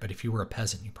literate, but if you were a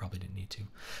peasant, you probably didn't need to.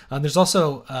 There's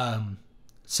also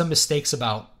some mistakes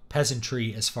about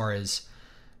peasantry as far as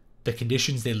the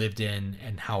conditions they lived in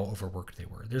and how overworked they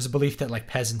were. There's a belief that like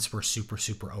peasants were super,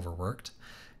 super overworked.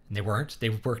 And they weren't. They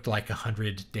worked like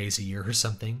 100 days a year or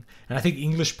something. And I think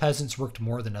English peasants worked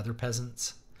more than other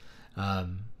peasants. I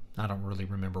don't really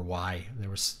remember why. There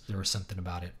was something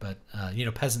about it. But,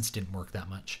 peasants didn't work that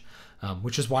much,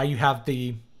 which is why you have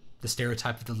the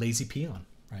stereotype of the lazy peon,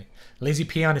 right? Lazy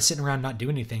peon is sitting around not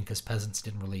doing anything because peasants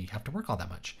didn't really have to work all that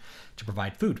much to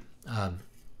provide food.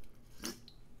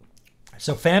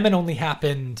 So famine only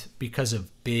happened because of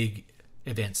big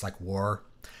events like war,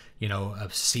 a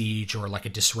siege or like a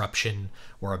disruption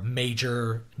or a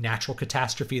major natural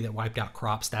catastrophe that wiped out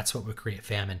crops. That's what would create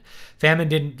famine. Famine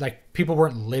didn't, people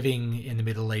weren't living in the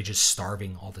Middle Ages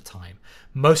starving all the time.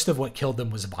 Most of what killed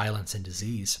them was violence and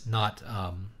disease, not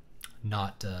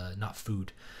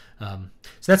food. So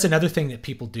that's another thing that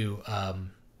people do,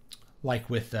 like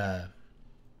with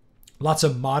lots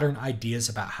of modern ideas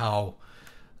about how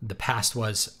the past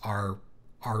was are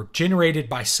generated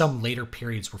by some later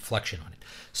period's reflection on it.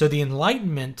 So the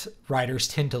Enlightenment writers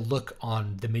tend to look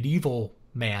on the medieval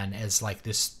man as like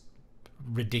this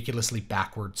ridiculously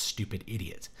backward, stupid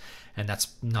idiot. And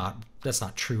that's not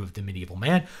true of the medieval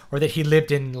man, or that he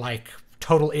lived in like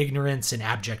total ignorance and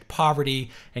abject poverty.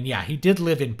 And yeah, he did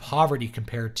live in poverty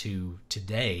compared to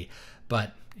today,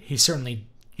 but he certainly,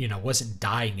 wasn't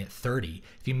dying at 30.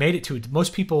 If you made it to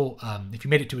most people, if you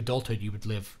made it to adulthood, you would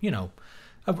live,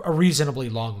 a reasonably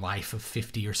long life of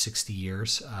 50 or 60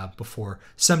 years before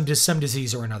some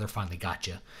disease or another finally got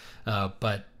you.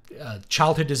 But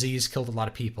childhood disease killed a lot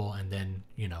of people, and then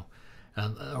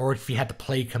or if you had the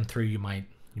plague come through, you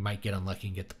might get unlucky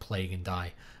and get the plague and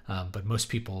die. But most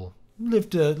people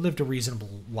lived a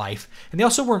reasonable life, and they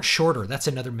also weren't shorter. That's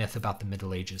another myth about the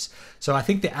Middle Ages. So I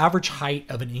think the average height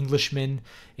of an Englishman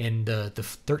in the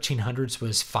 1300s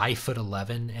was 5'11",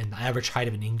 and the average height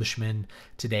of an Englishman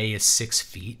today is 6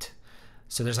 feet.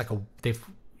 So there's all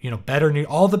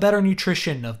the better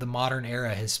nutrition of the modern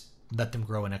era has let them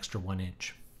grow an extra 1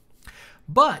 inch.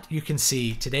 But you can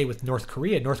see today with North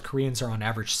Koreans are on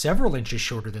average several inches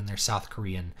shorter than their South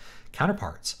Korean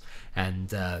counterparts. And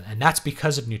that's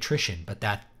because of nutrition, but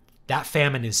that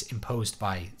famine is imposed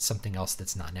by something else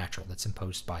that's not natural. That's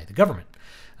imposed by the government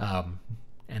and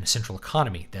a central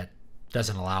economy that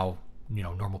doesn't allow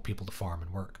normal people to farm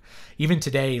and work. Even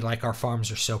today, like, our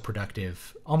farms are so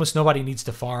productive, almost nobody needs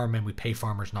to farm, and we pay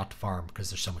farmers not to farm because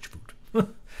there's so much food.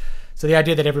 So the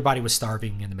idea that everybody was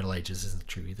starving in the Middle Ages isn't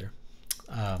true either.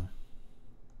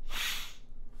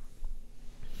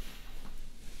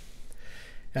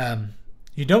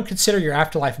 You don't consider your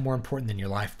afterlife more important than your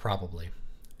life, probably.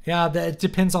 Yeah, it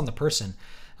depends on the person.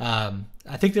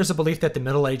 I think there's a belief that the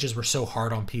Middle Ages were so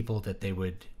hard on people that they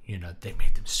would, they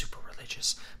made them super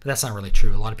religious. But that's not really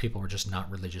true. A lot of people were just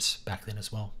not religious back then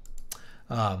as well.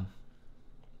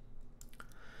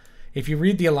 If you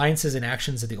read the alliances and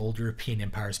actions of the old European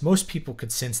empires, most people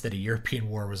could sense that a European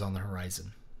war was on the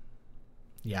horizon.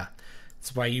 Yeah,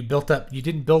 that's why you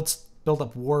didn't build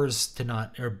up wars to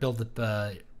not, or build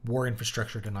up war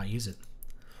infrastructure to not use it.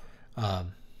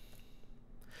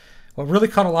 What really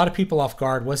caught a lot of people off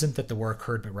guard wasn't that the war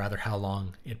occurred, but rather how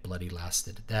long it bloody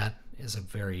lasted. That is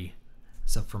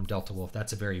from Delta Wolf.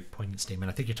 That's a very poignant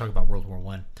statement. I think you're talking about World War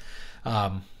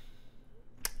I.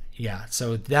 Yeah,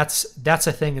 so that's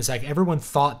a thing, is like everyone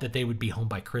thought that they would be home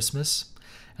by Christmas,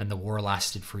 and the war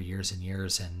lasted for years and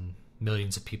years, and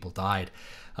millions of people died.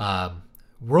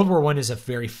 World War I is a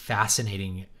very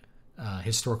fascinating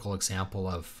historical example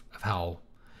of how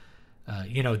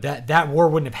that war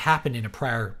wouldn't have happened in a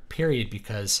prior period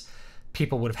because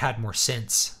people would have had more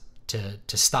sense to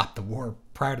stop the war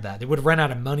prior to that. They would have run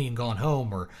out of money and gone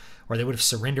home, or they would have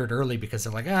surrendered early because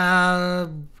they're like,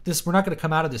 we're not going to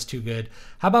come out of this too good.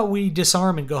 How about we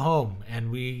disarm and go home,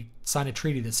 and we sign a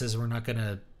treaty that says we're not going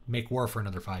to make war for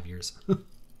another 5 years,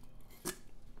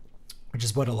 which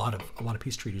is what a lot of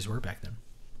peace treaties were back then.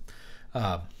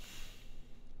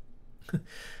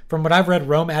 From what I've read,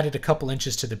 Rome added a couple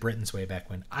inches to the Britons way back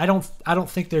when. I don't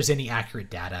think there's any accurate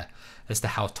data as to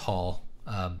how tall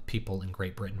people in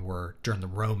Great Britain were during the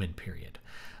Roman period.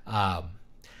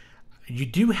 You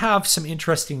do have some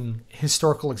interesting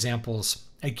historical examples.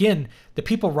 Again, the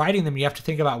people writing them, you have to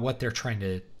think about what they're trying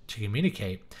to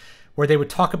communicate, where they would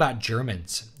talk about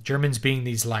Germans being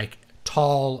these like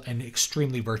tall and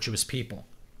extremely virtuous people.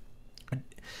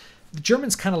 The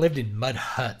Germans kind of lived in mud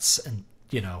huts, and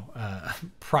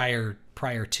prior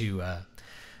to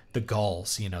the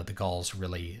Gauls, the Gauls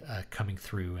really coming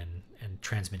through and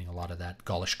transmitting a lot of that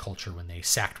Gaulish culture when they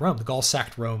sacked Rome. The Gauls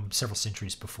sacked Rome several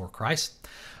centuries before Christ.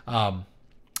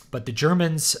 But the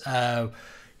Germans,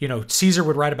 Caesar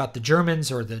would write about the Germans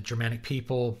or the Germanic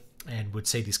people and would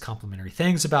say these complimentary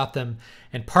things about them.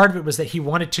 And part of it was that he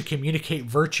wanted to communicate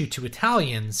virtue to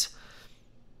Italians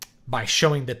by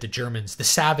showing that the Germans, the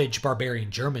savage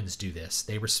barbarian Germans, do this.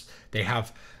 They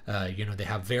have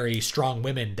very strong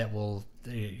women that will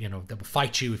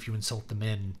fight you if you insult the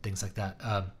men, things like that.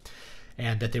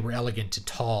 And that they were elegant and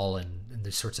tall and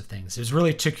these sorts of things. It was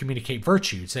really to communicate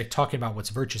virtue. It's like talking about what's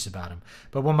virtuous about them.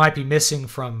 But what might be missing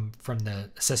from the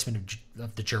assessment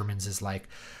of the Germans is like,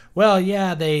 well,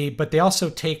 yeah, but they also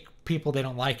take people they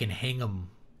don't like and hang them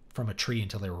from a tree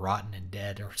until they were rotten and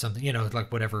dead or something.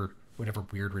 Like whatever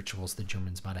weird rituals the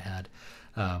Germans might have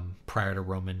had prior to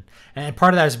Roman. And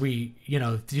part of that is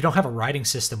you don't have a writing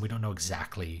system. We don't know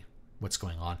exactly what's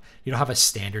going on. You don't have a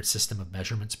standard system of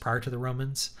measurements prior to the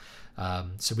Romans.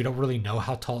 So we don't really know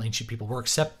how tall ancient people were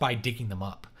except by digging them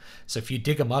up. So if you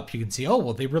dig them up, you can see, oh,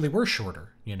 well, they really were shorter,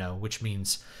 which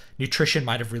means nutrition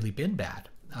might have really been bad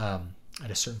at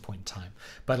a certain point in time.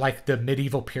 But like the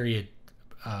medieval period,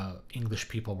 English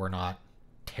people were not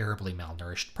terribly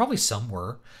malnourished. Probably some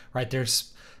were, right?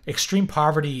 There's extreme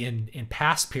poverty in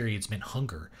past periods meant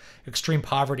hunger. Extreme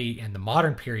poverty in the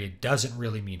modern period doesn't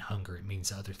really mean hunger. It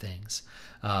means other things.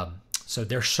 So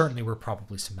there certainly were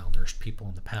probably some malnourished people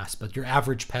in the past, but your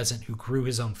average peasant who grew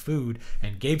his own food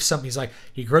and gave some,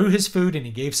 he grew his food and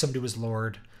he gave some to his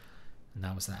lord, and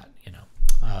that was that,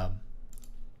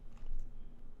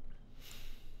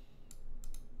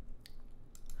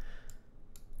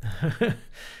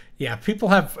 Yeah, people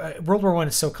have World War I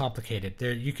is so complicated.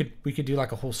 We could do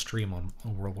like a whole stream on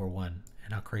World War I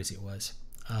and how crazy it was.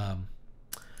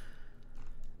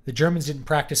 The Germans didn't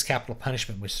practice capital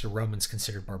punishment, which the Romans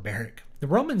considered barbaric. The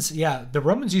Romans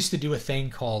used to do a thing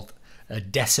called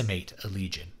decimate a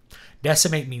legion.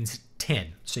 Decimate means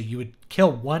 10, so you would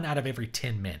kill 1 out of every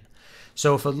 10 men.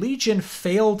 So if a legion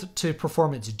failed to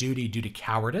perform its duty due to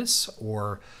cowardice,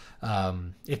 or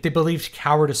if they believed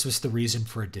cowardice was the reason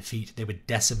for a defeat, they would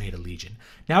decimate a legion.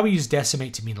 Now we use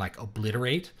decimate to mean like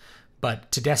obliterate,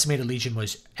 but to decimate a legion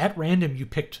was at random you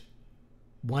picked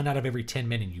 1 out of every 10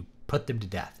 men and you put them to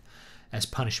death as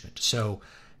punishment. So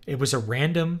it was a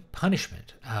random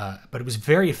punishment, but it was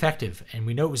very effective, and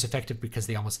we know it was effective because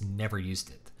they almost never used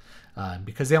it.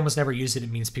 Because they almost never used it,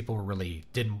 it means people were really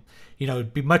didn't.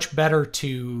 It'd be much better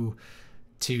to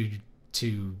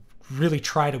to really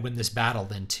try to win this battle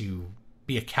than to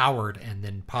be a coward and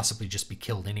then possibly just be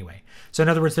killed anyway. So in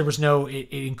other words, there was no, it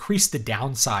increased the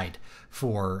downside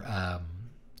for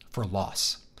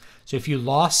loss. So if you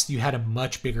lost, you had a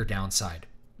much bigger downside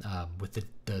with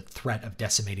the threat of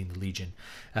decimating the legion,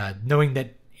 knowing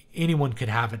that anyone could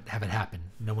have it happen.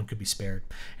 No one could be spared.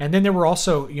 And then there were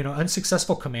also,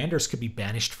 unsuccessful commanders could be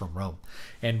banished from Rome.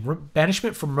 And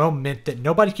banishment from Rome meant that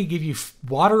nobody could give you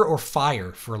water or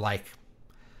fire for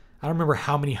I don't remember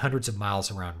how many hundreds of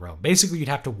miles around Rome. Basically, you'd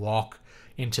have to walk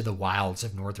into the wilds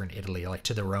of northern Italy, like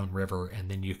to the Rhone River, and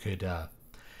then you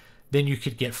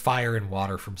could get fire and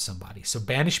water from somebody. So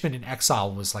banishment and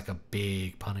exile was like a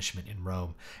big punishment in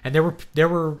Rome. And there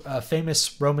were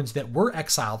famous Romans that were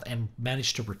exiled and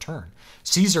managed to return.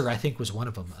 Caesar, I think, was one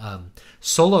of them.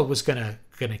 Sulla was gonna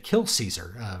kill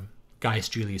Caesar, Gaius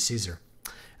Julius Caesar,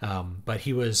 but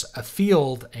he was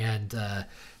afield and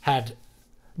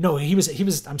he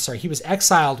was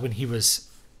exiled when he was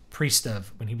a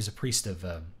priest of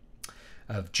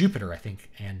Jupiter, I think,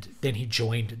 and then he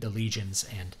joined the legions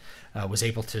and was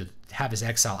able to have his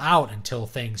exile out until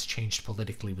things changed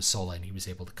politically with Sulla, and he was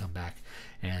able to come back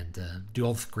and do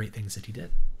all the great things that he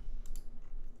did.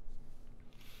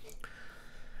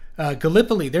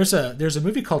 Gallipoli, there's a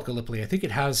movie called Gallipoli. I think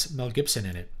it has Mel Gibson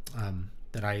in it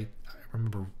that I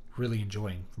remember really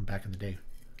enjoying from back in the day.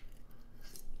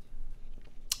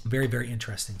 Very, very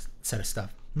interesting set of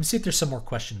stuff. Let me see if there's some more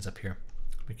questions up here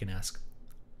we can ask.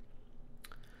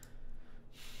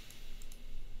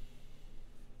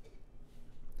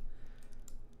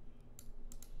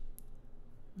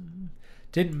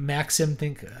 Didn't Maxim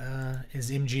think his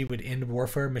MG would end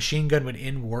warfare? Machine gun would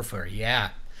end warfare.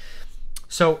 Yeah.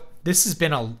 So this has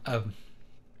been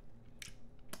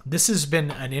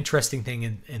an interesting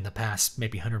thing in the past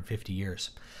maybe 150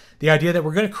 years. The idea that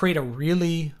we're going to create a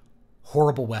really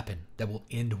horrible weapon that will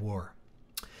end war.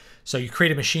 So you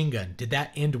create a machine gun. Did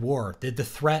that end war? Did the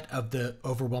threat of the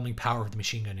overwhelming power of the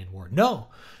machine gun end war? No,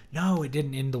 it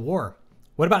didn't end the war.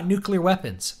 What about nuclear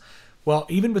weapons? Well,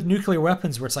 even with nuclear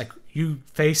weapons, where it's like you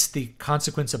face the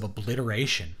consequence of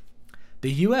obliteration,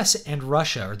 the U.S. and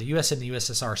Russia, or the U.S. and the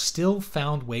USSR, still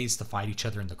found ways to fight each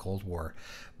other in the Cold War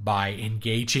by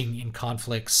engaging in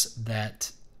conflicts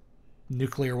that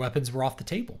nuclear weapons were off the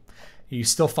table. You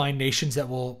still find nations that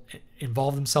will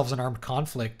involve themselves in armed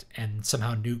conflict and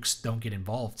somehow nukes don't get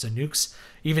involved. So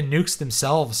even nukes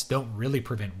themselves don't really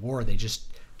prevent war. They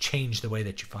just change the way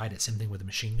that you fight it. Same thing with a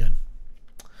machine gun.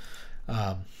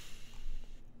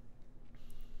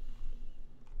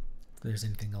 If there's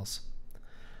anything else.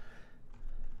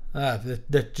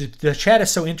 The chat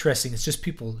is so interesting. It's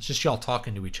just y'all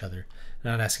talking to each other,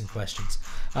 not asking questions.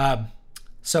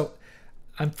 So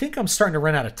I think I'm starting to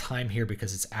run out of time here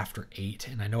because it's after 8,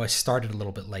 and I know I started a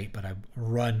little bit late, but I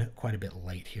run quite a bit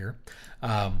late here.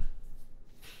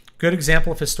 Good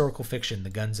example of historical fiction,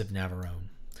 The Guns of Navarone.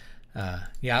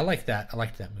 Yeah, I like that. I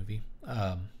liked that movie.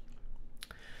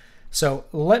 So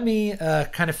let me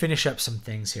kind of finish up some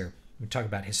things here. We talk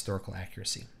about historical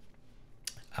accuracy.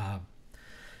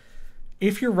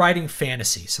 If you're writing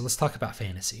fantasy, so let's talk about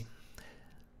fantasy.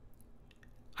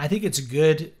 I think it's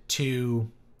good to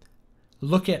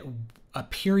look at a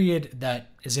period that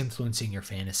is influencing your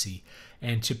fantasy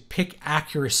and to pick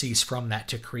accuracies from that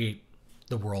to create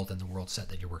the world and the world set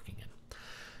that you're working in.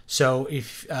 So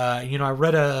if, I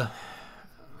read I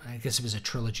guess it was a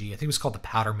trilogy. I think it was called the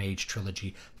Powder Mage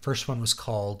trilogy. The first one was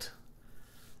called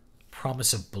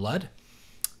Promise of Blood.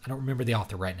 I don't remember the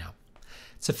author right now.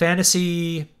 It's a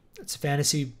fantasy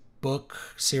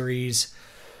book series.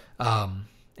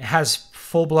 It has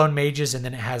full-blown mages, and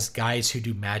then it has guys who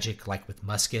do magic, like with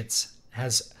muskets. It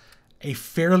has a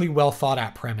fairly well thought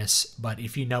out premise, but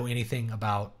if you know anything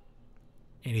about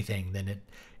anything, then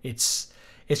it's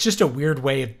just a weird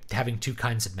way of having two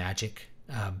kinds of magic,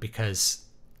 because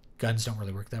guns don't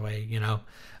really work that way,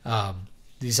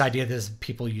 These ideas that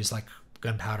people use like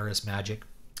gunpowder as magic.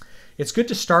 It's good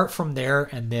to start from there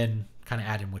and then kind of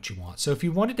add in what you want. So if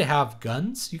you wanted to have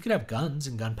guns, you could have guns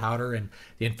and gunpowder and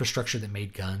the infrastructure that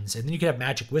made guns, and then you could have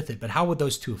magic with it. But how would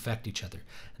those two affect each other?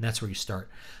 And that's where you start.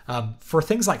 For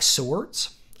things like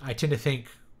swords, I tend to think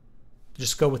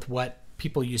just go with what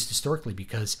people used historically,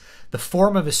 because the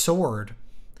form of a sword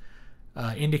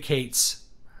indicates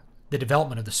the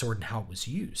development of the sword and how it was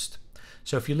used.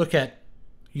 So if you look at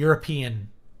European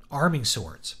arming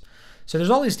swords, so there's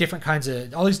all these different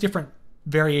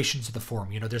variations of the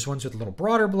form. There's ones with a little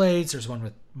broader blades. There's one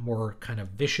with more kind of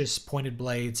vicious pointed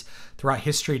blades throughout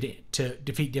history to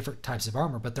defeat different types of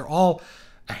armor. But they're all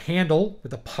a handle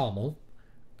with a pommel,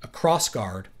 a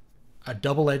crossguard, a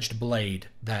double-edged blade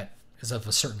that is of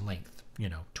a certain length.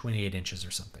 28 inches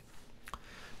or something,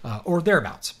 or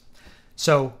thereabouts.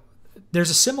 So there's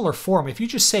a similar form. If you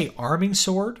just say arming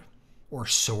sword or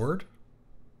sword,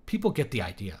 people get the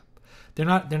idea. They're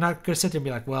not going to sit there and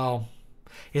be like, well,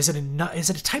 is it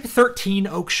a type 13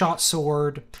 oak shot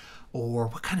sword, or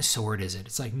what kind of sword is it?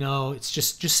 It's like, no, it's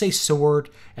just say sword,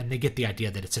 and they get the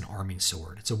idea that it's an arming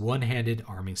sword. It's a one-handed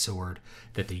arming sword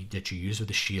that you use with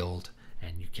a shield,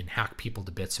 and you can hack people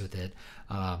to bits with it.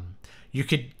 You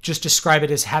could just describe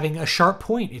it as having a sharp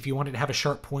point if you wanted to have a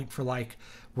sharp point for like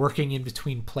working in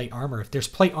between plate armor. If there's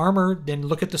plate armor, then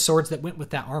look at the swords that went with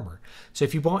that armor. So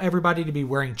if you want everybody to be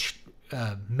wearing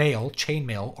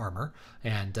chainmail armor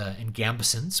and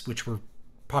gambesons, which were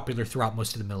popular throughout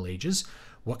most of the Middle Ages,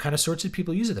 what kind of swords did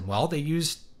people use with them? Well, they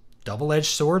used double-edged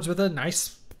swords with a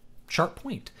nice sharp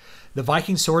point. The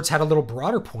Viking swords had a little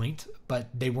broader point, but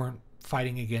they weren't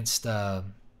fighting against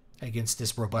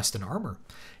this robust in armor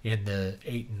in the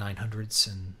 800s and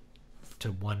 900s and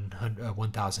to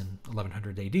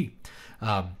 1100 AD.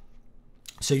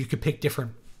 So you could pick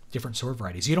different sword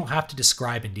varieties. You don't have to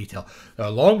describe in detail a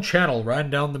long channel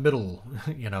ran down the middle,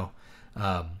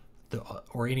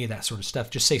 or any of that sort of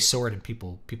stuff. Just say sword and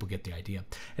people get the idea.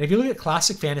 And if you look at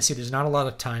classic fantasy, there's not a lot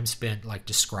of time spent like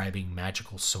describing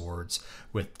magical swords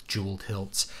with jeweled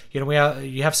hilts.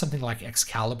 You have something like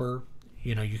Excalibur.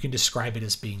 You can describe it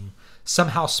as being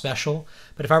somehow special,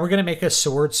 but if I were going to make a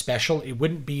sword special, it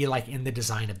wouldn't be like in the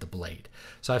design of the blade.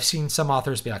 So I've seen some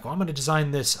authors be like, well, I'm going to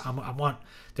design this.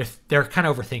 They're kind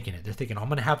of overthinking it. They're thinking, I'm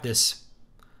going to have this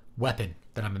weapon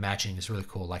that I'm imagining is really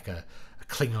cool, like a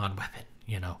Klingon weapon,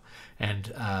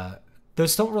 and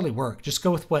those don't really work. Just go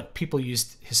with what people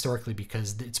used historically,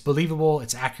 because it's believable,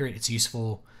 it's accurate, it's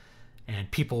useful,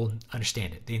 and people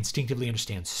understand it. They instinctively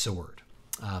understand sword.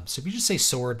 So if you just say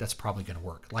sword, that's probably going to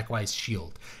work. Likewise,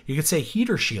 shield. You could say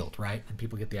heater shield, right? And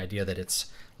people get the idea that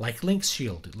it's like Link's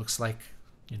shield. It looks like,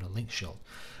 Link's shield.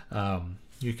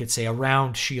 You could say a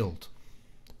round shield.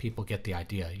 People get the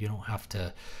idea. You don't have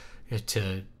to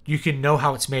you can know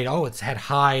how it's made. Oh, it's had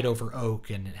hide over oak,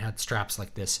 and it had straps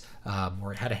like this,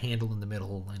 or it had a handle in the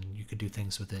middle, and you could do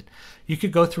things with it. You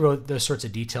could go through those sorts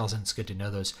of details, and it's good to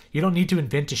know those. You don't need to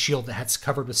invent a shield that's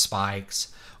covered with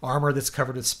spikes, armor that's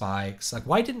covered with spikes. Like,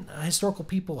 why didn't historical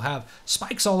people have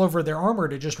spikes all over their armor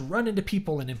to just run into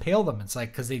people and impale them? It's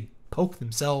like, because they poke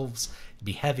themselves, it'd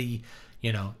be heavy.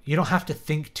 You don't have to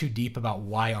think too deep about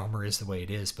why armor is the way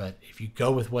it is, but if you go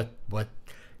with what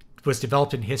was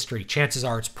developed in history, chances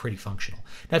are it's pretty functional.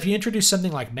 Now, if you introduce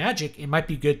something like magic, it might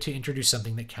be good to introduce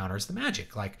something that counters the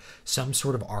magic, like some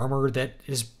sort of armor that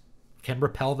can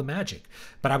repel the magic.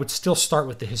 But I would still start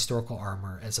with the historical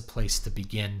armor as a place to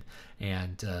begin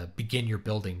and begin your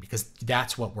building, because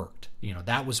that's what worked.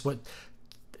 That was what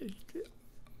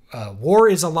war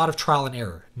is, a lot of trial and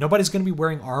error. Nobody's going to be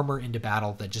wearing armor into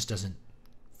battle that just doesn't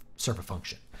serve a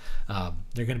function.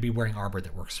 They're going to be wearing armor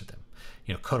that works for them.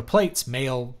 Coat of plates,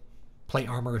 mail, plate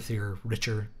armor if you're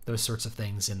richer, those sorts of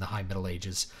things in the high Middle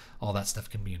Ages, all that stuff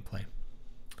can be in play.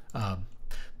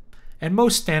 And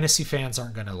most fantasy fans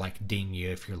aren't going to like ding you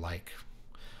if you're like,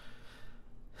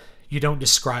 you don't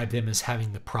describe them as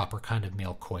having the proper kind of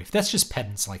male coif. That's just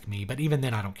pedants like me, but even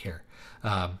then I don't care.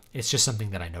 It's just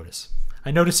something that I notice.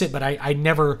 I notice it, but I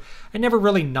never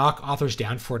really knock authors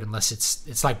down for it unless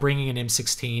it's like bringing an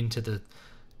M16 to the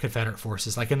Confederate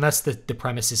forces. Like, unless the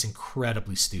premise is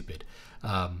incredibly stupid,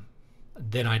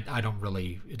 then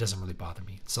it doesn't really bother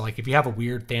me. So like, if you have a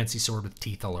weird fancy sword with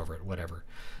teeth all over it, whatever,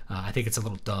 I think it's a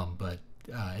little dumb, but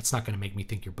it's not going to make me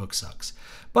think your book sucks.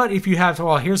 But if you have,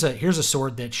 well, here's a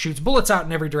sword that shoots bullets out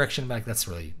in every direction, I'm like, that's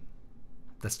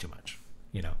too much,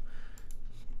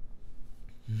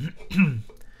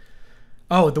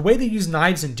 Oh, the way they use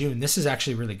knives in Dune, this is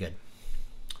actually really good.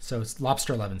 So it's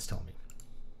Lobster 11's telling me.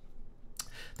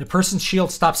 The person's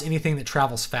shield stops anything that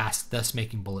travels fast, thus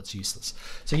making bullets useless.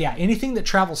 So yeah, anything that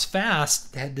travels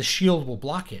fast, the shield will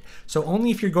block it. So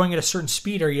only if you're going at a certain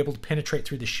speed are you able to penetrate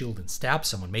through the shield and stab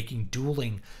someone, making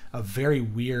dueling a very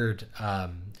weird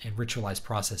and ritualized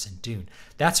process in Dune.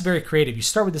 That's very creative. You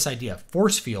start with this idea.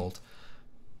 Force field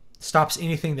stops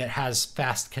anything that has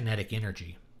fast kinetic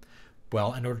energy.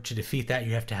 Well, in order to defeat that,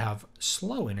 you have to have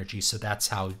slow energy. So that's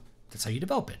how you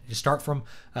develop it. You start from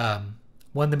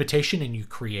one limitation and you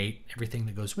create everything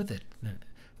that goes with it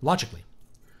logically.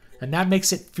 And that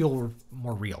makes it feel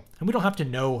more real. And we don't have to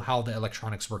know how the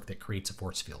electronics work that creates a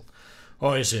force field.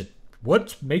 Oh,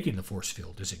 what's making the force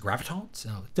field? Is it gravitons?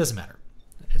 No, it doesn't matter.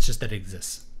 It's just that it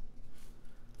exists.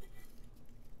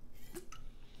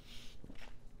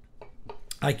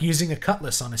 Like using a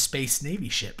cutlass on a space Navy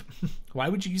ship. Why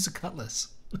would you use a cutlass?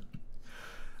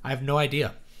 I have no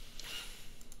idea.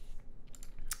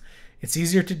 It's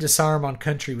easier to disarm on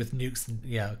country with nukes.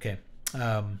 Yeah, okay.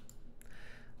 A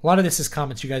lot of this is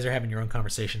comments. You guys are having your own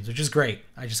conversations, which is great.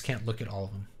 I just can't look at all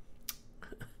of them.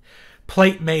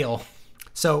 Plate mail.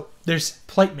 So there's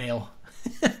plate mail.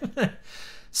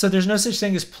 So there's no such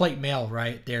thing as plate mail,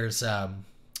 right? There's,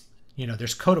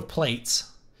 there's coat of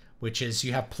plates, which is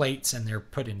you have plates and they're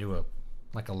put into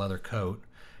a leather coat,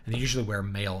 and they usually wear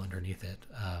mail underneath it.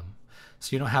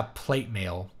 So you don't have plate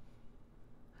mail.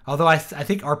 Although I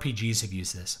think RPGs have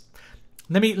used this.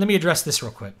 Let me address this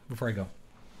real quick before I go,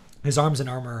 because arms and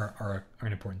armor are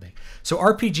an important thing. So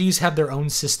RPGs have their own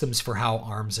systems for how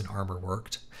arms and armor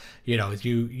worked.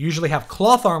 You usually have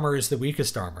cloth armor is the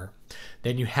weakest armor.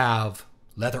 Then you have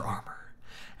leather armor.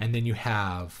 And then you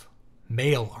have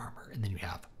mail armor. And then you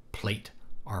have plate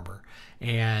armor.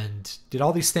 And did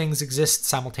all these things exist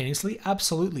simultaneously?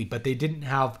 Absolutely. But they didn't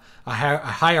have a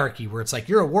hierarchy where it's like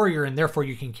you're a warrior and therefore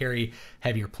you can carry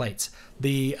heavier plates.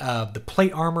 The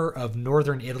plate armor of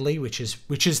northern Italy, which is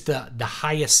the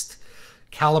highest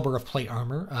caliber of plate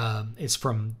armor, is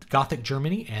from Gothic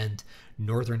Germany and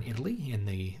northern Italy in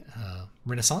the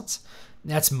Renaissance.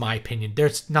 That's my opinion.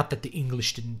 There's not that the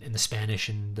English didn't and the Spanish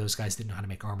and those guys didn't know how to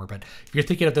make armor, but if you're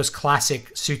thinking of those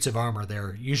classic suits of armor,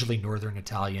 they're usually northern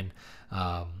Italian,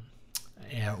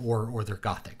 or they're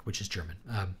Gothic, which is German.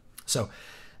 So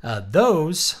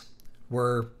those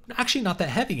were actually not that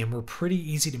heavy and were pretty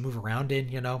easy to move around in,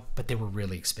 but they were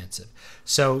really expensive.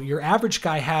 So your average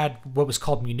guy had what was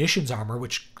called munitions armor,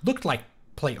 which looked like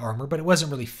plate armor, but it wasn't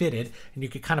really fitted, and you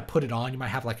could kind of put it on. You might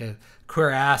have like a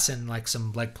cuirass and like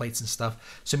some leg plates and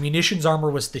stuff. So munitions armor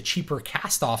was the cheaper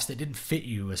cast-offs that didn't fit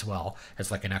you as well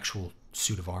as like an actual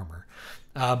suit of armor.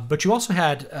 But you also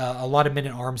had a lot of men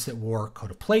at arms that wore coat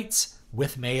of plates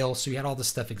with mail, so you had all this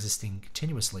stuff existing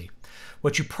continuously.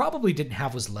 What you probably didn't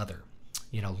have was leather.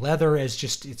 Leather is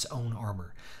just its own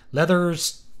armor. Leather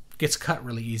gets cut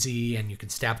really easy, and you can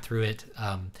stab through it.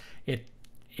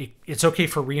 It's okay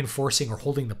for reinforcing or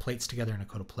holding the plates together in a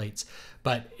coat of plates.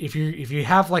 But if you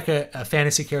have like a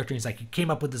fantasy character and he's like, you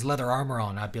came up with this leather armor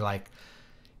on, I'd be like,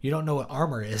 you don't know what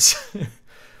armor is.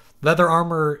 Leather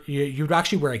armor, you'd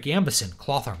actually wear a gambeson,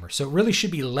 cloth armor. So it really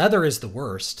should be leather is the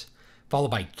worst,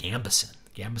 followed by gambeson.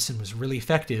 Gambeson was really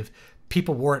effective.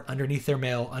 People wore it underneath their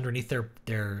mail, underneath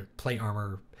their plate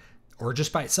armor, or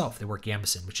just by itself. They wore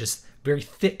gambeson, which is very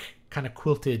thick, kind of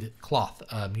quilted cloth,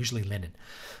 usually linen.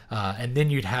 And then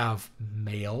you'd have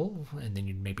mail, and then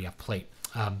you'd maybe have plate.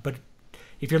 But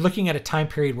if you're looking at a time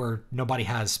period where nobody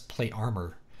has plate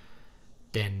armor,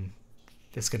 then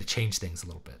it's going to change things a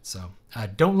little bit. So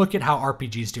don't look at how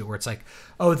RPGs do it, where it's like,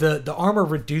 oh, the armor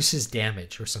reduces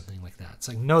damage or something like that. It's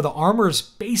like, no, the armor is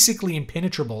basically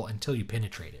impenetrable until you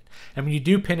penetrate it. And when you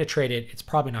do penetrate it, it's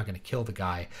probably not going to kill the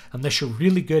guy unless you're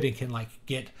really good and can like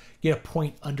get a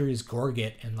point under his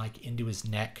gorget and like into his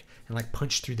neck and like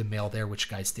punch through the mail there, which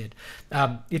guys did.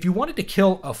 If you wanted to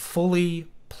kill a fully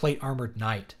plate armored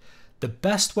knight, the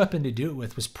best weapon to do it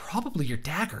with was probably your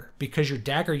dagger, because your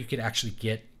dagger you could actually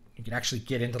get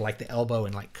into like the elbow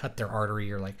and like cut their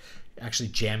artery, or like actually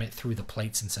jam it through the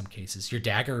plates in some cases. Your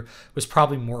dagger was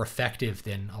probably more effective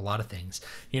than a lot of things.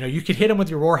 You could hit them with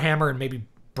your warhammer and maybe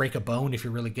break a bone if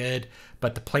you're really good,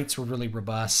 but the plates were really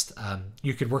robust.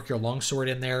 You could work your longsword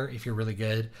in there if you're really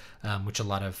good, which a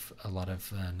lot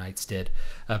of knights did.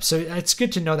 So it's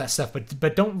good to know that stuff,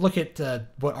 but don't look at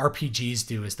what RPGs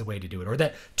do as the way to do it, or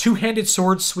that two-handed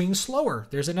swords swing slower.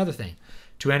 There's another thing.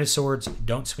 Two-handed swords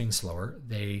don't swing slower.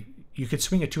 You could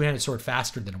swing a two-handed sword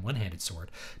faster than a one-handed sword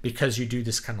because you do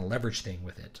this kind of leverage thing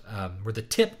with it. Where the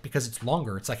tip, because it's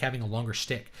longer, it's like having a longer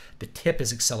stick. The tip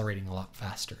is accelerating a lot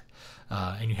faster,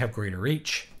 and you have greater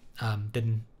reach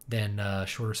than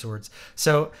shorter swords.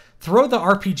 So throw the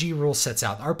RPG rule sets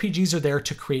out. The RPGs are there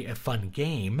to create a fun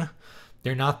game.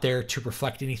 They're not there to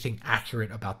reflect anything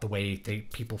accurate about the way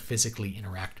people physically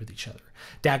interact with each other.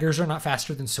 Daggers are not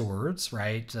faster than swords,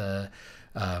 right?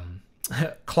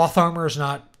 Cloth armor is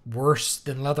not worse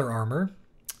than leather armor.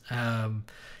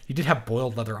 You did have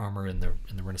boiled leather armor in the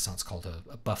Renaissance called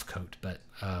a buff coat, but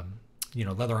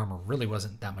leather armor really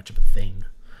wasn't that much of a thing.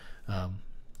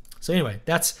 So anyway,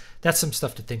 that's some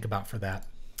stuff to think about for that.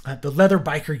 The leather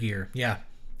biker gear, yeah.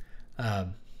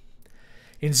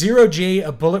 In 0G,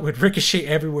 a bullet would ricochet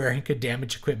everywhere and could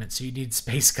damage equipment, so you need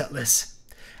space cutlass.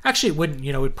 Actually, it wouldn't.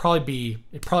 It'd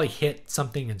probably hit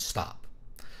something and stop.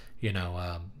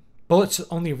 Bullets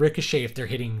only ricochet if they're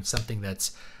hitting something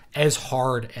that's as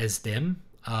hard as them,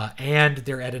 and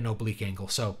they're at an oblique angle.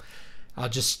 So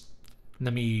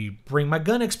let me bring my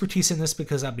gun expertise in this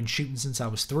because I've been shooting since I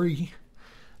was 3.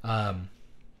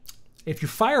 If you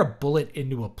fire a bullet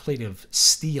into a plate of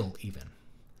steel, even,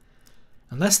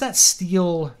 unless that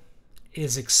steel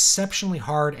is exceptionally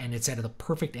hard and it's at a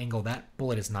perfect angle, that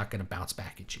bullet is not going to bounce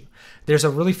back at you. There's a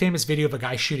really famous video of a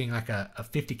guy shooting like a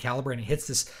 50 caliber, and it hits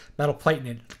this metal plate and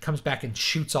it comes back and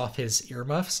shoots off his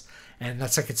earmuffs. And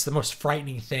that's like, it's the most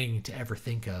frightening thing to ever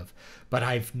think of. But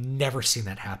I've never seen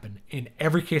that happen. In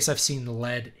every case I've seen the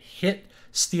lead hit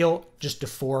steel, just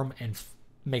deform and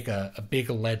make a big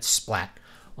lead splat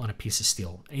on a piece of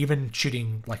steel. Even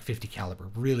shooting like 50 caliber,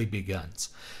 really big guns.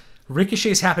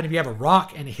 Ricochets happen if you have a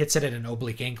rock and it hits it at an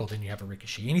oblique angle, then you have a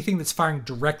ricochet. Anything that's firing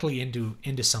directly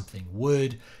into something,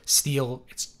 wood, steel,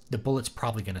 the bullet's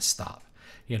probably going to stop.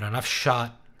 You know, and I've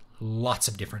shot lots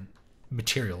of different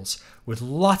materials with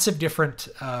lots of different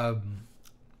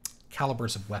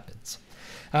calibers of weapons.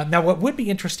 Now, what would be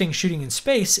interesting shooting in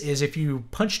space is if you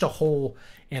punched a hole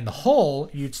in the hull,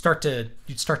 you'd start to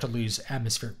lose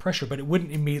atmospheric pressure, but it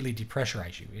wouldn't immediately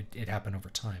depressurize you. It happened over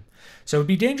time. So it would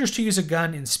be dangerous to use a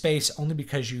gun in space only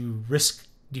because you risk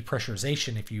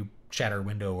depressurization if you shatter a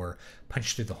window or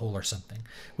punch through the hole or something,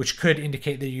 which could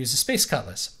indicate that you use a space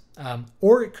cutlass.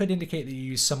 Or it could indicate that you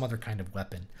use some other kind of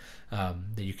weapon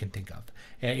that you can think of.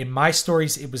 In my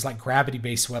stories, it was like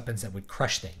gravity-based weapons that would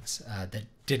crush things that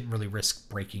didn't really risk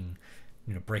breaking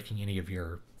any of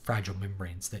your fragile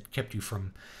membranes, that kept you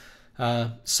from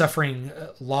suffering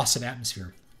loss of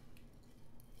atmosphere.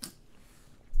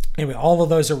 Anyway, all of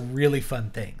those are really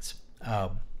fun things. Yeah,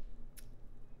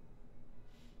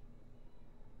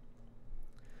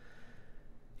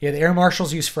 the air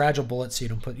marshals use fragile bullets, so you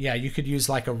don't put. Yeah, you could use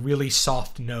like a really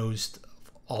soft-nosed,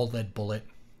 all-lead bullet.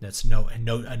 That's an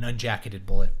unjacketed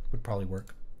bullet would probably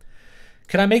work.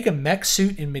 Could I make a mech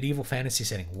suit in medieval fantasy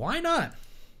setting? Why not?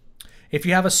 If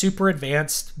you have a super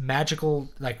advanced magical,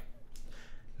 like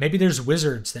maybe there's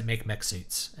wizards that make mech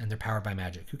suits and they're powered by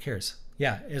magic. Who cares?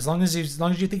 Yeah, as long as you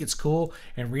think it's cool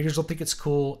and readers will think it's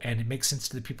cool and it makes sense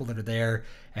to the people that are there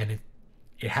and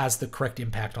it has the correct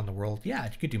impact on the world. Yeah,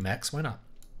 you could do mechs. Why not?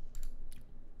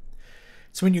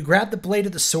 So when you grab the blade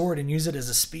of the sword and use it as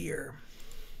a spear.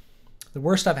 The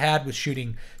worst I've had with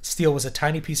shooting steel was a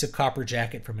tiny piece of copper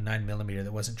jacket from a 9mm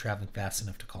that wasn't traveling fast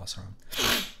enough to cause harm.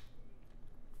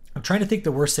 I'm trying to think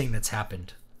the worst thing that's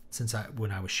happened since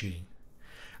when I was shooting.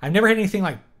 I've never had anything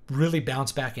like really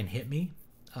bounce back and hit me.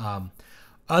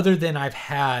 Other than I've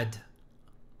had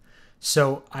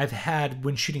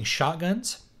when shooting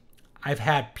shotguns, I've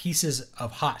had pieces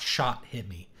of hot shot hit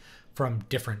me from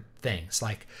different things.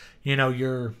 Like,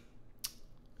 you're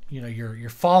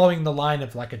following the line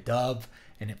of like a dove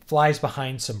and it flies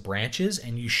behind some branches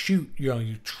and you shoot,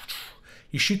 you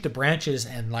shoot the branches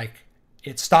and like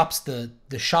it stops the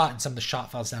shot and some of the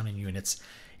shot falls down on you and it's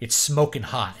smoking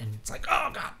hot and it's like,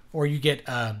 oh God. Or you get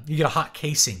a hot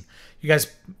casing. You guys,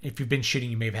 if you've been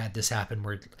shooting, you may have had this happen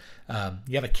where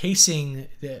you have a casing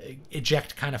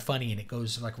eject kind of funny and it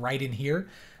goes like right in here.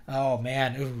 Oh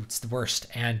man, ooh, it's the worst.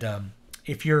 And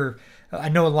I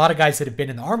know a lot of guys that have been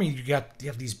in the Army, you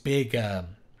have these big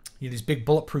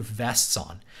bulletproof vests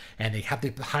on, and they have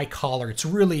the high collar. It's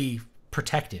really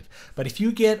protective. But if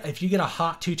you get a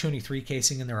hot 223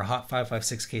 casing in there, a hot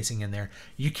 5.56 casing in there,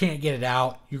 you can't get it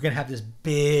out. You're gonna have this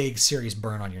big serious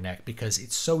burn on your neck because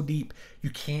it's so deep you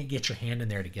can't get your hand in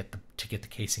there to get the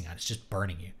casing out. It's just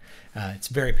burning you. It's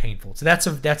very painful. So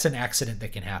that's an accident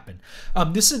that can happen.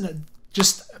 This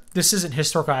isn't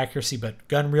historical accuracy, but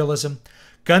gun realism.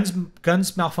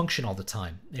 Guns malfunction all the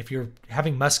time. If you're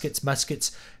having muskets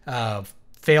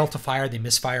fail to fire. They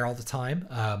misfire all the time.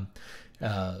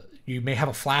 You may have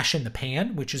a flash in the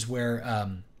pan, which is where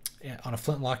on a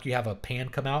flintlock you have a pan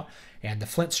come out and the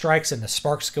flint strikes and the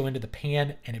sparks go into the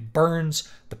pan and it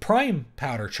burns the prime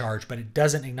powder charge, but it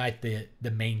doesn't ignite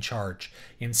the main charge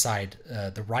inside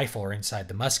the rifle or inside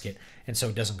the musket, and so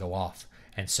it doesn't go off.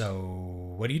 And so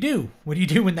what do you do? What do you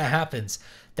do when that happens?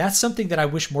 That's something that I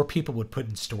wish more people would put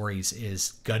in stories,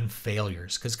 is gun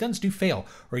failures, because guns do fail.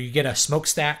 Or you get a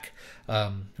smokestack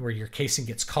where your casing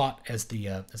gets caught as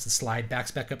the slide backs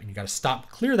back up, and you got to stop,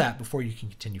 clear that before you can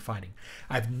continue fighting.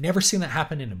 I've never seen that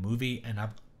happen in a movie, and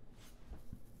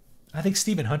I think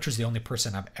Stephen Hunter's the only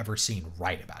person I've ever seen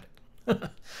write about it.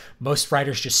 Most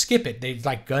writers just skip it. They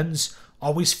like guns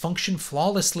always function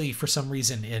flawlessly for some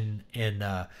reason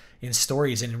in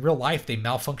stories, and in real life they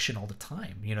malfunction all the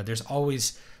time. There's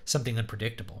always something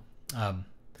unpredictable.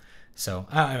 So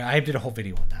I did a whole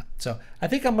video on that. So I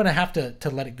think I'm gonna have to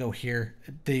let it go here.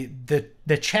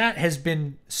 The chat has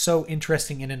been so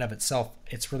interesting in and of itself.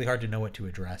 It's really hard to know what to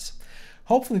address.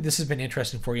 Hopefully this has been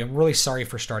interesting for you. I'm really sorry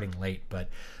for starting late, but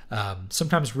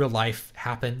sometimes real life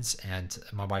happens, and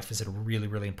my wife is at a really,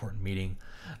 really important meeting,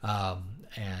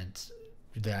 and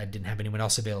I didn't have anyone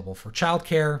else available for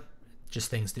childcare. just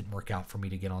things didn't work out for me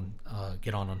to get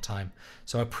on time.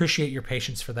 So I appreciate your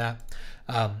patience for that.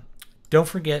 Don't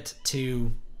forget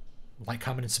to like,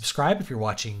 comment, and subscribe if you're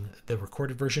watching the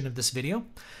recorded version of this video.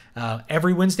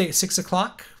 Every Wednesday at 6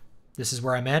 o'clock, this is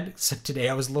where I'm at, except today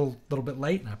I was a little bit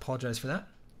late, and I apologize for that.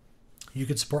 You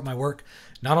can support my work,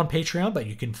 not on Patreon, but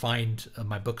you can find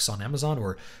my books on Amazon,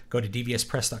 or go to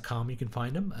dvspress.com. You can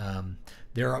find them.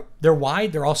 They're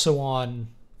wide. They're also on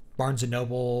Barnes &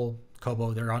 Noble,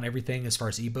 Kobo. They're on everything as far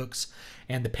as ebooks.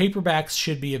 And the paperbacks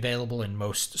should be available in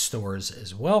most stores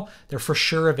as well. They're for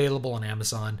sure available on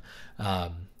Amazon.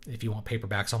 If you want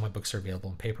paperbacks, all my books are available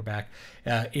in paperback.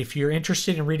 If you're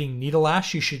interested in reading Needle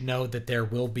Ash, you should know that there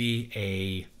will be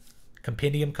a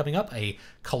compendium coming up, a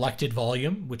collected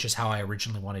volume, which is how I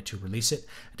originally wanted to release it.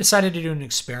 I decided to do an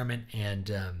experiment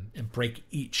and break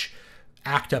each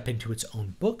act up into its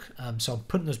own book. So I'm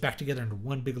putting those back together into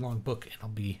one big long book, and I'll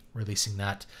be releasing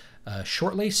that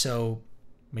shortly. So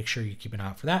make sure you keep an eye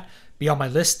out for that. Be on my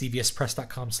list,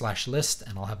 dvspress.com/list,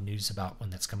 and I'll have news about when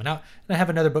that's coming out. And I have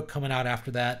another book coming out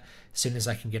after that, as soon as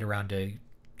I can get around to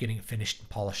getting it finished and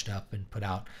polished up and put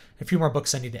out. A few more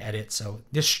books I need to edit. So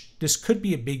this could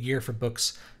be a big year for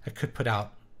books. I could put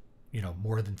out,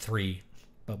 more than 3,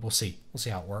 but we'll see. We'll see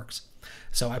how it works.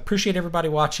 So I appreciate everybody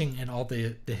watching and all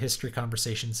the history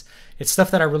conversations. It's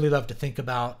stuff that I really love to think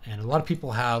about, and a lot of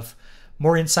people have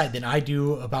more insight than I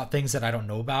do about things that I don't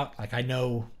know about. Like, I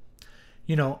know,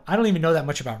 I don't even know that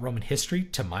much about Roman history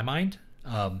to my mind.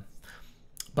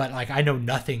 But like, I know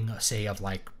nothing, say, of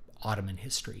like Ottoman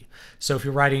history. So if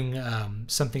you're writing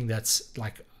something that's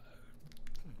like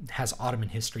has Ottoman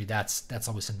history, that's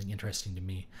always something interesting to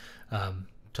me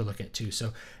to look at too.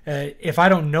 So if I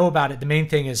don't know about it, the main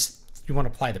thing is you want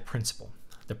to apply the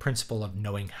principle of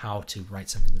knowing how to write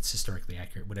something that's historically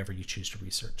accurate, whatever you choose to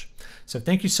research. So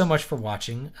thank you so much for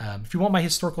watching. If you want my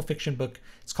historical fiction book,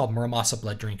 it's called Muramasa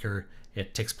Blood Drinker.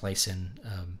 It takes place in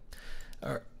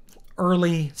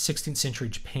early 16th century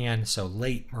Japan, so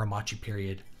late Muromachi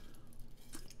period.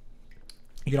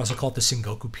 You could also call it the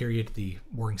Sengoku period, the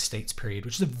Warring States period,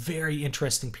 which is a very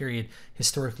interesting period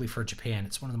historically for Japan.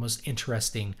 It's one of the most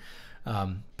interesting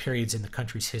periods in the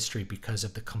country's history because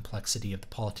of the complexity of the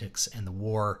politics and the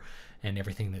war and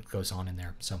everything that goes on in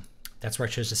there. So that's where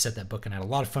I chose to set that book, and I had a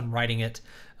lot of fun writing it.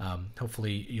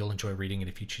 Hopefully you'll enjoy reading it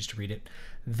if you choose to read it.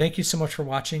 Thank you so much for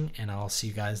watching, and I'll see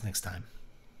you guys next time.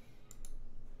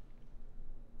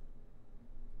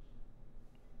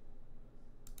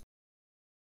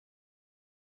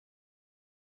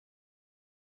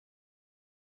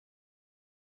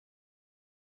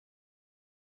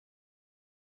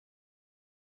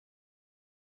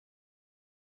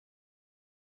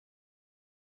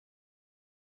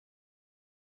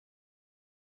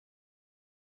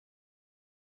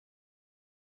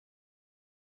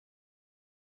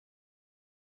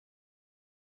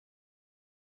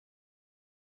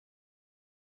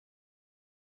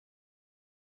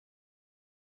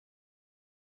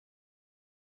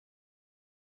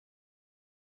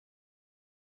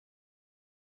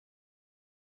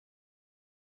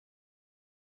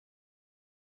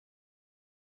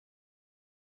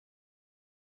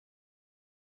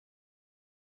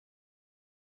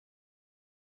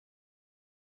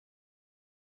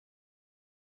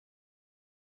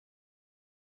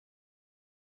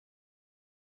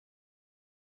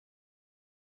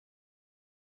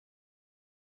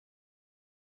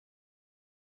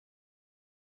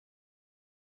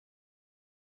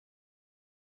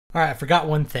 All right, I forgot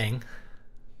one thing,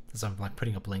 because I'm like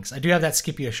putting up links. I do have that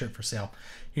Scipio shirt for sale.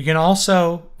 You can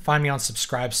also find me on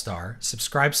Subscribestar.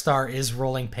 Subscribestar is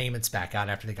rolling payments back out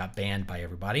after they got banned by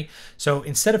everybody. So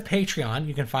instead of Patreon,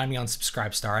 you can find me on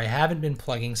Subscribestar. I haven't been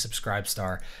plugging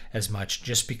Subscribestar as much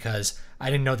just because I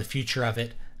didn't know the future of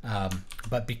it.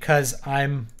 But because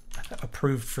I'm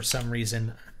approved for some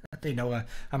reason, they know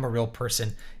I'm a real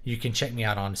person. You can check me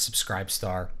out on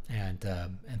Subscribestar and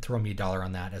throw me $1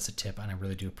 on that as a tip, and I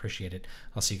really do appreciate it.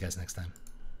 I'll see you guys next time.